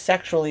talk to you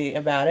sexually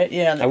about it.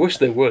 I wish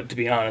they would, to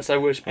be honest. I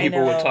wish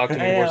people would talk to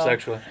me more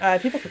sexually.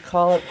 People could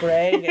call up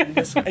Greg and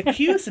just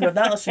accuse him of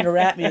not listening to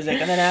rap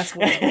music and then ask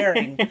what he's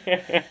wearing.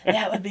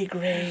 That would be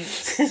great.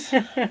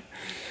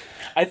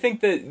 I think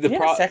that do you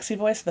have a sexy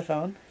voice on the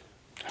phone?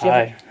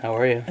 Hi, how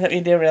are you? I thought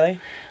you do, really?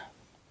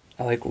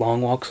 I like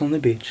long walks on the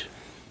beach.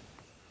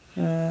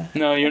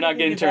 No, you're not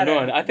getting turned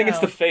on. I think it's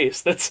the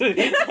face. That's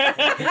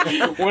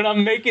it. When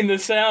I'm making the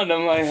sound,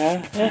 I'm like,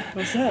 huh?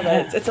 What's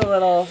that? It's a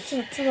little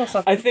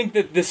something. I think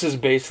that this is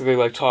basically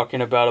like talking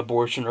about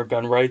abortion or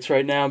gun rights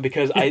right now,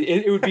 because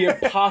it would be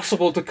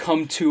impossible to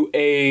come to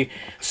a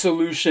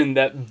solution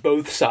that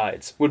both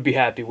sides would be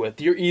happy with.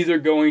 You're either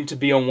going to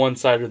be on one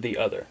side or the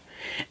other.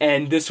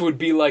 And this would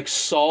be like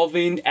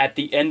solving, at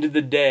the end of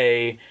the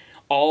day,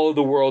 all of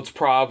the world's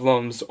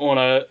problems on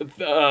a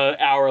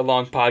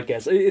hour-long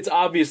podcast. It's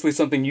obviously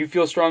something you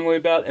feel strongly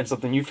about and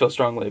something you feel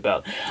strongly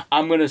about.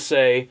 I'm gonna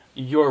say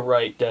you're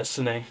right,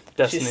 Destiny.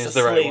 Destiny is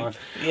the right one.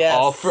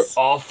 Yes.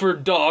 All for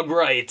dog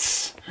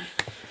rights.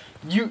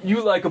 You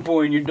like a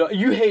boy and your dog.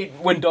 You hate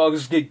when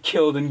dogs get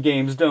killed in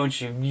games, don't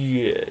you?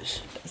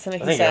 Yes. I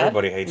think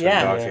everybody hates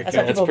when dogs get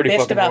killed. That's why people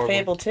bitched about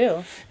horrible. Fable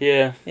too.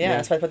 Yeah.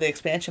 That's why I put the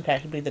expansion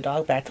pack to bring the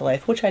dog back to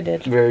life, which I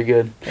did. Very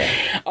good.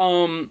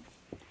 Yeah.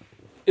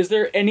 Is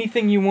there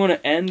anything you want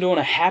to end on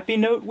a happy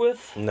note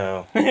with?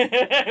 No.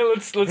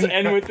 Let's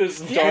end with this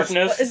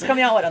darkness. Is it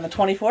coming out, on the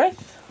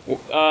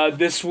 24th?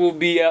 This will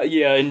be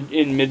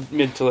in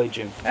mid to late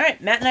June. All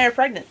right, Matt and I are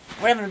pregnant.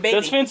 We're having a baby.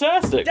 That's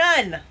fantastic.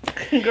 Done.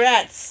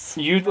 Congrats.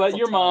 You let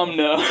your mom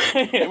know.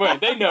 Wait,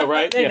 they know,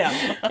 right? They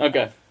know.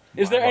 Okay.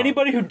 Is there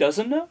anybody who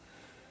doesn't know?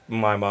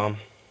 My mom.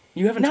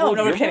 You haven't No, told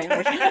no, your we're kidding.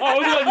 mom? I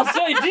was about to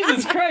say,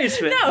 Jesus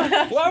Christ, man.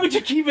 No. Why would you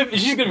keep it?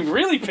 She's going to be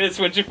really pissed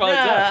when she finds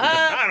out.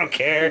 I don't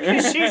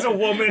care. She's a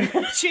woman.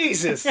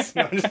 Jesus.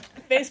 No,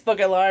 Facebook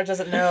at large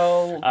doesn't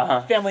know.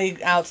 Uh-huh.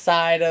 Family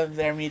outside of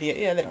their media,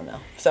 yeah, they don't know.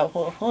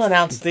 So we'll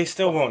announce. they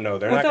still won't know.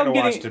 They're Without not going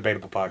to watch getting-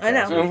 debatable podcasts. I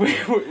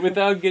know.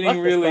 Without Fuck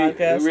getting this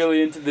podcast.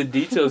 really into the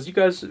details, you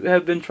guys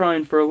have been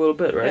trying for a little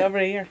bit, right? Over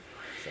a year.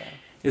 So.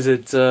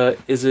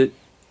 Is it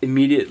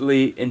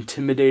immediately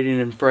intimidating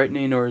and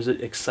frightening, or is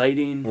it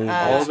exciting?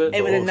 All of it?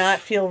 It did not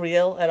feel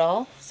real at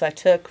all. So I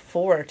took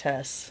 4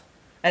 tests.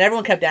 And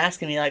everyone kept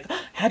asking me, like,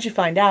 how'd you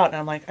find out? And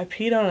I'm like, I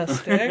peed on a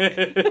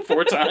stick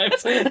 4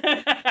 times.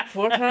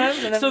 4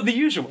 times. And then So the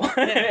usual.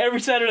 Every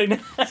Saturday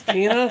night.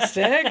 peeing on a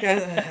stick?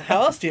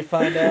 How else do you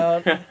find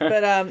out?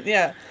 But,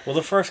 yeah. Well,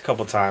 the first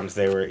couple times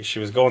she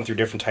was going through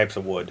different types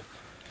of wood.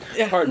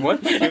 Pardon,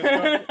 what?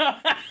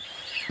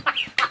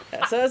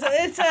 So it's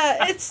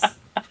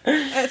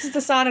the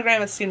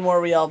sonogram. It's seen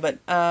more real, but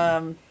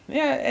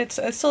yeah, it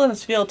still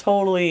doesn't feel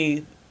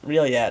totally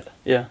real yet.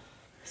 Yeah.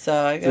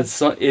 So I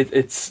guess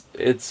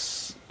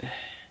It's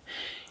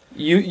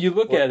you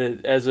look at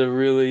it as a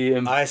really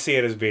I see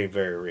it as being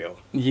very real.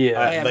 yeah.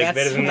 yeah, like, that's,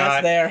 that is that's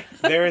not- there.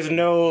 There is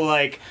no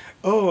like,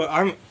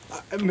 oh,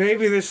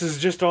 maybe this is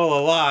just all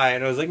a lie.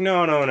 And I was like,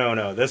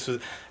 no. This was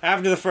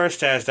after the first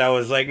test. I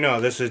was like,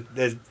 no, this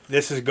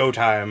is go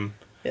time.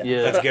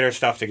 Yeah. Let's get our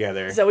stuff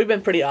together. So we've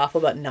been pretty awful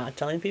about not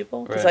telling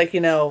people. Because, Right.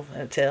 like,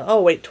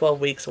 until, wait 12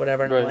 weeks,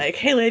 whatever. And I'm Right. like,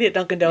 hey, lady at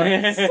Dunkin'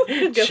 Donuts.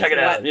 guess Check it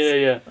out. what?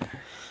 Yeah.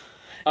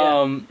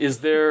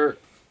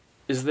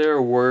 Is there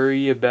a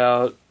worry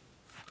about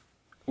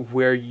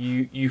where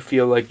you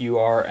feel like you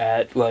are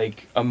at,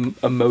 like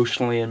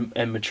emotionally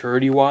and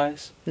maturity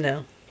wise?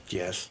 No.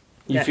 Yes.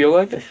 You Yeah. feel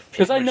like it?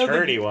 Because I know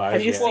Maturity wise.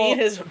 Have you yeah. seen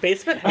his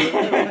basement?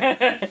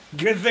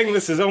 Good thing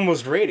this is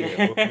almost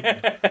radio.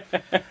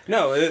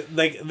 No,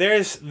 like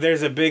there's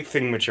a big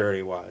thing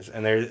maturity wise,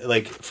 and there's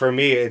like for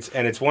me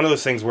it's one of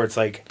those things where it's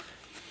like,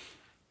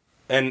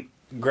 and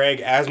Greg,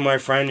 as my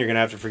friend, you're gonna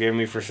have to forgive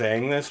me for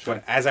saying this,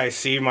 but as I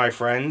see my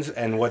friends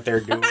and what they're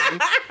doing,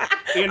 I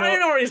don't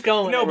know where he's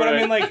going. No, but I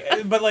Right.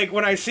 mean, like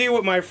when I see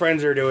what my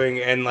friends are doing,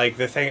 and like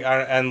the thing,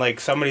 and like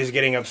somebody's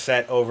getting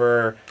upset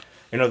over,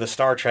 the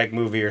Star Trek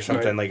movie or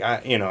something. Right.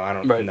 Like I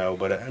don't Right. know,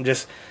 but I'm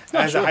just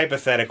not as true. a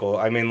hypothetical.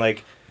 I mean,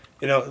 like,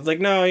 like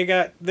no, you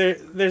got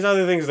there's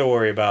other things to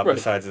worry about Right.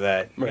 besides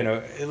that. Right.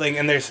 Like,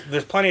 and there's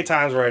plenty of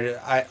times where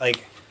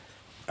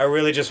I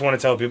really just want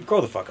to tell people,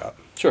 grow the fuck up.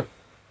 Sure.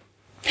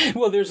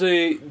 Well,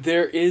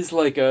 there is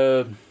like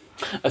a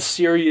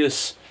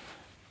serious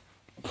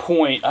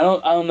point. I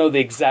don't know the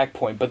exact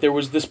point, but there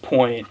was this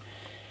point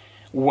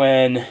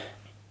when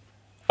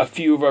a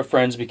few of our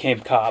friends became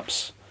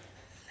cops,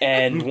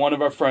 and one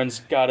of our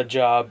friends got a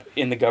job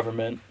in the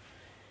government,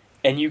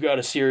 and you got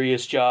a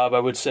serious job. I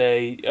would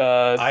say.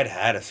 I'd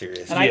had a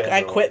serious. And job.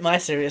 I quit my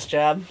serious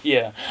job.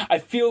 Yeah, I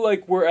feel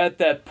like we're at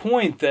that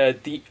point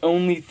that the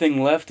only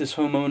thing left is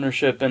home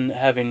ownership and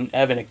having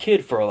a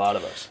kid for a lot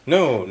of us.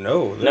 No,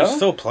 there's No?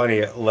 still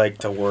plenty like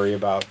to worry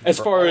about. As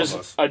for far all as of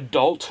us.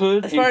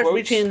 adulthood, As in far as quotes,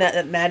 reaching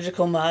that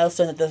magical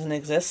milestone that doesn't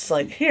exist,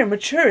 like, here,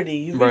 maturity,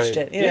 you Right. reached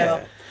it, you Yeah.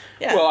 know.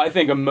 Yeah. Well, I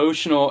think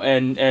emotional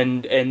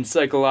and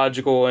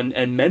psychological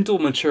and mental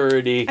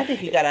maturity I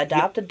think you gotta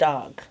adopt a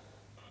dog.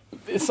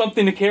 is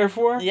something to care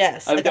for.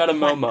 Yes. I've like got a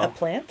plant- Momo. A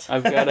plant?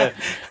 I've got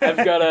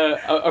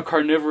a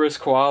carnivorous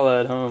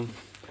koala at home.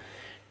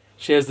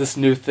 She has this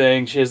new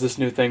thing.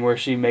 Where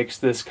she makes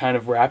this kind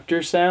of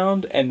raptor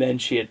sound, and then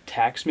she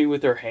attacks me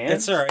with her hands.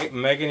 It's alright.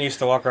 Megan used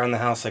to walk around the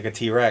house like a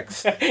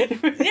T-Rex. Yeah,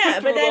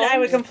 but then I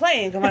would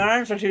complain because my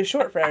arms are too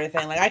short for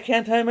everything. Like, I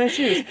can't tie my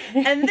shoes.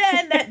 And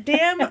then that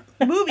damn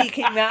movie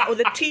came out with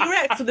a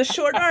T-Rex with the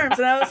short arms,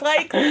 and I was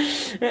like,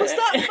 well,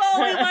 stop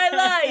following my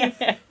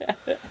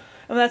life.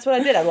 And that's what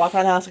I did. I'd walk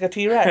around the house like a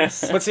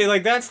T-Rex. But see,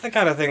 like, that's the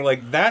kind of thing,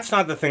 like, that's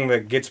not the thing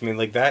that gets me.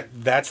 Like,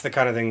 that's the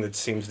kind of thing that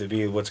seems to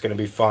be what's going to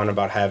be fun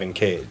about having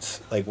kids.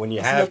 Like, when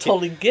you So have they'll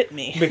totally get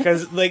me.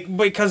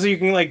 because you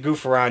can, like,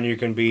 goof around, you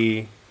can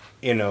be,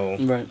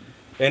 Right.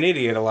 an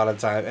idiot a lot of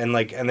the time. And,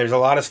 like, and there's a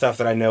lot of stuff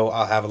that I know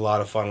I'll have a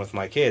lot of fun with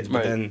my kids. But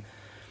Right. then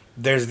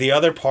there's the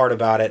other part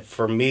about it.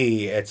 For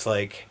me, it's,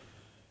 like,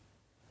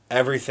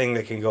 everything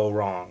that can go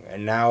wrong.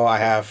 And now I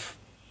have...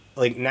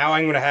 Like, now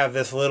I'm going to have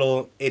this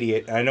little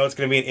idiot, and I know it's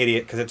going to be an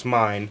idiot because it's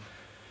mine,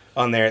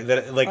 on there,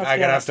 that, like, Let's I be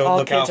got to have honest, to all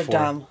look kids out are for.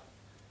 dumb.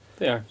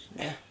 They are.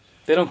 Yeah.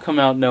 They don't come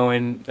out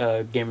knowing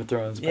Game of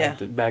Thrones Yeah.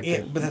 back Yeah,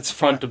 to but that's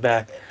front fine. to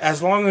back.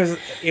 As long as,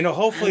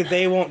 hopefully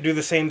they won't do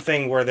the same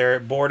thing where they're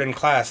bored in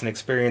class and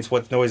experience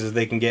what noises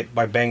they can get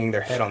by banging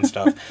their head on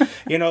stuff. Like,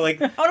 I want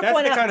to that's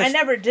point the out, kind of... I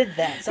never did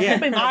that. So Yeah,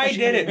 hoping my I did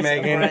it, opportunities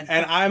Megan, aren't-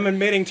 and I'm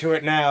admitting to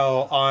it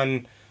now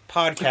on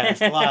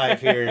podcast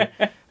live here,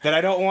 that I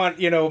don't want, my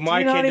Do you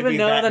kid not to even be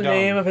know that the dumb.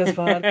 name of his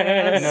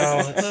podcast? No,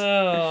 it's-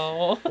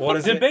 Oh. What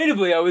is it?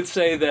 Debatably, I would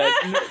say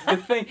that the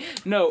thing.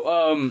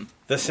 No,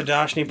 The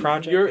Sadashni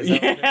Project? you're Is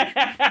that what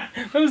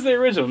it is? that was the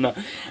original.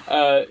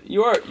 No,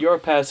 you are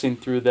passing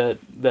through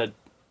that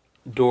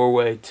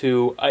doorway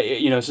too.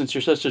 Since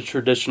you're such a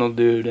traditional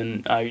dude,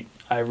 and I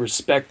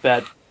respect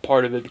that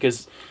part of it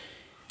because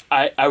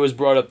I was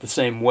brought up the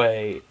same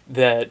way,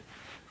 that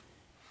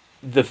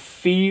the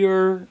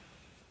fear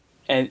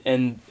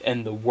and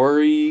the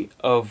worry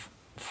of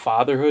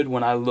fatherhood,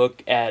 when I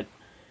look at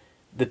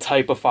the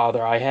type of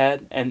father I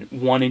had and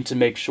wanting to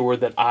make sure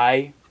that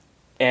I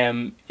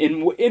am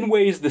in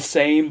ways the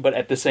same, but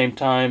at the same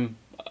time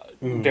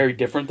very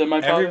different than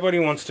my father. Everybody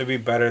wants to be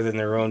better than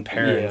their own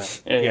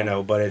parents, you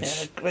know, but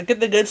it's... Yeah, get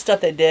the good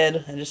stuff they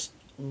did and just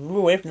move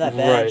away from that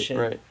bad shit.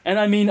 Right. And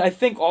I mean, I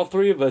think all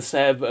three of us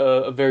have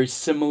a very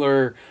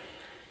similar...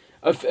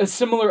 A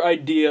similar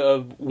idea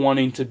of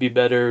wanting to be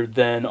better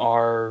than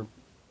our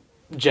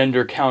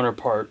gender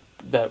counterpart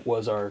that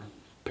was our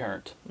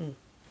parent.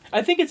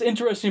 I think it's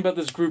interesting about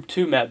this group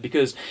too, Matt,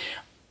 because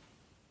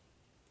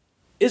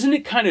isn't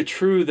it kind of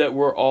true that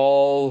we're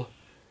all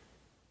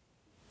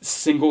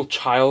single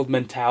child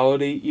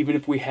mentality, even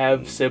if we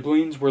have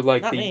siblings? We're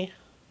like Not me.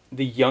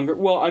 The younger...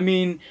 Well, I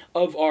mean,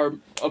 of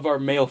our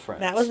male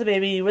friends. Matt was the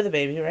baby, you were the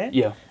baby, right?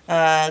 Yeah.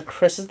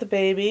 Chris is the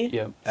baby.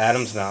 Yeah.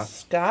 Adam's not.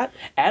 Scott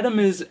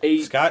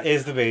Scott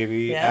is the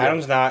baby. Yeah.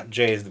 Adam's not.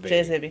 Jay is the baby.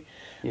 Jay's the baby.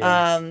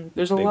 Yeah.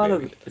 There's a Big lot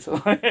baby. of... It's a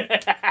lot.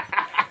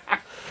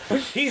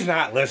 He's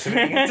not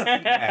listening. It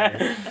doesn't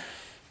matter.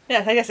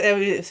 Yeah, I guess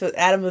so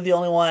Adam was the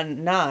only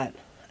one not.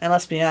 And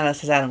let's be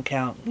honest, does Adam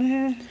count?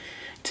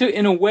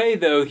 In a way,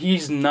 though,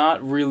 he's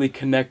not really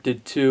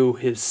connected to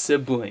his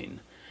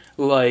sibling.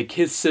 Like,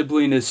 his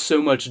sibling is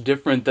so much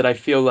different that I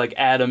feel like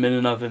Adam, in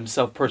and of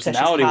himself,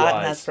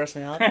 personality-wise... Has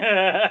personality.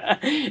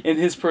 in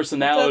his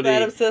personality... What's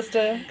up, Adam's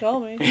sister?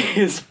 Call me.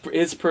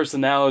 His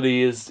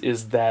personality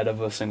is that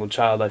of a single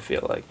child, I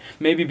feel like.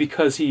 Maybe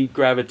because he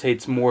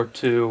gravitates more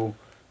to...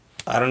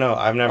 I don't know.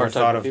 I've never Our type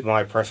thought of of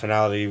my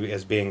personality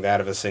as being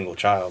that of a single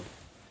child.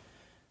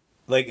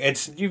 Like,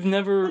 it's... You've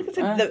never...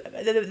 The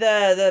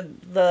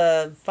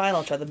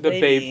final child, the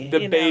baby.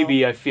 The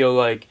baby, I feel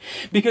like.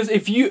 Because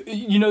if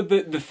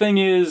the thing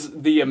is,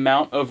 the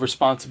amount of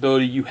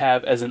responsibility you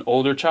have as an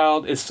older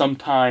child is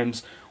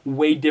sometimes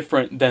way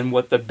different than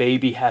what the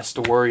baby has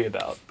to worry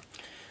about.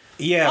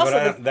 Yeah, also,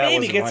 but the that baby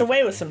wasn't gets my away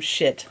thing. with some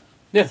shit.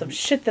 Yeah. Some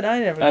shit that I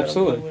never got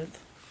away with.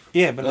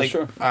 Yeah, but That's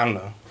like, true. I don't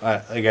know.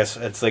 I guess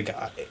it's like...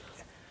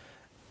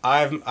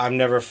 I've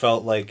never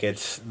felt like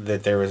it's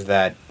that there was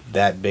that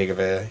big of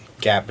a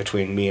gap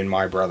between me and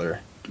my brother.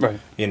 Right.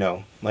 You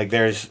know, like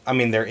there is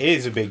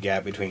a big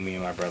gap between me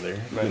and my brother.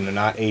 Right. You know,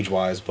 not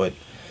age-wise, but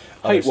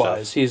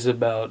height-wise, he's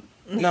about...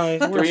 No,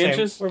 we're 3 same,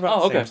 inches? We're about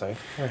Oh, the okay. same size.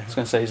 I was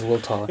going to say he's a little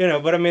taller. You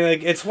know, but I mean,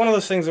 like, it's one of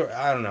those things where,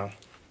 I don't know.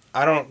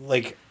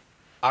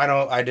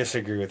 I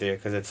disagree with you,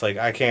 because it's like,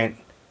 I can't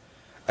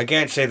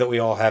say that we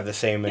all have the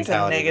same He's a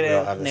mentality. That we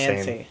all negative have the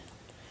Nancy. same...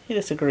 He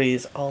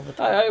disagrees all the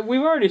time. We've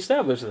already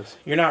established this.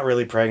 You're not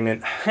really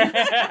pregnant.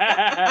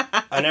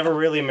 I never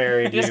really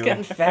married You're you. just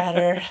getting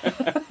fatter.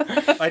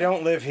 I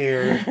don't live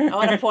here. I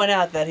want to point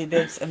out that he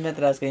did admit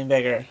that I was getting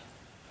bigger.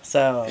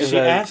 So Is She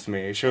that- asked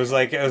me. She was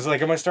like,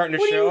 am I starting to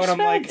What do you show? And I'm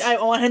like, expect?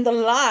 I want him to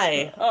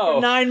lie Oh.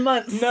 for 9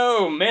 months.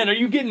 No, man, are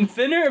you getting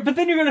thinner? But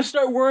then you're going to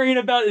start worrying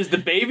about, is the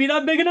baby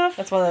not big enough?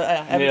 That's why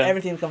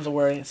everything becomes a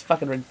worry. It's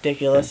fucking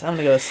ridiculous. I'm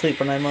gonna go to sleep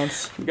for 9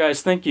 months.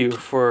 Guys, thank you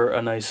for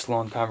a nice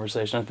long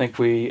conversation. I think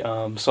we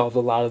solved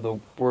a lot of the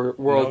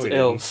world's we didn't.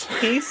 ills.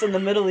 Peace in the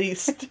Middle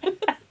East.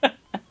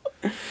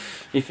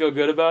 You feel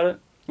good about it?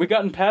 We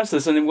gotten past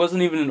this, and it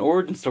wasn't even an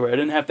origin story. I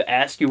didn't have to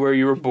ask you where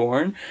you were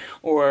born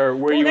or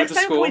where you went Next to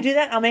time, school. can we do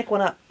that? I'll make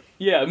one up.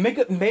 Yeah,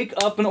 make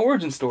up an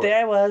origin story.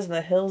 There I was in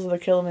the hills of the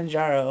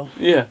Kilimanjaro.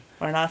 Yeah.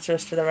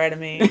 Rhinoceros to the right of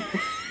me.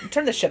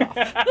 Turn this shit off.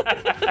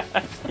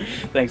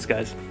 Thanks,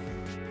 guys.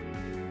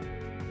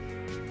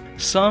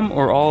 Some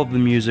or all of the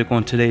music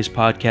on today's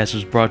podcast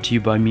was brought to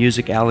you by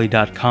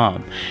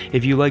MusicAlley.com.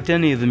 If you liked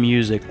any of the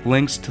music,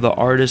 links to the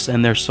artists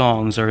and their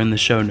songs are in the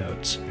show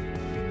notes.